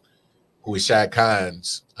Khan, who is Shad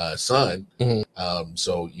Khan's son. Mm-hmm.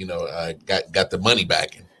 So got the money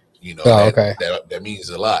backing. That means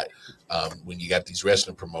a lot when you got these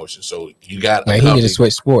wrestling promotions. So you got he need to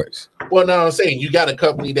switch sports. Well, no, I'm saying you got a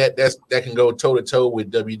company that can go toe to toe with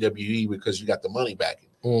WWE because you got the money backing.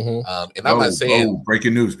 Mm-hmm. And I'm not saying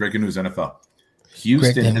breaking news, NFL.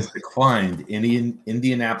 Houston has declined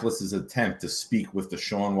Indianapolis's attempt to speak with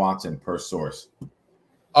Deshaun Watson per source.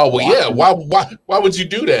 Oh well, yeah. Why would you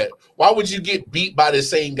do that? Why would you get beat by the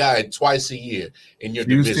same guy twice a year in your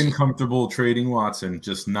Houston division? Comfortable trading Watson,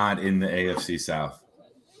 just not in the AFC South.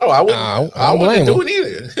 Oh, I wouldn't do it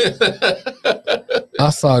either. I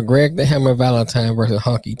saw Greg the Hammer Valentine versus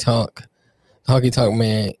Honky Tonk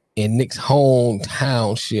Man in Nick's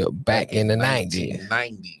hometownship back in the 90s.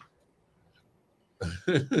 90.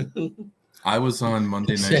 I was on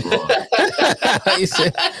Monday Night Raw.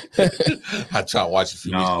 I try to watch a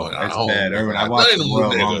few. No, that's bad, Erwin. I watched the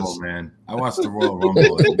Royal Rumble, man. I watched the Royal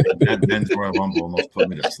Rumble. That men's Royal Rumble almost put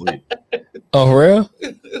me to sleep. Oh, for real?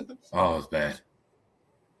 Oh, it was bad.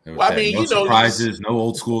 It was well, bad. I mean, no surprises, no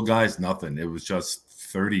old school guys, nothing. It was just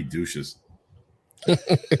 30 douches.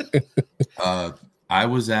 I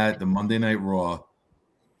was at the Monday Night Raw,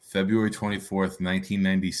 February 24th,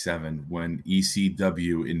 1997, when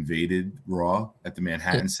ECW invaded Raw at the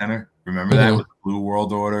Manhattan Center. Remember that with the Blue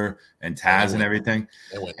World Order and Taz and everything?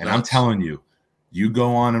 And I'm telling you, you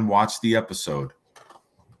go on and watch the episode.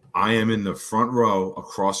 I am in the front row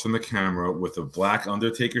across from the camera with a black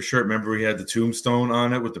Undertaker shirt. Remember he had the tombstone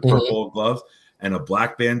on it with the purple gloves and a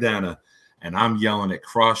black bandana. And I'm yelling at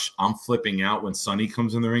Crush. I'm flipping out when Sonny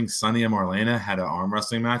comes in the ring. Sonny and Marlena had an arm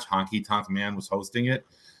wrestling match. Honky Tonk Man was hosting it.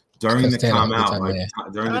 During the timeout,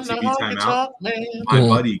 during the TV timeout, my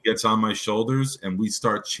buddy gets on my shoulders and we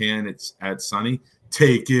start chanting at Sonny,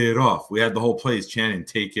 "Take it off." We had the whole place chanting,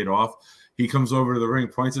 "Take it off." He comes over to the ring,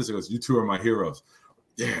 points us, and goes, "You two are my heroes."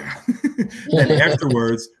 Yeah. And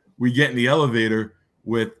afterwards, we get in the elevator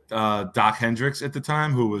with Doc Hendricks at the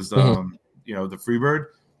time, who was the Freebird.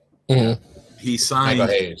 Mm-hmm. He signed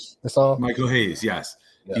Michael Hayes. Michael Hayes, yes.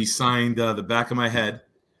 Yeah. He signed the back of my head,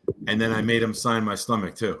 and then I made him sign my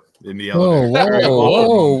stomach too in the elevator.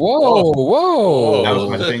 Whoa! That was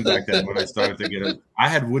my thing back then when I started to get it. I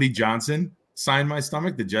had Woody Johnson sign my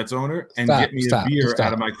stomach, the Jets owner, and get me a beer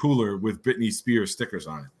out of my cooler with Britney Spears stickers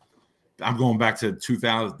on it. I'm going back to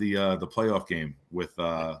 2000, the playoff game with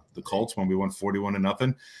the Colts when we won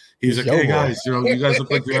 41-0. He's like, hey guys, you guys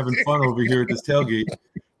look like you're having fun over here at this tailgate.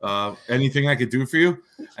 Anything I could do for you?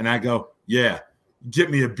 And I go, yeah,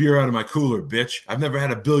 get me a beer out of my cooler, bitch. I've never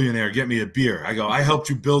had a billionaire get me a beer. I go, I helped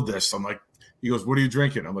you build this. I'm like, he goes, what are you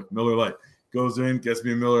drinking? I'm like, Miller Lite. Goes in, gets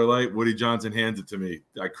me a Miller Lite. Woody Johnson hands it to me.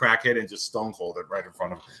 I crack it and just stone cold it right in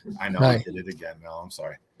front of him. I know I did it again, Mel. I'm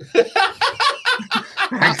sorry.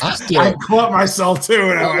 I caught myself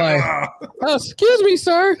too, and I'm like, oh, excuse me,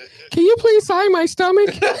 sir. Can you please sign my stomach?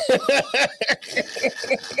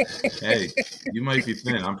 Hey, you might be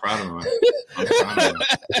thin. I'm proud of him. I'm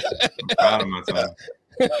proud of myself.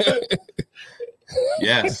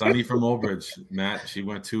 Yeah, Sunny from Old Bridge, Matt. She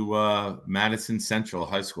went to Madison Central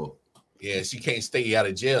High School. Yeah, she can't stay out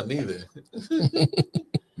of jail neither.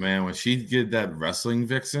 Man, when she did that wrestling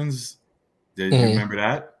Vixens, did you remember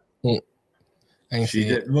that? She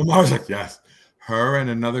did. Lamar's like, yes. Her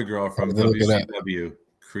and another girl from WCW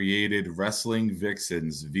created Wrestling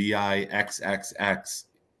Vixens, VIXXX,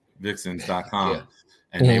 Vixens.com. Yeah.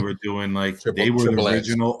 And they were doing they were the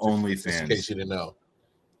original OnlyFans. In case you didn't know.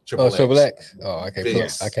 Triple X. Oh, I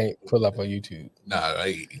can't pull up on YouTube.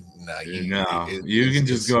 You can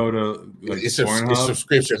just go to it's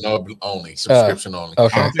subscription only. Subscription only.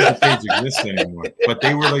 Okay. I don't think the page exists anymore. But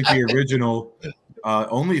they were like the original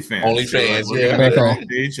OnlyFans. OnlyFans, so we're gonna make our own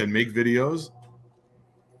page and make videos.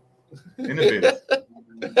 Innovative.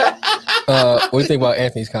 What do you think about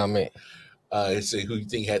Anthony's comment? It's who you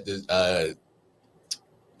think had this?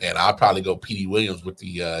 And I'll probably go Petey Williams with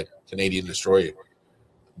the Canadian Destroyer.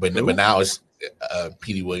 But now it's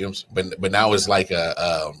Petey Williams. But now it's like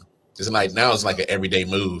it's like an everyday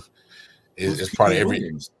move. It's part of every.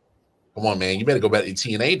 Williams? Come on, man! You better go back to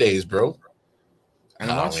TNA days, bro. I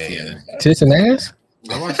watched TNA. Tits and ass.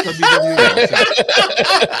 I watched WWE.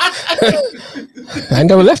 I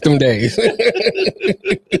never left them days.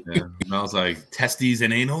 Yeah, smells like testes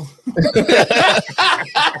and anal.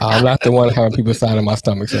 I'm not the one having people sign on my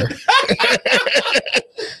stomach, sir.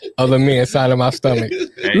 Other men sign on my stomach.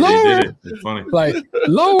 Hey, lower. They did it. It's funny. Like,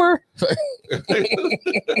 lower.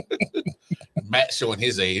 Matt showing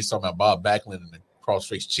his age. He's talking about Bob Backlund and the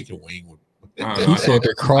cross-faced chicken wing. He said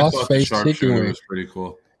the cross-faced chicken wing was pretty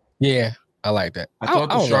cool. Yeah, I like that. I thought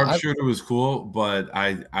the sharpshooter was cool, but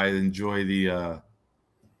I enjoy the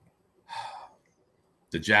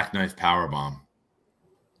jackknife powerbomb.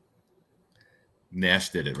 Nash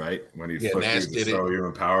did it, right? When he Nash did throw you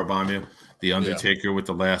and powerbomb you. The Undertaker with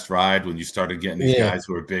the last ride, when you started getting these guys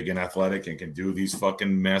who are big and athletic and can do these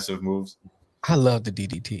fucking massive moves. I love the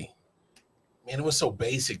DDT. Man, it was so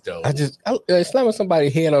basic though. Slamming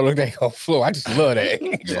somebody's head on the damn floor. I just love that.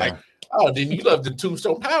 Like, oh, then you love the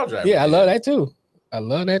tombstone power driver. Yeah, I love that too.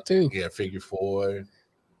 Yeah, figure four.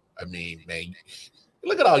 I mean, man,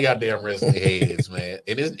 look at all y'all damn wrestling heads, man.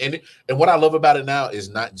 And what I love about it now is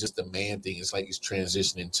not just the man thing. It's like it's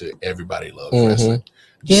transitioning to everybody loves wrestling.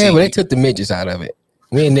 Yeah, but they took the midgets out of it.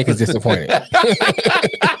 Me and Nick is disappointed.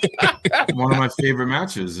 One of my favorite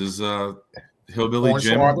matches is Hillbilly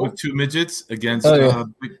Jim with two midgets against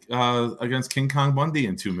King Kong Bundy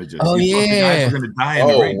and two midgets. Oh, These guys are gonna die in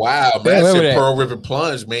the ring. Wow, man. That's a Pearl River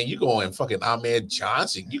plunge, man. You going fucking Ahmed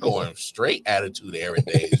Johnson. You going straight attitude era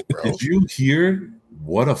days, bro. Did you hear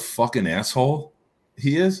what a fucking asshole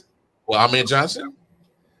he is? Well, Ahmed Johnson?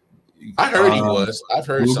 I heard he was. I've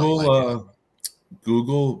heard something like that.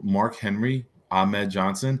 Google Mark Henry, Ahmed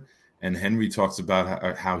Johnson, and Henry talks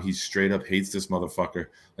about how he straight up hates this motherfucker.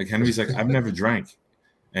 Like Henry's like, I've never drank,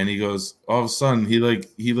 and he goes, all of a sudden he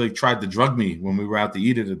tried to drug me when we were out to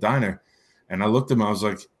eat at a diner, and I looked at him, I was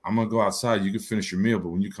like, I'm gonna go outside, you can finish your meal, but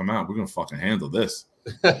when you come out, we're gonna fucking handle this.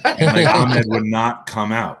 And Ahmed would not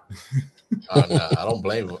come out. No, I don't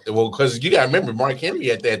blame him. Well, because you gotta remember, Mark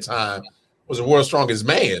Henry at that time was the world's strongest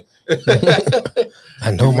man.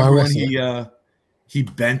 I know my wrestling. He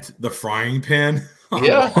bent the frying pan.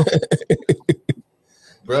 Yeah.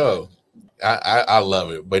 Bro, I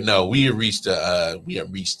love it. But no, we have reached our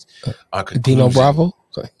conclusion. Dino Bravo?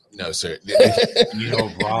 Sorry. No, sir. Dino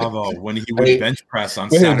Bravo when he would bench press on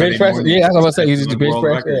Saturday morning. Yeah, that's what I'm saying. He's just the bench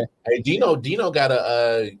press. Yeah. Hey, Dino got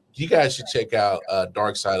you guys should check out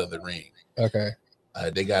Dark Side of the Ring. Okay. I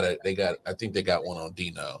think they got one on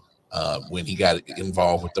Dino. When he got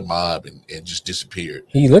involved with the mob and just disappeared.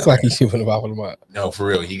 He looked like he's super involved with the mob. No, for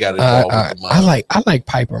real. He got involved with the mob. I like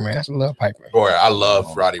Piper, man. I love Piper. Boy, I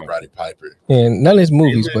love Roddy Piper. And none of his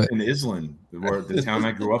movies, but in Island, the town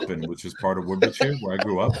I grew up in, which was part of Woodbridge, where I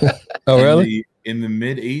grew up. Oh, really? In the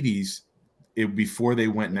mid 80s, before they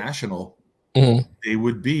went national, they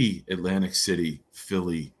would be Atlantic City,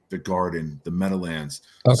 Philly, the Garden, the Meadowlands.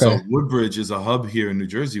 Okay. So Woodbridge is a hub here in New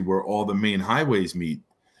Jersey where all the main highways meet.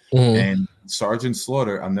 And Sergeant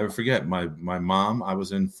Slaughter, I'll never forget, my mom, I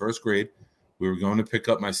was in first grade. We were going to pick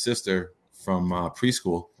up my sister from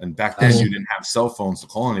preschool. And back then you didn't have cell phones to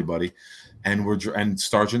call anybody. And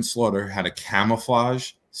Sergeant Slaughter had a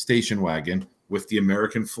camouflage station wagon with the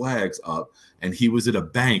American flags up. And he was at a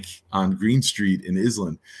bank on Green Street in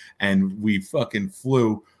Island. And we fucking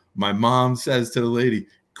flew. My mom says to the lady,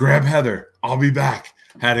 grab Heather, I'll be back.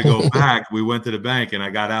 Had to go back. We went to the bank and I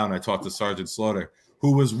got out and I talked to Sergeant Slaughter,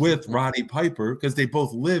 who was with Roddy Piper because they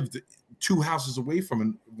both lived 2 houses away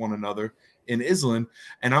from one another in Island.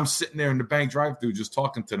 And I'm sitting there in the bank drive-thru just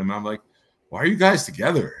talking to them. I'm like, why are you guys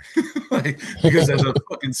together? Because as a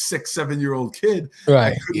fucking 6-7-year-old kid,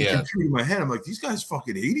 right? I couldn't compute in my head. I'm like, these guys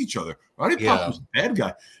fucking hate each other. Roddy Piper's a bad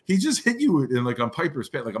guy. He just hit you in like on Piper's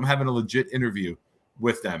pit. Like I'm having a legit interview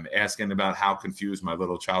with them, asking about how confused my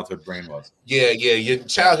little childhood brain was. Yeah. Your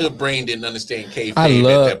childhood brain didn't understand kayfabe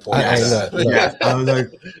at that point. I was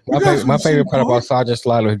like, my favorite part about Sergeant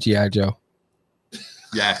Slaughter was G.I. Joe.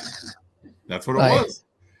 Yeah, that's what it was.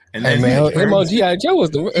 And then him on G.I. Joe was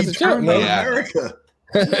the joke, man. America.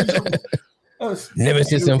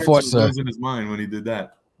 Nemesis Enforcer. Was in his mind when he did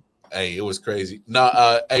that. Hey, it was crazy. No,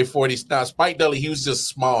 A40. Now Spike Dudley, he was just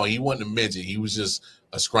small. He wasn't a midget. He was just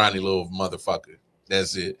a scrawny little motherfucker.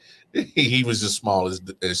 That's it. He was just small as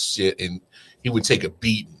shit, and he would take a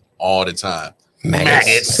beating all the time.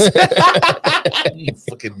 Maggots. You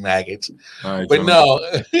fucking maggots. Right, but no,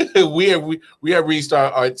 we have reached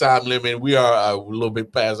our time limit. We are a little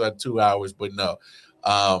bit past our 2 hours, but no.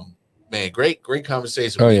 Man, great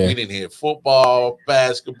conversation. We didn't hear football,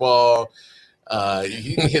 basketball.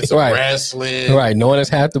 You hit some wrestling. Right. No one is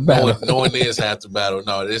half the battle. No one is half the battle.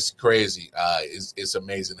 No, it's crazy. It's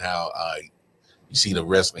amazing how you see the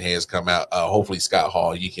wrestling heads come out. Hopefully, Scott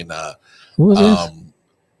Hall, you can. Who is this?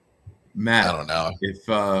 Matt, I don't know. If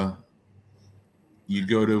you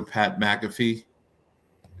go to Pat McAfee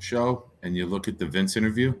show and you look at the Vince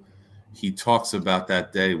interview, he talks about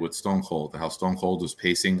that day with Stone Cold, how Stone Cold was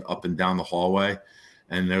pacing up and down the hallway,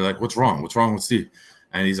 and they're like, "What's wrong? What's wrong with Steve?"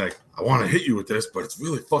 And he's like, "I want to hit you with this, but it's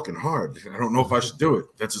really fucking hard. I don't know if I should do it."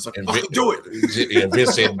 That's just like, do it. And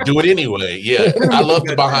Vince said, "Do it anyway." Yeah, I love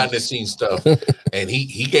the behind the scenes stuff. And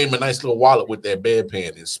he gave him a nice little wallet with that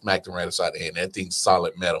bedpan and smacked him right upside the head. That thing's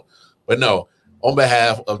solid metal. But no, on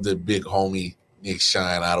behalf of the big homie Nick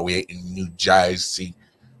Shine out of way in New Jersey,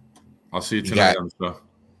 I'll see you tonight on the show.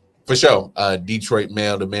 For sure. Detroit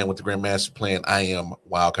Mail, the man with the Grandmaster Plan. I am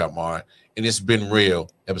Wildcat Mar. And it's been real.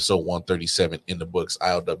 Episode 137 in the books.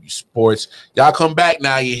 ILW Sports. Y'all come back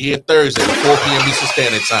now. You're here Thursday, 4 p.m. Eastern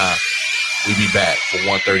Standard Time. We be back for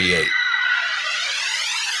 138.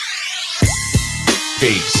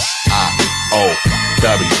 Peace.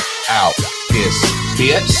 IOW out. This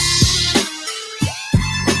bitch.